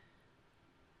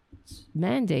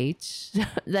mandates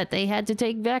that they had to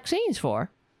take vaccines for?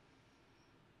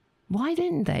 Why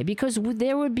didn't they? Because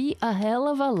there would be a hell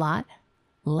of a lot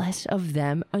less of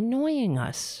them annoying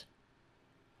us.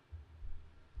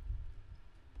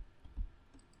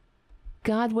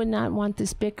 God would not want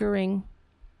this bickering.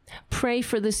 Pray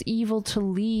for this evil to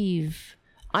leave.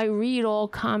 I read all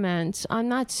comments. I'm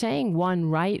not saying one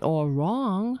right or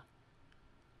wrong.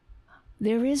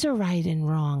 There is a right and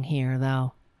wrong here,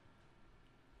 though.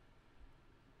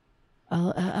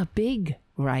 A big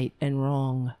right and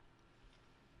wrong.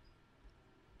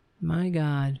 My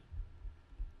God.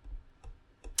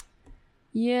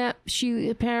 Yeah, she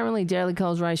apparently, Daily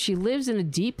Kos right, she lives in a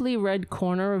deeply red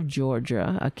corner of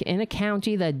Georgia, in a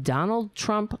county that Donald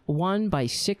Trump won by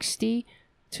 60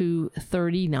 to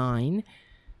 39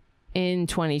 in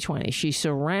 2020. She's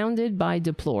surrounded by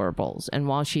deplorables, and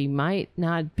while she might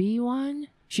not be one,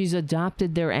 she's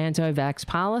adopted their anti-vax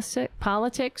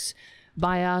politics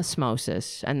by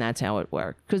osmosis, and that's how it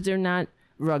worked, because they're not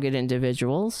rugged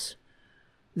individuals.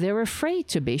 They're afraid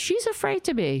to be. She's afraid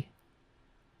to be.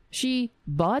 She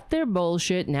bought their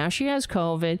bullshit. Now she has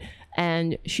COVID,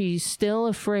 and she's still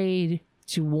afraid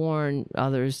to warn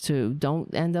others to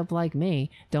don't end up like me.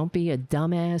 Don't be a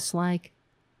dumbass like,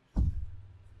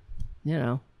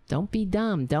 Don't be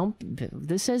dumb.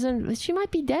 This isn't, she might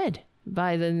be dead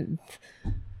by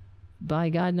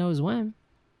God knows when.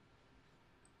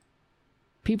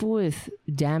 People with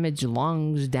damaged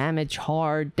lungs, damaged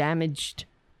heart, damaged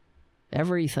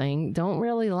everything don't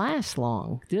really last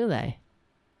long, do they?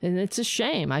 And it's a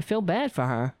shame. I feel bad for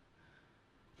her.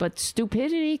 But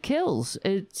stupidity kills.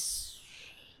 It's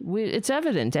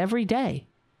evident every day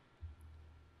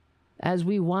as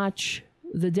we watch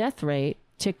the death rate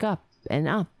tick up and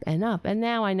up and up. And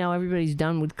now I know everybody's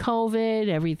done with COVID.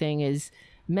 Everything is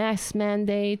mask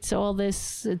mandates, all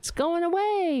this. It's going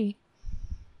away.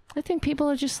 I think people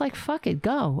are just like, fuck it,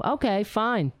 go. Okay,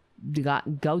 fine.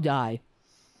 Go die.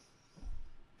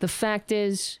 The fact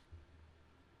is,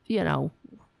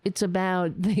 it's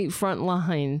about the front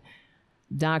line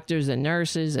doctors and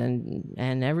nurses and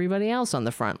everybody else on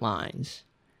the front lines.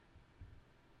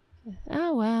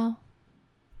 Oh, well.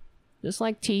 Just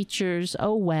like teachers.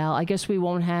 Oh, well. I guess we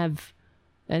won't have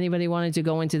anybody wanting to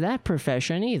go into that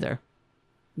profession either.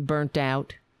 Burnt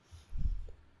out.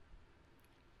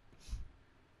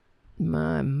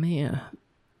 My man.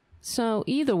 So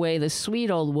either way, the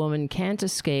sweet old woman can't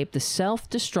escape the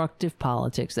self-destructive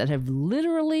politics that have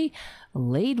literally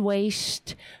laid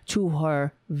waste to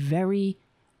her very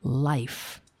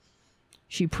life.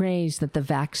 She prays that the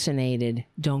vaccinated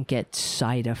don't get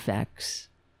side effects.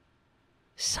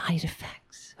 Side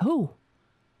effects? Who?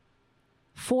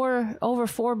 Over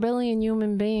 4 billion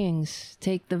human beings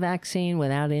take the vaccine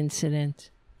without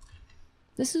incident.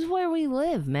 This is where we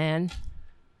live, man.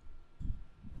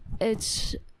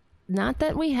 It's not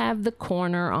that we have the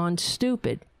corner on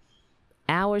stupid.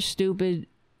 Our stupid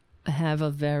have a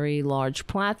very large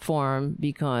platform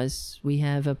because we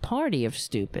have a party of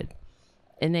stupid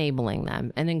enabling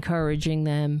them and encouraging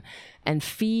them and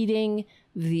feeding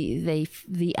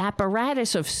the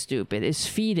apparatus of stupid is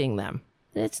feeding them.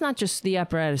 It's not just the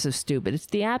apparatus of stupid. It's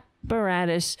the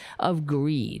apparatus of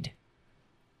greed.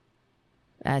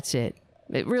 That's it.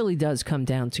 It really does come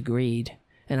down to greed,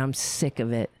 and I'm sick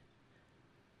of it.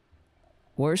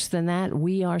 Worse than that,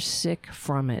 we are sick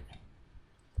from it.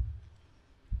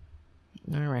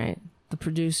 All right. The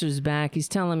producer's back. He's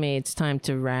telling me it's time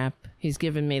to wrap. He's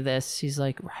giving me this. He's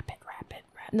like, wrap it.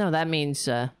 No, that means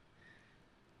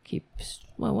keep...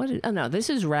 Well, what is... Oh, no, this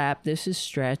is wrap. This is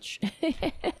stretch.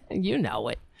 You know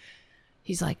it.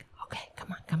 He's like, okay,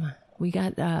 come on. We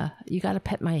got... you got to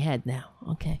pet my head now.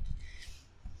 Okay.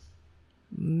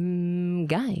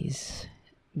 Guys.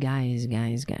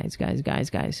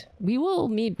 We will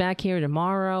meet back here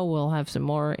tomorrow. We'll have some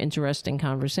more interesting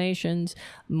conversations,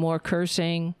 more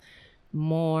cursing,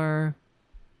 more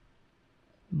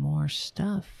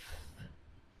stuff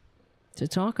to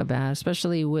talk about,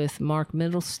 especially with Mark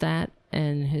Middlestat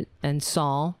and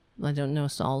Saul. I don't know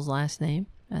Saul's last name.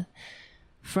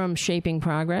 From Shaping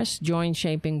Progress. Join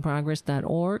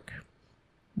shapingprogress.org.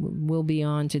 We'll be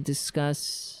on to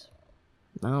discuss,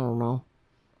 I don't know,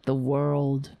 the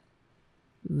world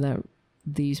that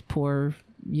these poor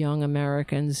young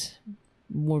Americans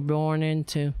were born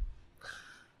into.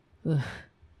 Ugh.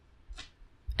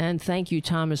 And thank you,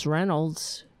 Thomas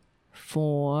Reynolds,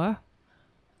 for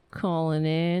calling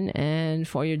in and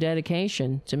for your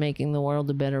dedication to making the world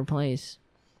a better place.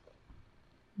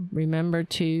 Remember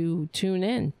to tune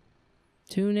in.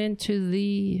 Tune in to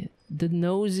the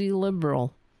Nosy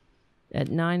Liberal at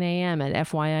 9 a.m. at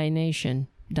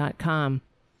FYINation.com.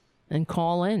 And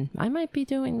call in. I might be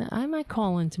doing that. I might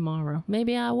call in tomorrow.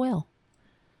 Maybe I will.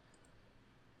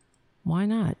 Why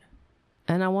not?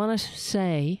 And I want to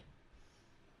say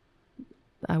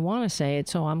it,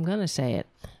 so I'm going to say it.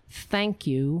 Thank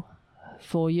you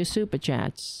for your super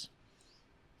chats.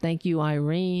 Thank you,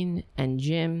 Irene and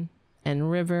Jim and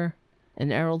River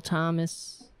and Errol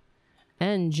Thomas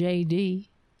and JD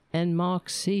and Mark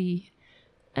C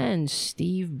and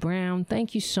Steve Brown.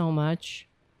 Thank you so much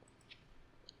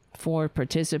for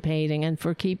participating and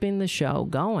for keeping the show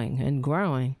going and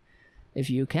growing. If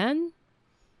you can,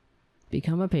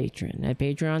 become a patron at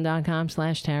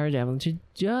patreon.com/TaraDevlin.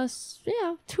 Just,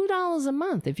 $2 a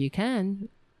month if you can.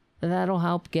 That'll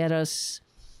help get us,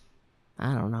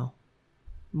 I don't know,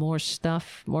 more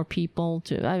stuff, more people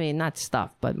to, I mean, not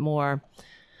stuff, but more,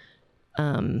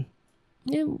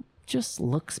 it just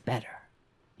looks better,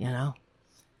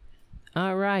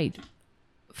 All right.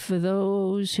 For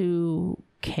those who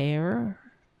care,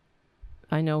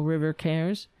 I know River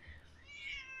cares.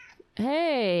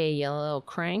 Hey, you little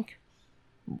crank.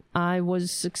 I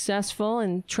was successful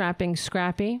in trapping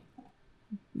Scrappy,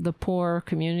 the poor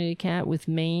community cat with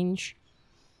mange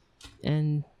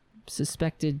and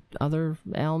suspected other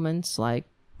ailments, like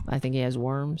I think he has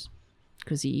worms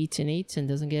because he eats and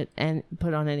doesn't get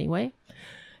put on anyway.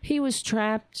 He was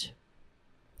trapped,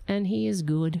 and he is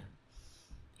good.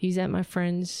 He's at my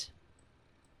friend's.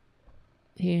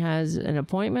 He has an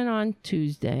appointment on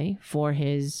Tuesday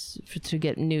to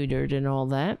get neutered and all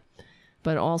that,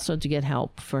 but also to get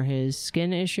help for his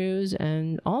skin issues.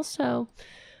 And also,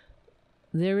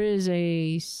 there is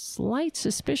a slight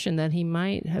suspicion that he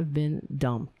might have been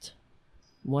dumped.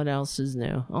 What else is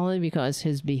new? Only because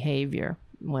his behavior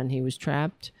when he was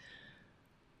trapped,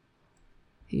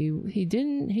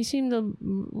 he seemed a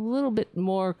little bit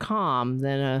more calm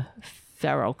than a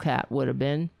feral cat would have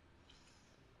been.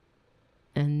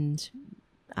 And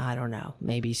I don't know,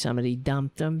 maybe somebody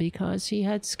dumped him because he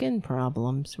had skin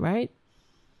problems, right?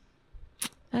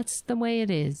 That's the way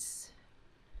it is.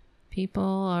 People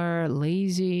are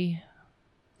lazy.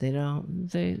 They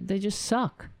just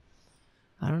suck.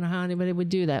 I don't know how anybody would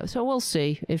do that. So we'll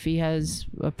see if he has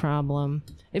a problem.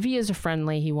 If he is a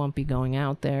friendly, he won't be going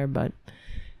out there. But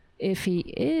if he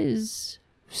is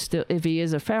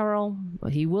a feral,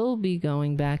 he will be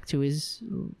going back to his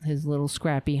little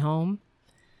scrappy home.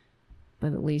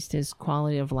 But at least his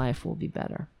quality of life will be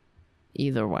better.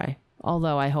 Either way.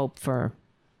 Although I hope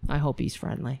he's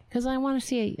friendly. Because I want to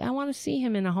see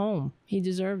him in a home. He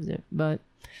deserves it. But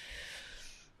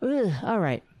all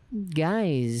right.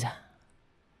 Guys.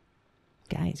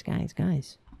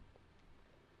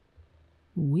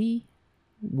 We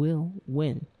will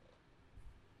win.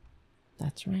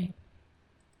 That's right.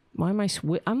 Why am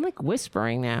I'm like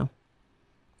whispering now.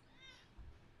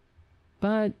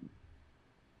 But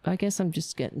I guess I'm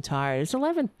just getting tired. It's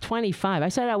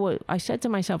 11:25. I said to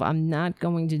myself, I'm not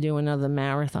going to do another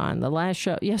marathon. The last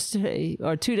show yesterday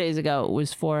or 2 days ago, it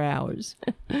was 4 hours.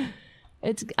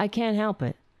 I can't help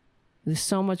it. There's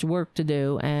so much work to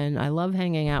do, and I love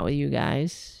hanging out with you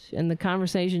guys. And the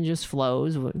conversation just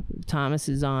flows. Thomas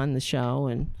is on the show,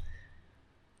 and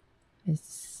it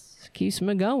keeps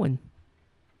me going.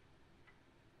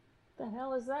 What the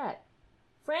hell is that?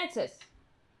 Francis,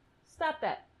 stop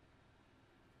that.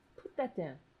 Put that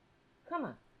down. Come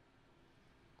on.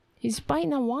 He's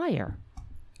biting a wire.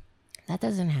 That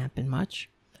doesn't happen much.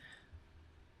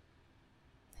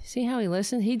 See how he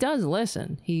listens? He does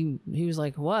listen. He was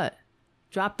like, what?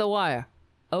 Drop the wire.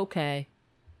 Okay.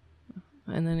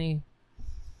 And then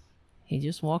he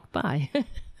just walked by.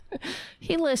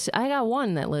 He listens. I got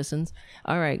one that listens.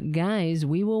 All right, guys,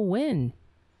 we will win.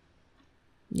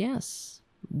 Yes.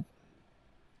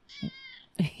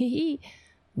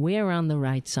 We're on the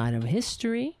right side of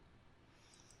history.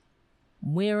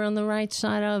 We're on the right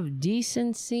side of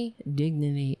decency,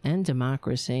 dignity, and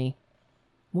democracy.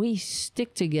 We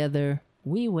stick together.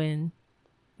 We win.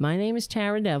 My name is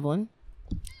Tara Devlin.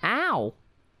 Ow!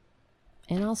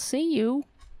 And I'll see you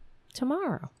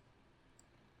tomorrow.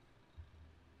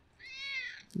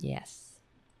 Yes.